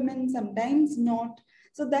for women, sometimes not.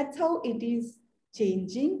 So that's how it is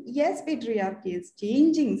changing. Yes, patriarchy is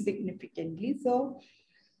changing significantly. So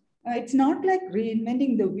it's not like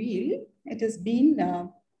reinventing the wheel. It has been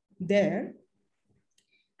there.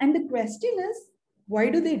 And the question is, why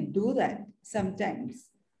do they do that sometimes?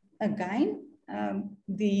 Again,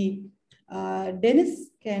 the Dennis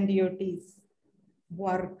Candiotti's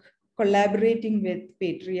work collaborating with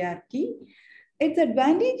patriarchy, it's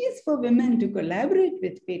advantageous for women to collaborate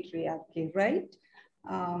with patriarchy, right?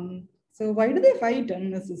 So why do they fight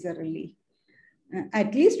unnecessarily?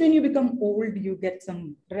 At least when you become old, you get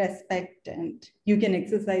some respect and you can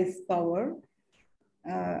exercise power,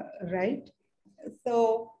 right?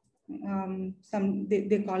 So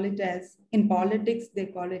they call it as, in politics, they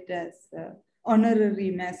call it as honorary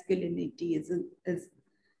masculinity is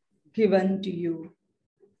given to you,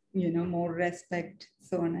 more respect,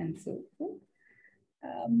 so on and so forth.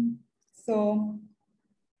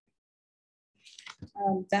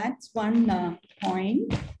 That's one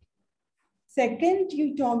point. Second,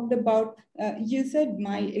 you talked about, you said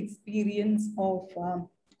my experience of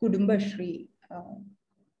Kudumbashri,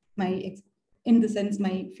 in the sense,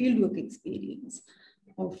 my fieldwork experience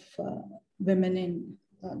of women in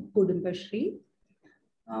Kudumbashri.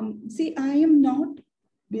 See, I am not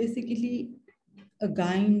basically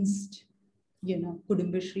against,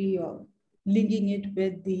 Kudumbashri or linking it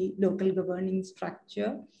with the local governing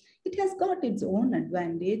structure. It has got its own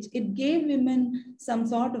advantage. It gave women some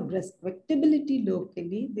sort of respectability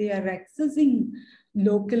locally. They are accessing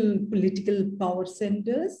local political power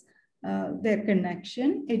centers, their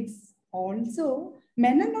connection. It's also,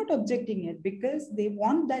 men are not objecting it because they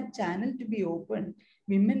want that channel to be open.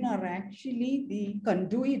 Women are actually the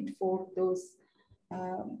conduit for those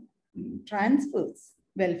transfers,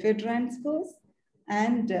 welfare transfers,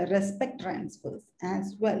 and respect transfers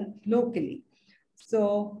as well locally.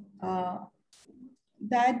 So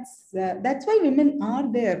that's why women are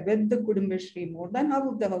there with the Kudumbashri. More than half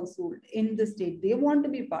of the household in the state, they want to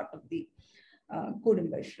be part of the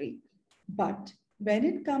Kudumbashri. But when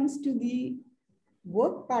it comes to the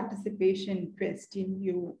work participation question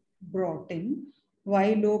you brought in,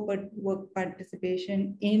 why low work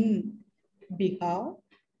participation in Bihar,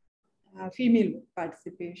 female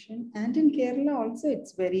participation, and in Kerala also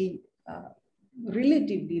it's very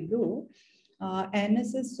relatively low.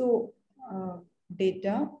 NSSO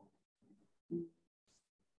data,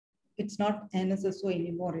 it's not NSSO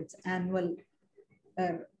anymore, it's annual.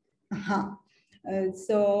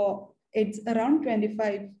 So it's around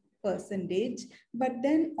 25%, but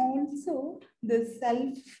then also the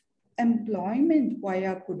self-employment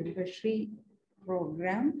via Kudumbashri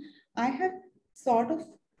program, I have sort of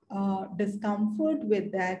discomfort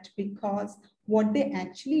with that, because what they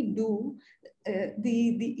actually do,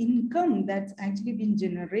 the income that's actually been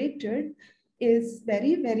generated is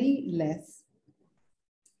very, very less.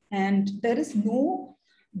 And there is no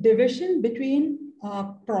division between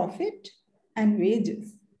profit and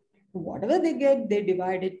wages. Whatever they get, they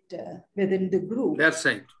divide it within the group. That's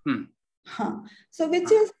right. So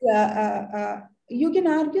which is, you can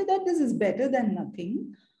argue that this is better than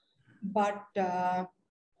nothing, but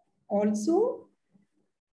also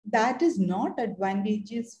that is not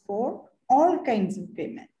advantageous for all kinds of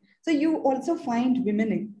women. So you also find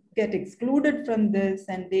women get excluded from this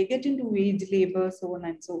and they get into wage labor, so on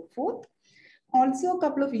and so forth. Also, a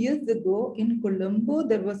couple of years ago in Colombo,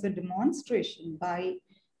 there was a demonstration by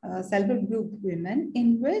self-help group women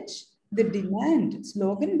in which the demand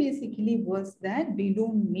slogan basically was that we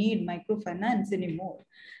don't need microfinance anymore.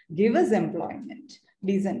 Give us employment,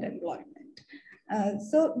 decent employment.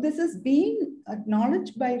 So this is being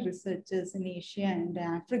acknowledged by researchers in Asia and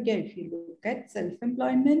Africa. If you look at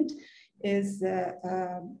self-employment is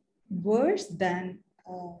worse than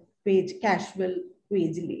casual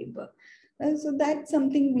wage labor. So that's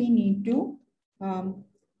something we need to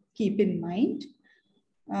keep in mind.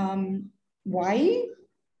 Why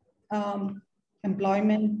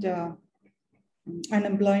unemployment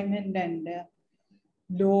and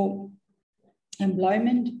low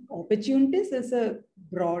employment opportunities is a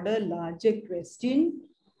broader, larger question.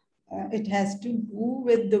 It has to do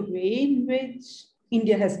with the way in which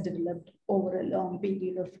India has developed over a long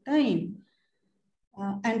period of time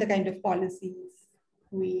and the kind of policies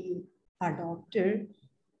we adopted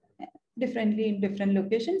differently in different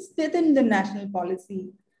locations within the national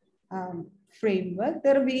policy framework.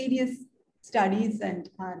 There are various studies and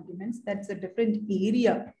arguments. That's a different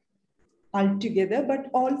area altogether, but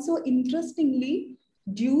also interestingly,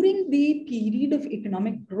 during the period of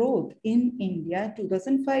economic growth in India,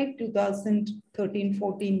 2005, 2013,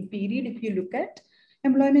 14 period, if you look at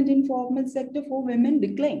employment in formal sector for women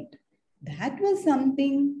declined. That was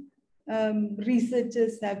something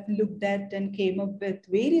researchers have looked at and came up with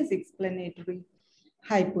various explanatory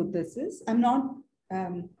hypotheses. I'm not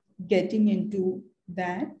getting into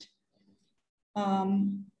that.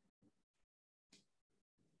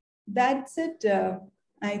 that's it,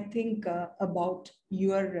 I think, about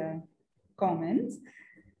your comments.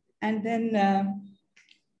 And then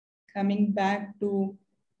coming back to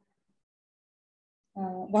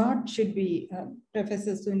what should be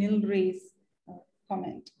Professor Sunil Ray's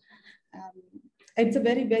comment. It's a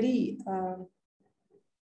very, very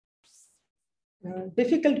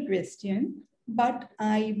difficult question, but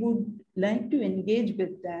I would like to engage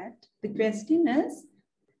with that. The question is,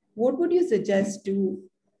 what would you suggest to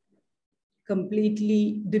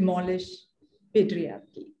completely demolish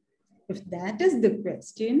patriarchy? If that is the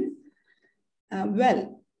question,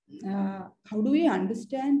 how do we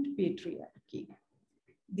understand patriarchy?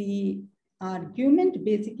 The argument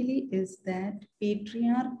basically is that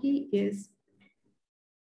patriarchy is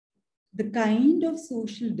the kind of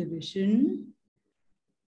social division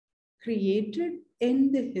created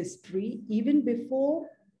in the history, even before,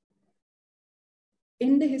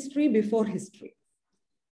 in the history before history,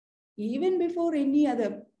 even before any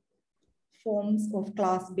other forms of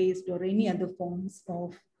class-based or any other forms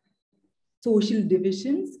of social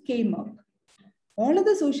divisions came up. All of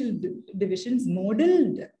the social divisions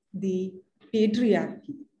modeled the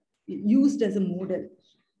patriarchy, used as a model,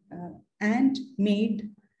 and made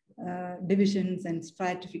divisions and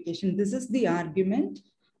stratification. This is the argument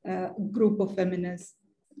a group of feminists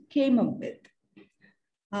came up with.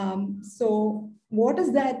 So what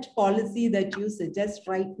is that policy that you suggest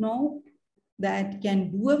right now that can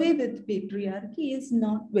do away with patriarchy is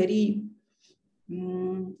not very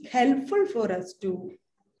helpful for us to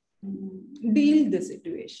deal the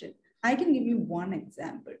situation. I can give you one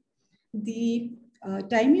example. The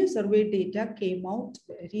time use survey data came out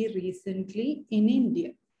very recently in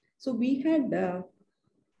India. So we had a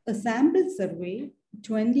sample survey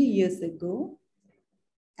 20 years ago,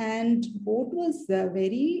 and what was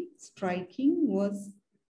very striking was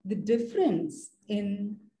the difference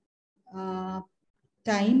in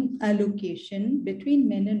time allocation between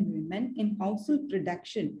men and women in household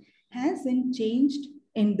production hasn't changed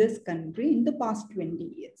in this country in the past 20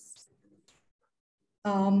 years.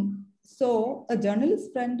 So a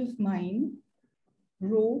journalist friend of mine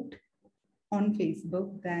wrote on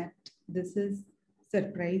Facebook that this is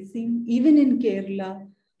surprising. Even in Kerala,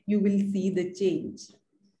 you will see the change.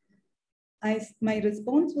 My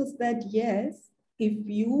response was that yes, if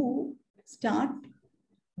you start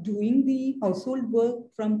doing the household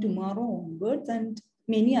work from tomorrow onwards, and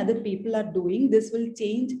many other people are doing, this will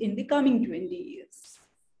change in the coming 20 years.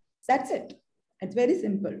 That's it. It's very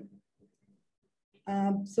simple.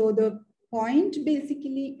 So the point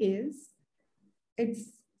basically is,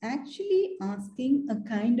 it's actually asking a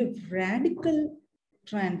kind of radical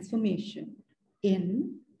transformation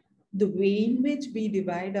in the way in which we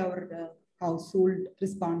divide our household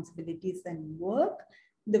responsibilities and work,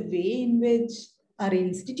 the way in which our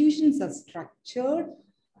institutions are structured.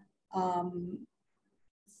 And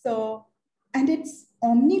it's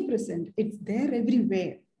omnipresent, it's there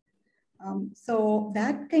everywhere. So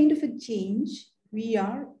that kind of a change we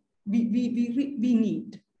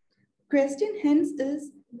need. Question hence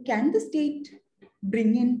is, can the state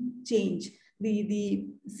bring in change? The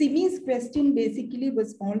Simi's question basically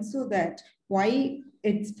was also that why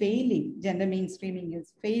it's failing, gender mainstreaming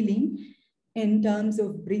is failing in terms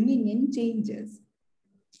of bringing in changes.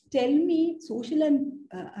 Tell me social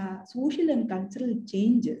and cultural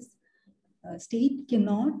changes state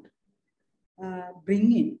cannot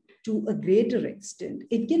bring in to a greater extent.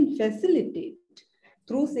 It can facilitate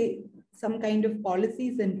through, say, some kind of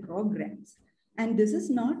policies and programs. And this is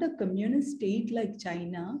not a communist state like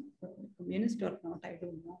China, communist or not, I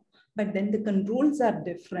don't know. But then the controls are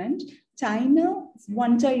different. China's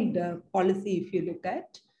one-child policy, if you look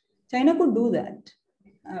at, China could do that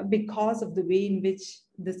because of the way in which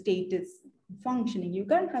the state is functioning. You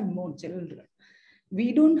can't have more children.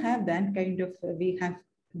 We don't have that kind of, we have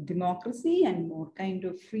democracy and more kind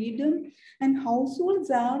of freedom. And households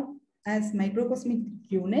are as microcosmic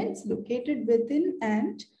units located within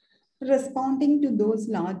and responding to those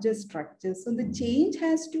larger structures. So the change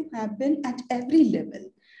has to happen at every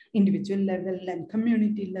level, individual level and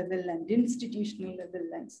community level and institutional level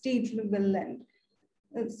and state level and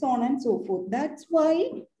so on and so forth. That's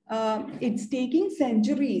why it's taking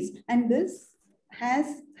centuries, and this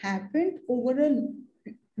has happened over a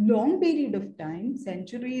long period of time,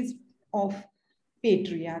 centuries of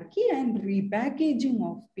patriarchy and repackaging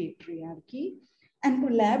of patriarchy and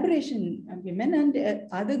collaboration, women and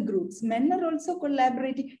other groups. Men are also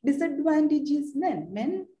collaborating. Disadvantages men.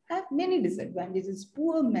 Men have many disadvantages.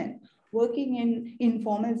 Poor men working in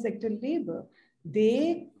informal sector labor.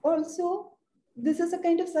 They also, this is a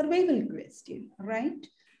kind of survival question, right?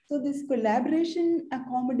 So this collaboration,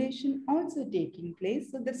 accommodation also taking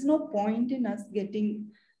place. So there's no point in us getting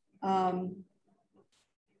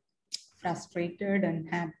frustrated and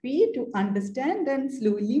happy to understand and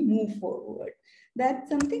slowly move forward. That's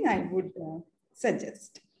something I would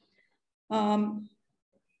suggest. And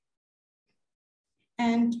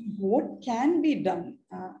what can be done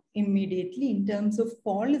immediately in terms of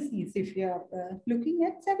policies, if you are looking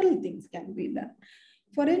at several things can be done.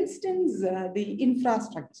 For instance, the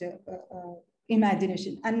infrastructure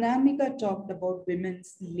imagination. Anamika talked about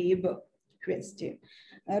women's labor question,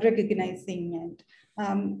 recognizing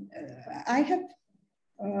and I have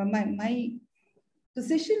my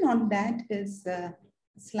position on that is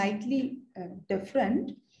slightly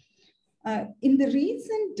different. In the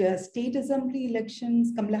recent state assembly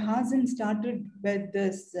elections, Kamala Harris started with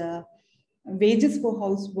this wages for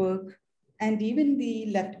housework, and even the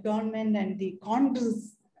left government and the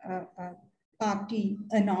Congress party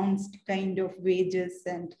announced kind of wages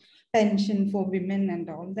and pension for women and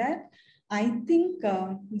all that. I think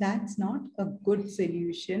that's not a good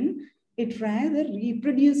solution. It rather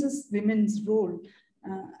reproduces women's role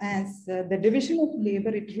as the division of labor,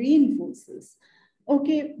 it reinforces.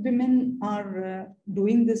 Okay, women are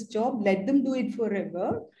doing this job, let them do it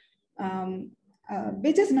forever,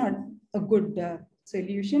 which is not a good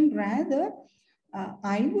solution. Rather,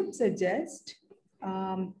 I would suggest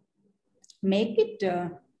make it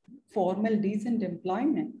formal, decent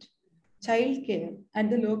employment, childcare at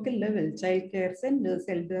the local level, childcare centers,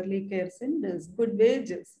 elderly care centers, good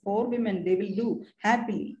wages for women, they will do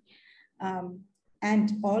happily.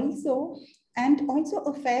 And also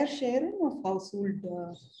a fair sharing of household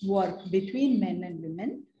work between men and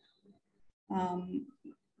women.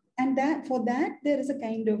 And that for that, there is a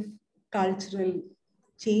kind of cultural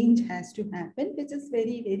change has to happen, which is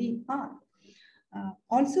very, very hard.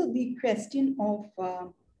 Also, the question of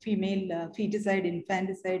female feticide,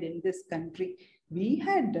 infanticide in this country, we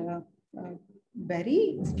had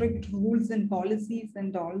very strict rules and policies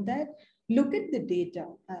and all that. Look at the data,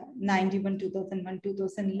 91, 2001,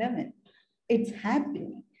 2011. It's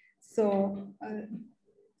happening. So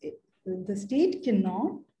the state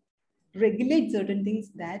cannot regulate certain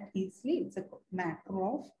things that easily. It's a matter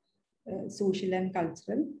of social and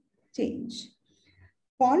cultural change.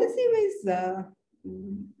 Policy-wise,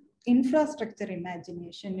 infrastructure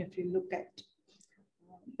imagination, if you look at,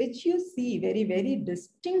 which you see very, very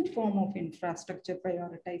distinct form of infrastructure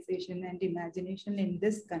prioritization and imagination in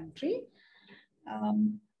this country.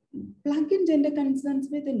 Plug in gender concerns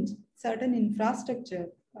within certain infrastructure,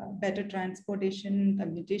 better transportation,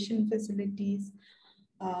 commutation facilities,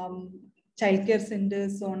 childcare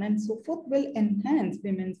centers, so on and so forth, will enhance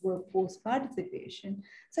women's workforce participation.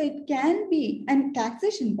 So it can be, and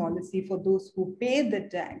taxation policy for those who pay the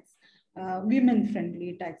tax,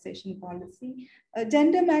 women-friendly taxation policy.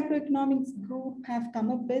 Gender macroeconomics group have come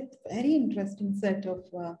up with very interesting set of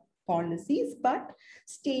policies, but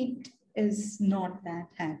state is not that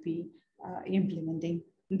happy implementing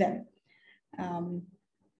them.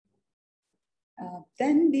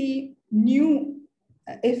 Then the new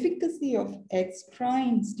efficacy of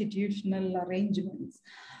extra-institutional arrangements.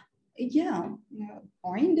 Yeah,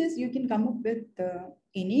 point is you can come up with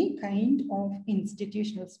any kind of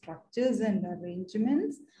institutional structures and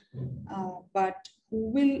arrangements, but who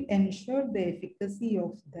will ensure the efficacy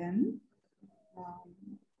of them?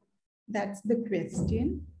 That's the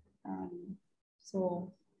question.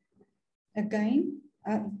 So again,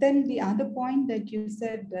 then the other point that you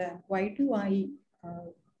said, why do I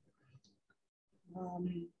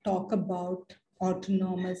talk about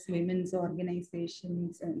autonomous women's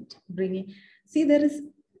organizations and bringing, see, there is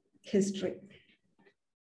history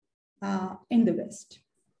in the West.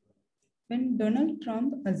 When Donald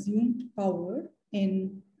Trump assumed power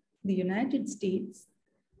in the United States,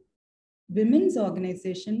 women's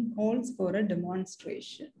organization calls for a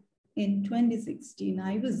demonstration. In 2016,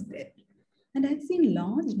 I was there. And I've seen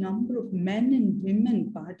large number of men and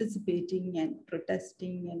women participating and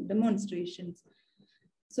protesting and demonstrations,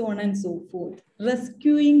 so on and so forth,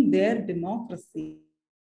 rescuing their democracy.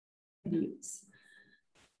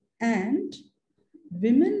 And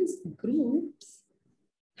women's groups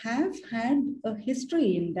have had a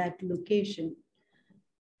history in that location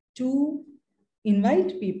to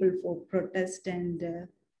invite people for protest and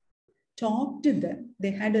talk to them.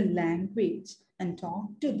 They had a language and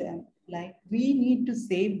talk to them like, we need to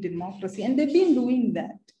save democracy. And they've been doing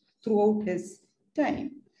that throughout his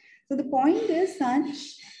time. So the point is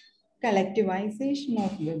such collectivization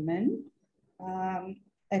of women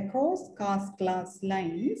across caste class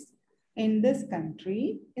lines in this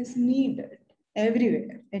country is needed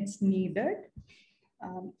everywhere. It's needed.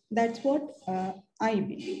 That's what I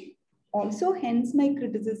believe. Also, hence my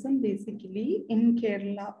criticism basically in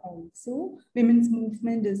Kerala also, women's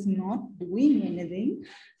movement is not doing anything.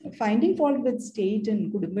 Finding fault with state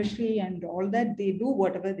and Kudumbashri and all that, they do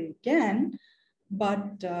whatever they can,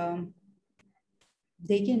 but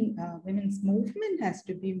they can, women's movement has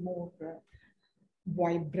to be more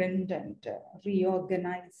vibrant and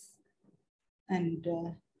reorganize and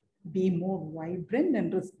be more vibrant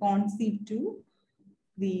and responsive to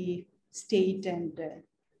the state and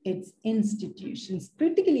its institutions,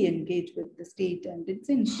 critically engage with the state and its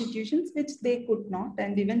institutions, which they could not.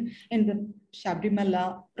 And even in the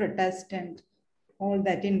Sabrimala protest and all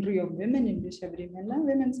that entry of women into Sabrimala,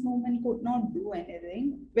 women's movement could not do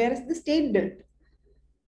anything, whereas the state did.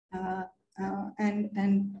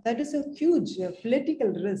 And that is a huge political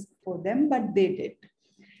risk for them, but they did.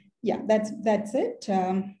 Yeah, that's it.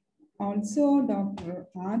 Also, Dr.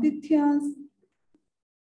 Aditya's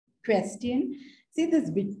question. See, this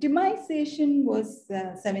victimization was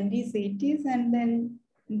 70s, 80s, and then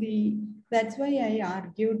that's why I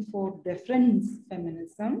argued for difference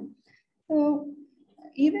feminism. So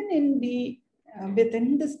even in the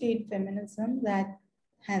within the state feminism that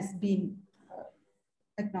has been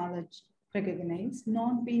acknowledged, recognized,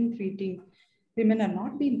 not being treating, women are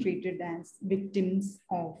not being treated as victims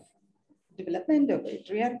of development or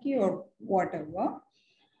patriarchy or whatever.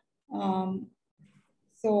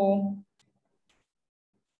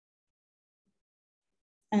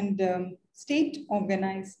 State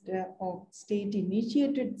organized or state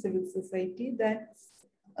initiated civil society, that's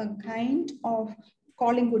a kind of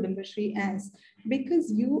calling Kudumbashri as,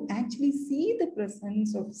 because you actually see the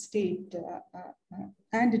presence of state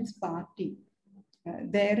and its party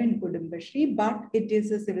there in Kudumbashri, but it is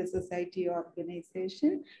a civil society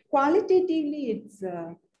organization. Qualitatively, it's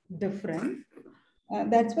different.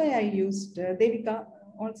 That's why I used, Devika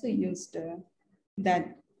also used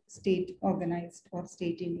that state organized or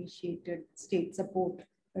state initiated, state support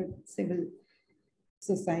civil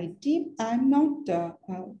society. I'm not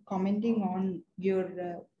commenting on your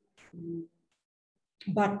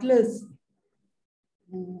Butler's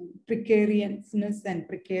precariousness and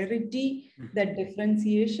precarity, that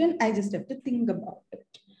differentiation. I just have to think about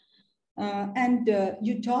it.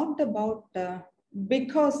 You talked about,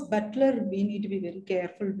 because Butler, we need to be very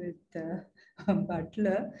careful with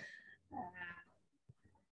Butler.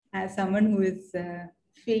 As someone who is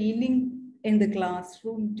failing in the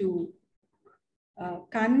classroom to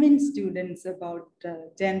convince students about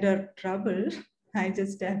gender trouble, I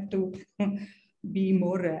just have to be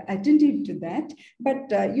more attentive to that.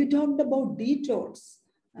 But you talked about detours.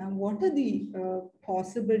 What are the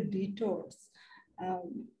possible detours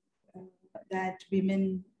that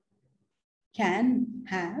women can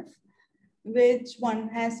have, which one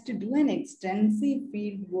has to do an extensive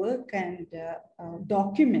field work and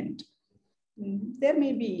document? There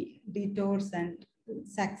may be detours and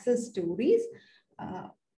success stories,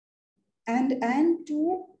 and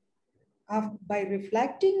to by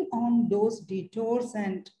reflecting on those detours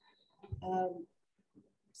and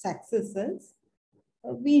successes,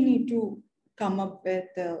 we need to come up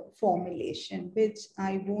with a formulation, which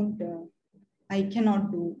I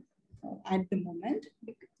cannot do at the moment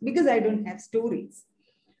because I don't have stories.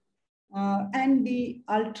 And the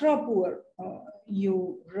ultra poor,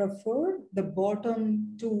 you refer the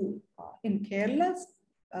bottom two in Kerala's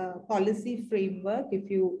policy framework. If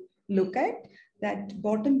you look at that,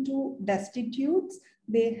 bottom two destitutes,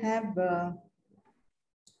 they have,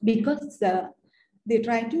 because they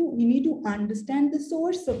try to, we need to understand the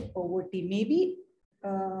source of poverty, maybe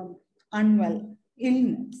unwell,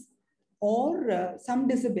 illness, or some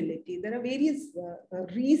disability. There are various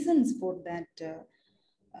reasons for that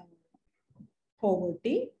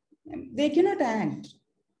poverty. They cannot act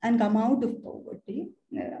and come out of poverty.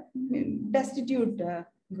 Destitute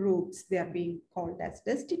groups, they are being called as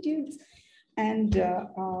destitutes. And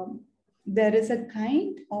there is a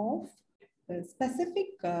kind of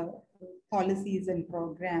specific policies and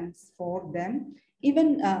programs for them.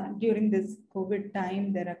 Even during this COVID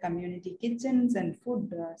time, there are community kitchens and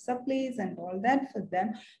food supplies and all that for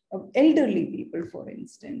them. Elderly people, for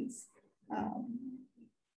instance,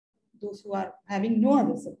 those who are having no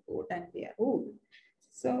other support and they are old.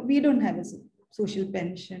 So we don't have a social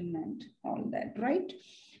pension and all that, right?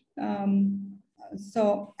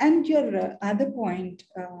 So, and your other point,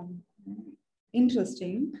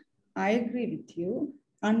 interesting, I agree with you.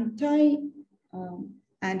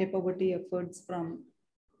 Anti-poverty efforts from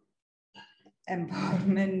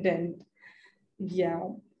empowerment and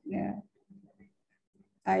yeah,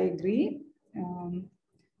 I agree.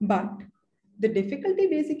 But The difficulty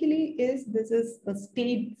basically is this is a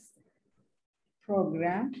state's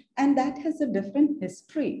program, and that has a different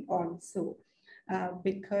history also,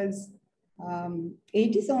 because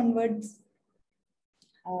 80s onwards,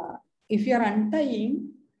 if you're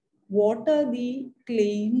untying, what are the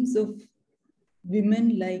claims of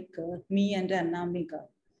women like me and Anamika?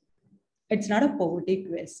 It's not a poverty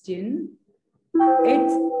question.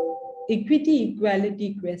 It's equity,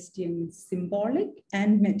 equality question, symbolic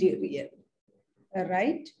and material,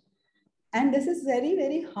 right? And this is very,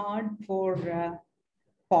 very hard for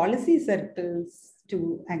policy circles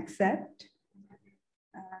to accept.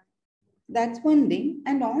 That's one thing.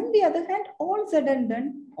 And on the other hand, all said and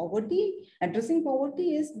done, poverty, addressing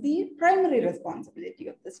poverty is the primary responsibility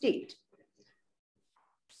of the state.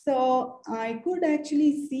 So I could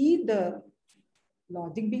actually see the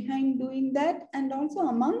logic behind doing that. And also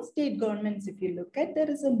among state governments, if you look at, there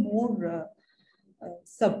is a more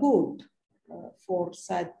support for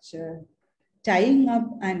such tying up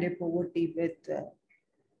anti-poverty with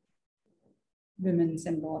women's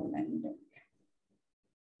involvement.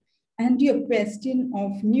 And your question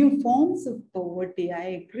of new forms of poverty,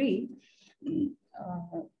 I agree.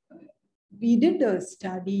 We did a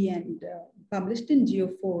study and published in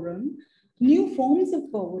Geoforum. New forms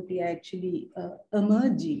of poverty actually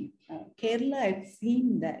emerging. Kerala, I've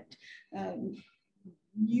seen that.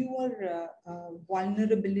 Newer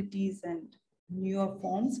vulnerabilities and newer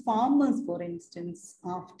forms. Farmers, for instance,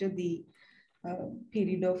 after the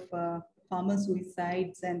period of farmer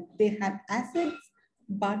suicides, and they had assets,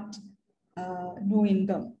 but no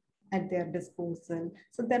income at their disposal.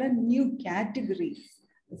 So there are new categories,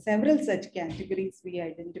 several such categories we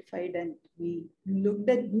identified, and we looked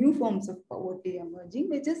at new forms of poverty emerging,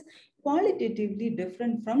 which is qualitatively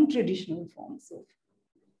different from traditional forms of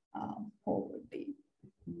poverty,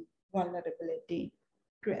 vulnerability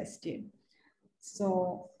question.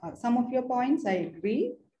 So some of your points, I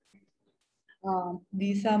agree.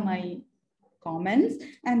 These are my comments.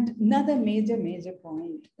 And another major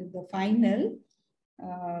point, the final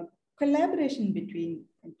collaboration between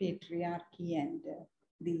patriarchy and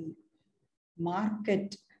the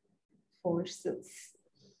market forces,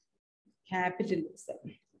 capitalism.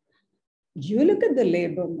 You look at the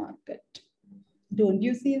labor market, don't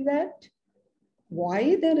you see that?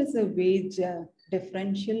 Why there is a wage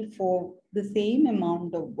differential for the same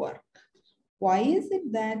amount of work? Why is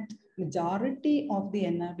it that majority of the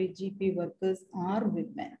NRBGP workers are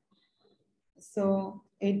women? So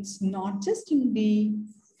it's not just in the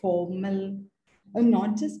formal, or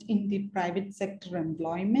not just in the private sector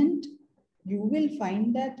employment. You will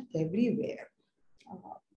find that everywhere.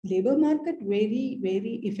 Labor market very,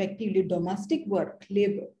 very effectively, domestic work,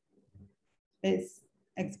 labor is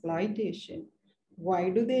exploitation. Why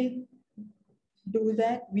do they do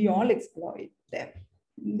that? We all exploit them.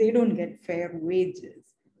 They don't get fair wages.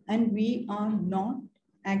 And we are not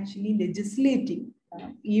actually legislating,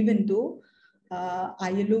 even though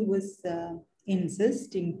ILO was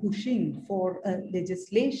insisting, pushing for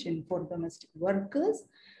legislation for domestic workers.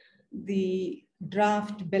 The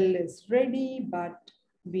draft bill is ready, but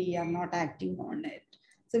we are not acting on it.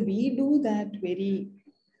 So we do that very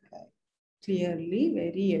clearly,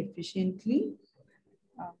 very efficiently.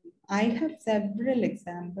 I have several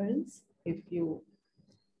examples if you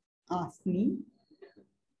ask me.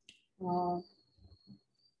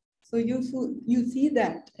 So you see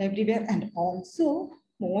that everywhere, and also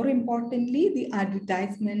more importantly, the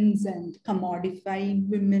advertisements and commodifying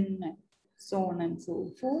women and so on and so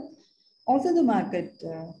forth. Also the market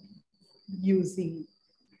using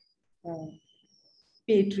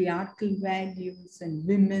patriarchal values and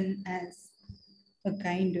women as a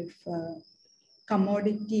kind of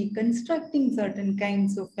commodity, constructing certain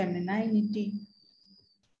kinds of femininity,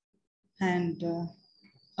 and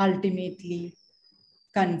ultimately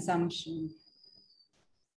consumption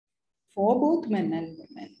for both men and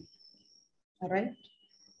women. All right.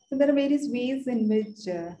 So there are various ways in which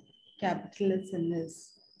capitalism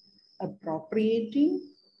is appropriating.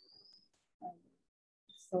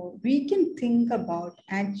 So we can think about,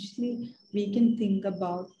 actually, we can think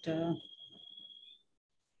about,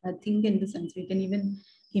 I think in the sense we can even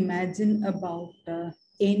imagine about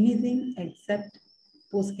anything except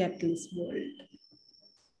post-capitalist world.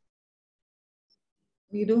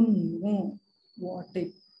 We don't know what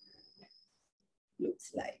it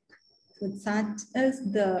looks like. So such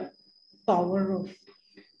is the power of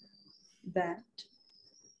that.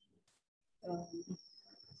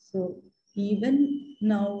 So even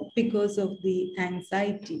now, because of the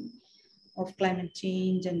anxiety of climate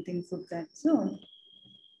change and things of that sort,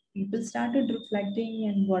 people started reflecting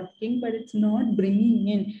and working, but it's not bringing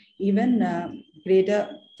in even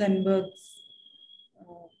Greta Thunberg's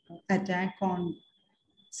attack on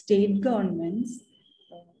state governments.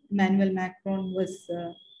 Manuel Macron was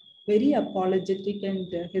very apologetic, and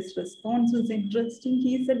his response was interesting.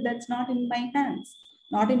 He said, "That's not in my hands,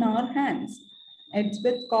 not in our hands. It's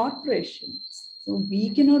with corporations. So we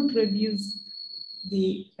cannot reduce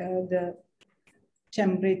the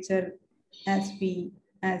temperature as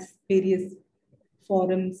various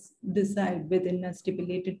forums decide within a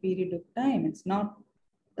stipulated period of time. It's not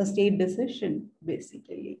a state decision,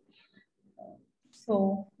 basically."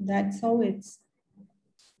 So that's how it's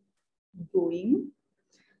going.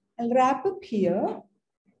 I'll wrap up here.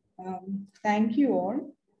 Thank you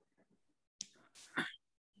all.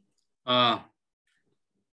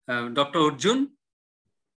 Dr. Arjun?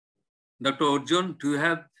 Dr. Arjun, do you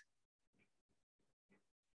have?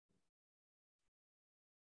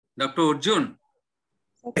 Dr. Arjun?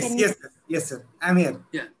 Yes, sir. I'm here.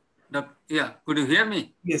 Yeah. Could you hear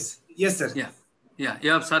me? Yes, sir. Yeah.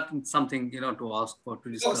 You have something, to ask or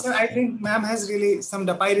to discuss. So, sir, I think ma'am has really summed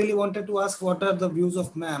up. I really wanted to ask what are the views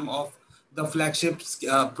of ma'am of the flagship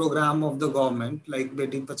program of the government, like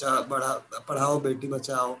Beti Padhao, Beti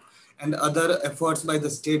Bachao, and other efforts by the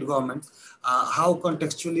state governments. How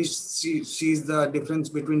contextually she sees the difference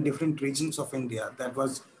between different regions of India. That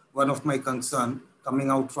was one of my concern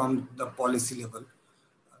coming out from the policy level.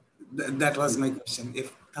 That was my question.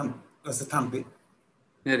 If Professor Thampi.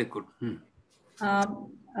 Very good.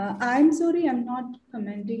 I'm sorry, I'm not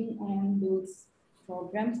commenting on those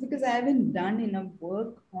programs because I haven't done enough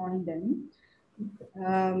work on them.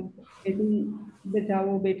 Beti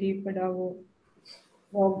Bachao, Beti Padhao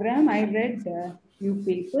program, I read a few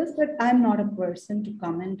papers, but I'm not a person to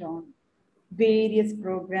comment on various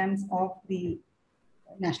programs of the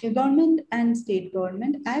national government and state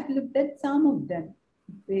government. I've looked at some of them.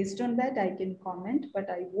 Based on that, I can comment, but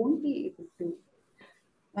I won't be able to.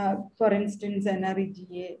 For instance,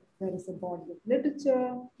 NREGA, there is a body of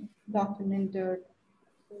literature documented.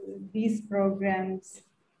 These programs,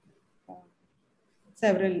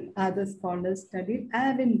 several other scholars studied. I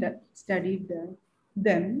haven't studied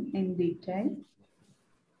them in detail.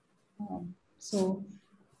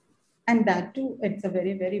 And that too, it's a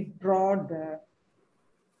very, very broad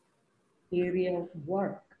area of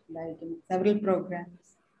work, like in several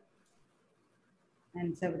programs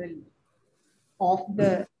and several of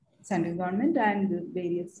the central government and the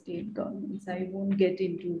various state governments. I won't get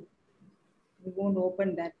into, we won't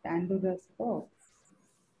open that Pandora's box.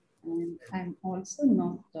 And I'm also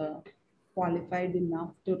not qualified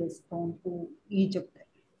enough to respond to each of them.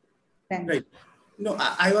 Thank you. No,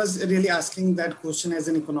 I was really asking that question as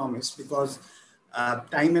an economist because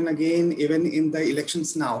time and again, even in the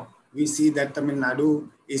elections now, we see that Tamil Nadu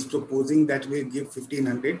is proposing that we give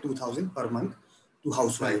 1,500, 2,000 per month to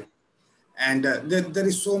housewives. And there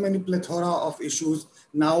is so many plethora of issues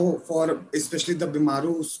now for especially the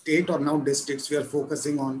Bimaru state or now districts. We are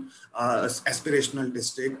focusing on aspirational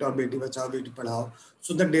district or Beti Bachao, Beti Padhao.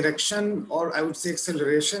 So the direction, or I would say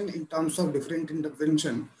acceleration in terms of different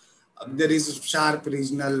intervention, there is a sharp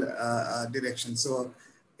regional direction. So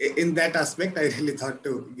in that aspect, I really thought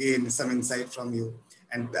to gain some insight from you.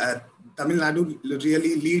 And Tamil Nadu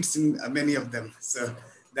really leads in many of them. So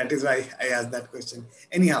that is why I asked that question.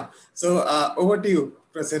 Anyhow, so over to you,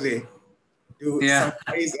 Professor Ray, to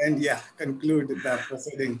summarize and conclude the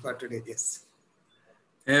proceeding for today. Yes.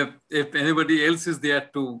 If anybody else is there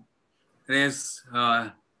to raise,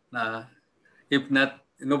 if not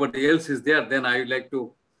nobody else is there, then I would like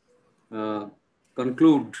to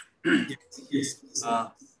conclude. Yes.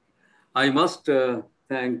 I must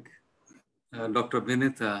thank Dr.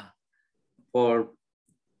 Binitha for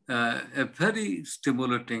a very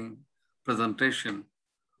stimulating presentation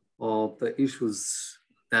of the issues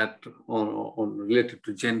that are related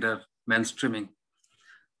to gender mainstreaming.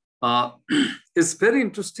 It's very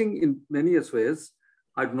interesting in many ways.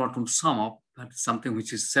 I do not want to sum up, that's something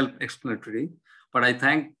which is self-explanatory, but I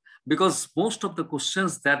thank, because most of the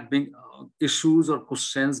questions that being issues or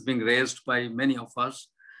questions being raised by many of us,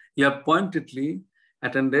 you have pointedly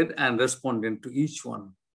attended and responded to each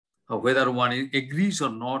one. Whether one agrees or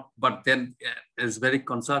not, but then is very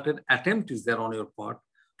concerted attempt is there on your part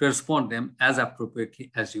to respond them as appropriately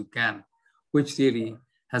as you can, which really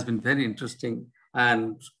has been very interesting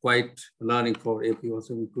and quite learning for everyone.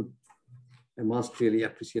 So I must really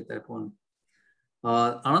appreciate that one.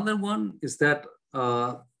 Another one is that,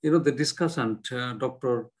 the discussant,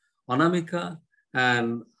 Dr. Anamika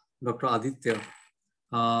and Dr. Aditya,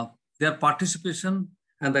 their participation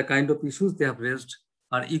and the kind of issues they have raised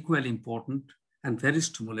are equally important and very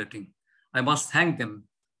stimulating. I must thank them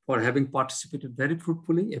for having participated very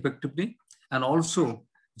fruitfully, effectively, and also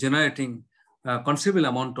generating a considerable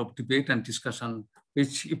amount of debate and discussion,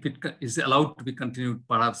 which if it is allowed to be continued,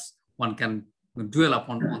 perhaps one can dwell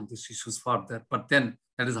upon these issues further. But then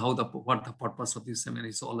that is how what the purpose of this seminar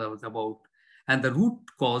is all about. And the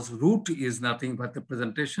root is nothing but the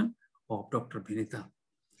presentation of Dr. Binitha.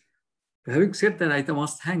 Having said that, I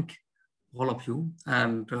must thank all of you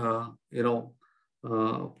and, for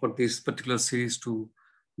this particular series to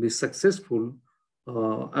be successful.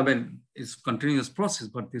 I mean, it's a continuous process,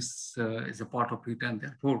 but this is a part of it. And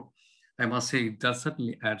therefore, I must say it does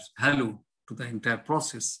certainly adds value to the entire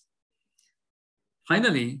process.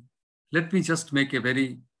 Finally, let me just make a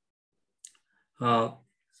very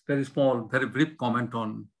small, very brief comment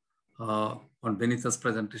on Binitha's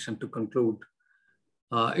presentation to conclude.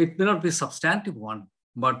 It may not be a substantive one,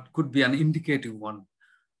 but could be an indicative one.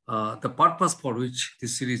 The purpose for which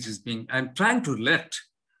this series is being, I'm trying to relate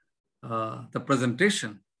the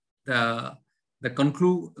presentation, the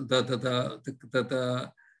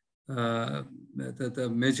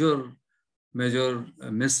major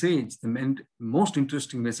message, the most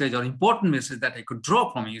interesting message or important message that I could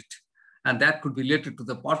draw from it, and that could be related to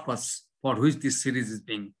the purpose for which this series is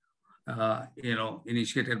being,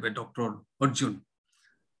 initiated by Dr. Arjun.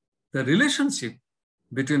 The relationship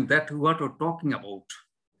between that what we're talking about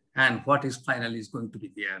and what is finally is going to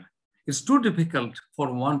be there. It's too difficult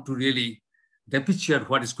for one to really depict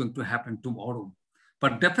what is going to happen tomorrow.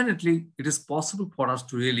 But definitely it is possible for us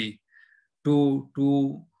to really to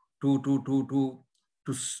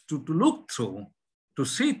look through, to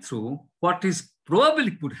see through what is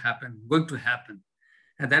probably could happen, going to happen.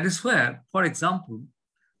 And that is where, for example,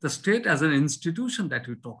 the state as an institution that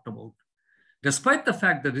we talked about, despite the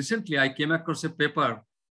fact that recently I came across a paper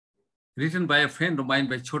written by a friend of mine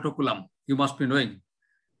by Chotokulam, you must be knowing,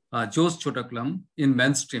 Jose Chotokulam in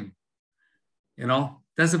Mainstream.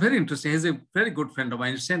 That's a very interesting, he's a very good friend of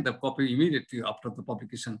mine. He sent the copy immediately after the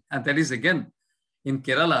publication. And that is again, in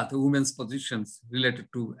Kerala, the women's positions related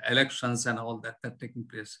to elections and all that taking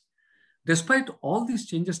place. Despite all these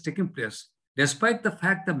changes taking place, despite the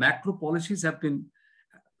fact that macro policies have been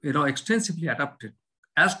extensively adopted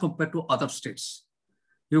as compared to other states,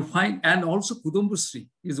 you find, and also Kudumbashree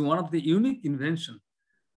is one of the unique invention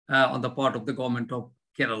on the part of the government of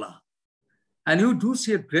Kerala. And you do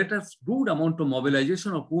see a good amount of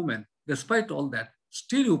mobilization of women. Despite all that,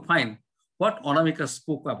 still you find what Anamika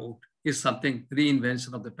spoke about is something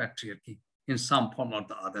reinvention of the patriarchy in some form or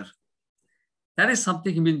the other. That is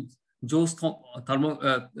something, Thomas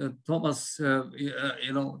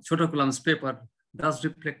Chotokulam's paper does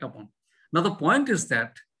reflect upon. Now the point is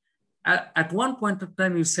that at one point of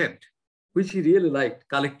time you said, which he really liked,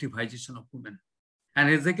 collectivization of women. And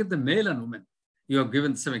as they get the male and women, you have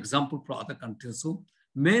given some example for other countries. So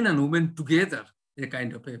men and women together, a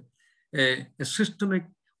kind of a systemic,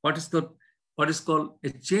 what is called a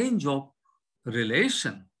change of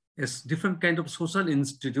relation, a different kind of social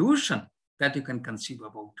institution that you can conceive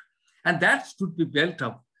about. And that should be built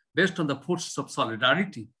up based on the forces of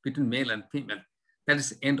solidarity between male and female. That is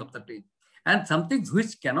the end of the day. And something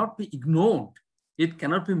which cannot be ignored, it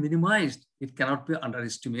cannot be minimized, it cannot be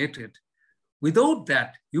underestimated. Without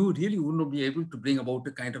that, you really would not be able to bring about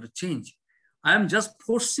a kind of a change. I am just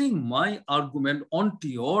forcing my argument onto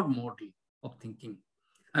your model of thinking.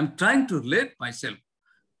 I'm trying to relate myself.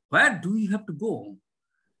 Where do you have to go?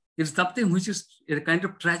 It's something which is a kind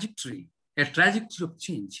of trajectory of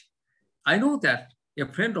change. I know that a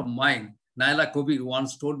friend of mine, Naila Kobir,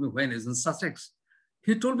 once told me when he's in Sussex,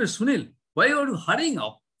 he told me, Sunil, why are you hurrying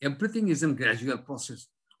up? Everything is in gradual process.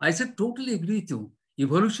 I said, totally agree with you.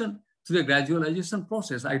 Evolution through the gradualization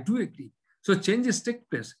process, I do agree. So changes take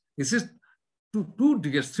place. This is 3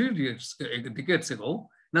 decades ago.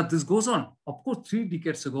 Now this goes on. Of course, 3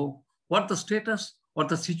 decades ago, what the status or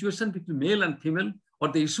the situation between male and female or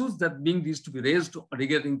the issues that being used to be raised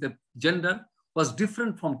regarding the gender was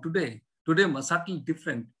different from today. Today, certainly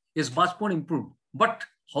different, is much more improved. But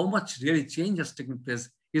how much really change has taken place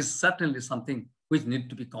is certainly something which needs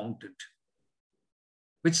to be counted,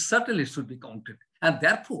 which certainly should be counted. And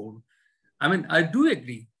therefore, I do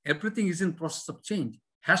agree, everything is in process of change,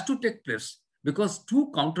 has to take place because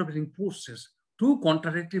 2 countervailing forces, 2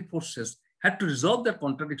 contradictory forces had to resolve their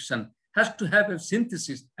contradiction, has to have a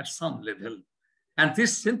synthesis at some level. And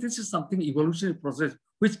this synthesis is something evolutionary process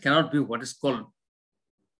which cannot be what is called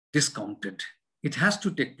discounted. It has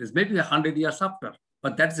to take place, maybe 100 years after,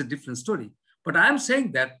 but that's a different story. But I'm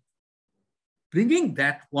saying that bringing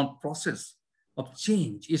that one process of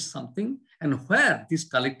change is something, and where this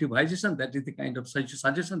collectivization, that is the kind of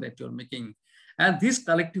suggestion that you're making, And this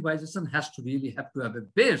collectivization has to really have a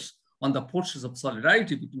base on the forces of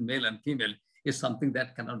solidarity between male and female is something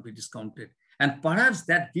that cannot be discounted. And perhaps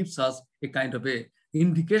that gives us a kind of a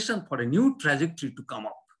indication for a new trajectory to come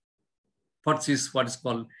up. What is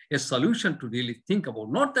called a solution to really think about.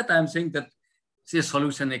 Not that I'm saying that a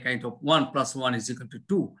solution, a kind of 1 + 1 =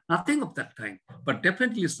 2, nothing of that kind, but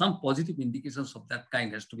definitely some positive indications of that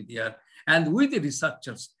kind has to be there. And we, the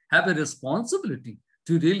researchers, have a responsibility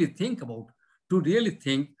to really think about, to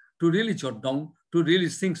really jot down, to really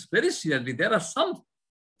think very seriously. There are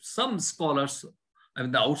some scholars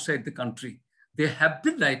outside the country, they have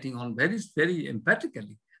been writing on very, very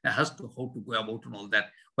emphatically as to how to go about and all that.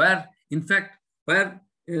 Where, in fact,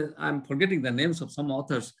 I'm forgetting the names of some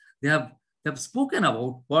authors, they have spoken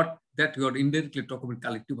about what that you are indirectly talking about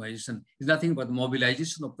collectivization is nothing but the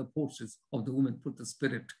mobilization of the forces of the women for the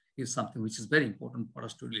spirit is something which is very important for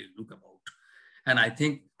us to really look about. And I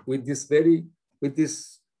think with these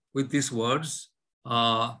words,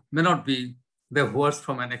 may not be the words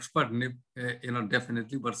from an expert,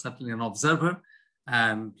 definitely, but certainly an observer.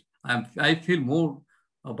 And I feel more,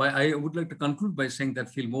 I would like to conclude by saying that I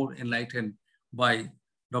feel more enlightened by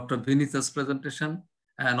Dr. Binitha's presentation,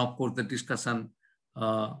 and of course the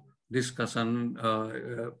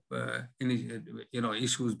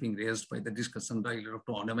issues being raised by the discussion by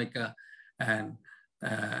Dr. Anamika and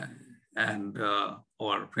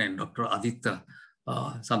our friend Dr. Aditya,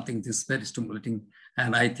 something this is very stimulating.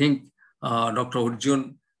 And I think Dr.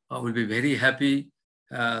 Arjun will be very happy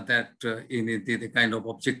that in the kind of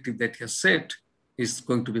objective that he has set is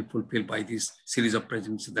going to be fulfilled by this series of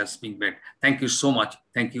presentations that's being made. Thank you so much.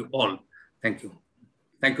 Thank you all. Thank you.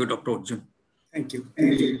 Thank you, Dr. Arjun. Thank you.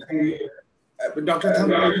 Thank you. Dr.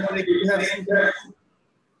 Thampi,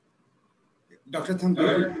 Dr.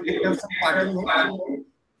 Thampi, you have some parting words?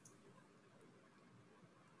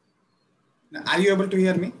 Are you able to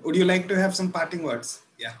hear me? Would you like to have some parting words?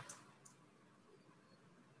 Yeah.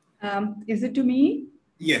 Is it to me?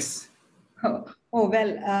 Yes. No.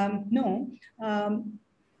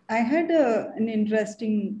 I had an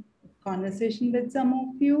interesting conversation with some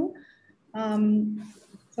of you.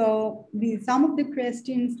 So some of the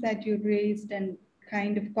questions that you raised and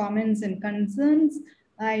kind of comments and concerns,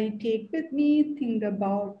 I take with me, think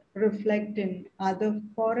about, reflect in other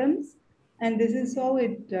forums. And this is how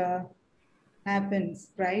it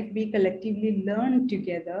happens, right? We collectively learn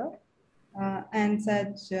together and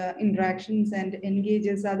such interactions and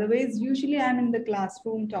engages. Otherwise, usually I'm in the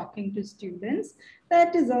classroom talking to students.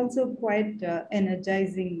 That is also quite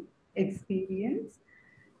energizing experience.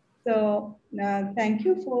 So thank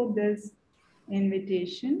you for this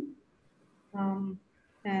invitation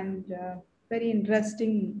and very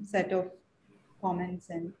interesting set of comments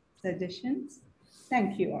and suggestions.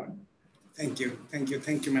 Thank you all. Thank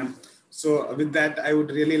you, ma'am. So with that, I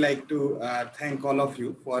would really like to thank all of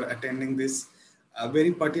you for attending this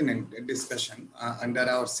very pertinent discussion under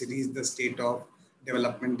our series, The State of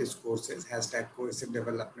Development Discourses, #Cohesive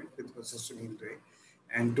Development with Professor Sunil Ray.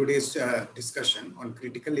 And today's discussion on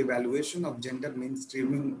critical evaluation of gender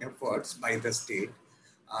mainstreaming efforts by the state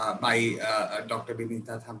by Dr.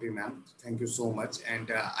 Binitha Thampi, ma'am. Thank you so much.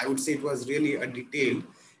 And I would say it was really a detailed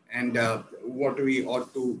and what we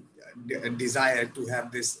ought to desire to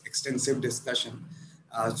have this extensive discussion.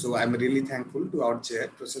 So I'm really thankful to our chair,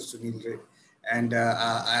 Professor Sunil Ray. And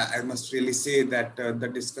I must really say that the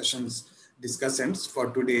discussants for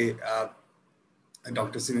today,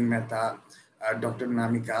 Dr. Siming Mehta, Dr.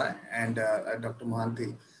 Namika and Dr.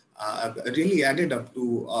 Mohanty really added up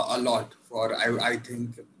to a lot for, I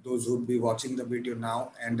think, those who would be watching the video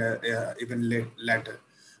now and even later.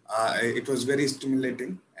 It was very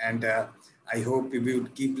stimulating, and I hope we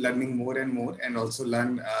would keep learning more and more and also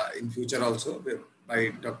learn in future also by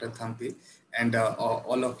Dr. Thampi and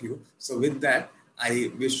all of you. So with that,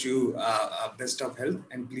 I wish you best of health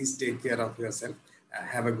and please take care of yourself.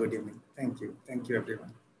 Have a good evening. Thank you. Thank you,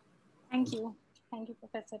 everyone. Thank you. Thank you,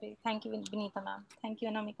 Professor Ray. Thank you, Binitha ma'am. Thank you,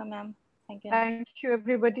 Anamika ma'am. Thank you. Thank you,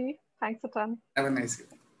 everybody. Thanks a ton. Have a nice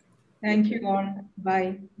evening. Thank you all.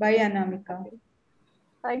 Bye. Bye, Anamika.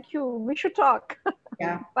 Thank you. We should talk.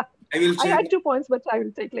 Yeah. I had 2 points, but I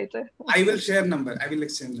will take later. I will share number. I will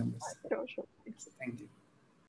exchange numbers. Sure. Thank you.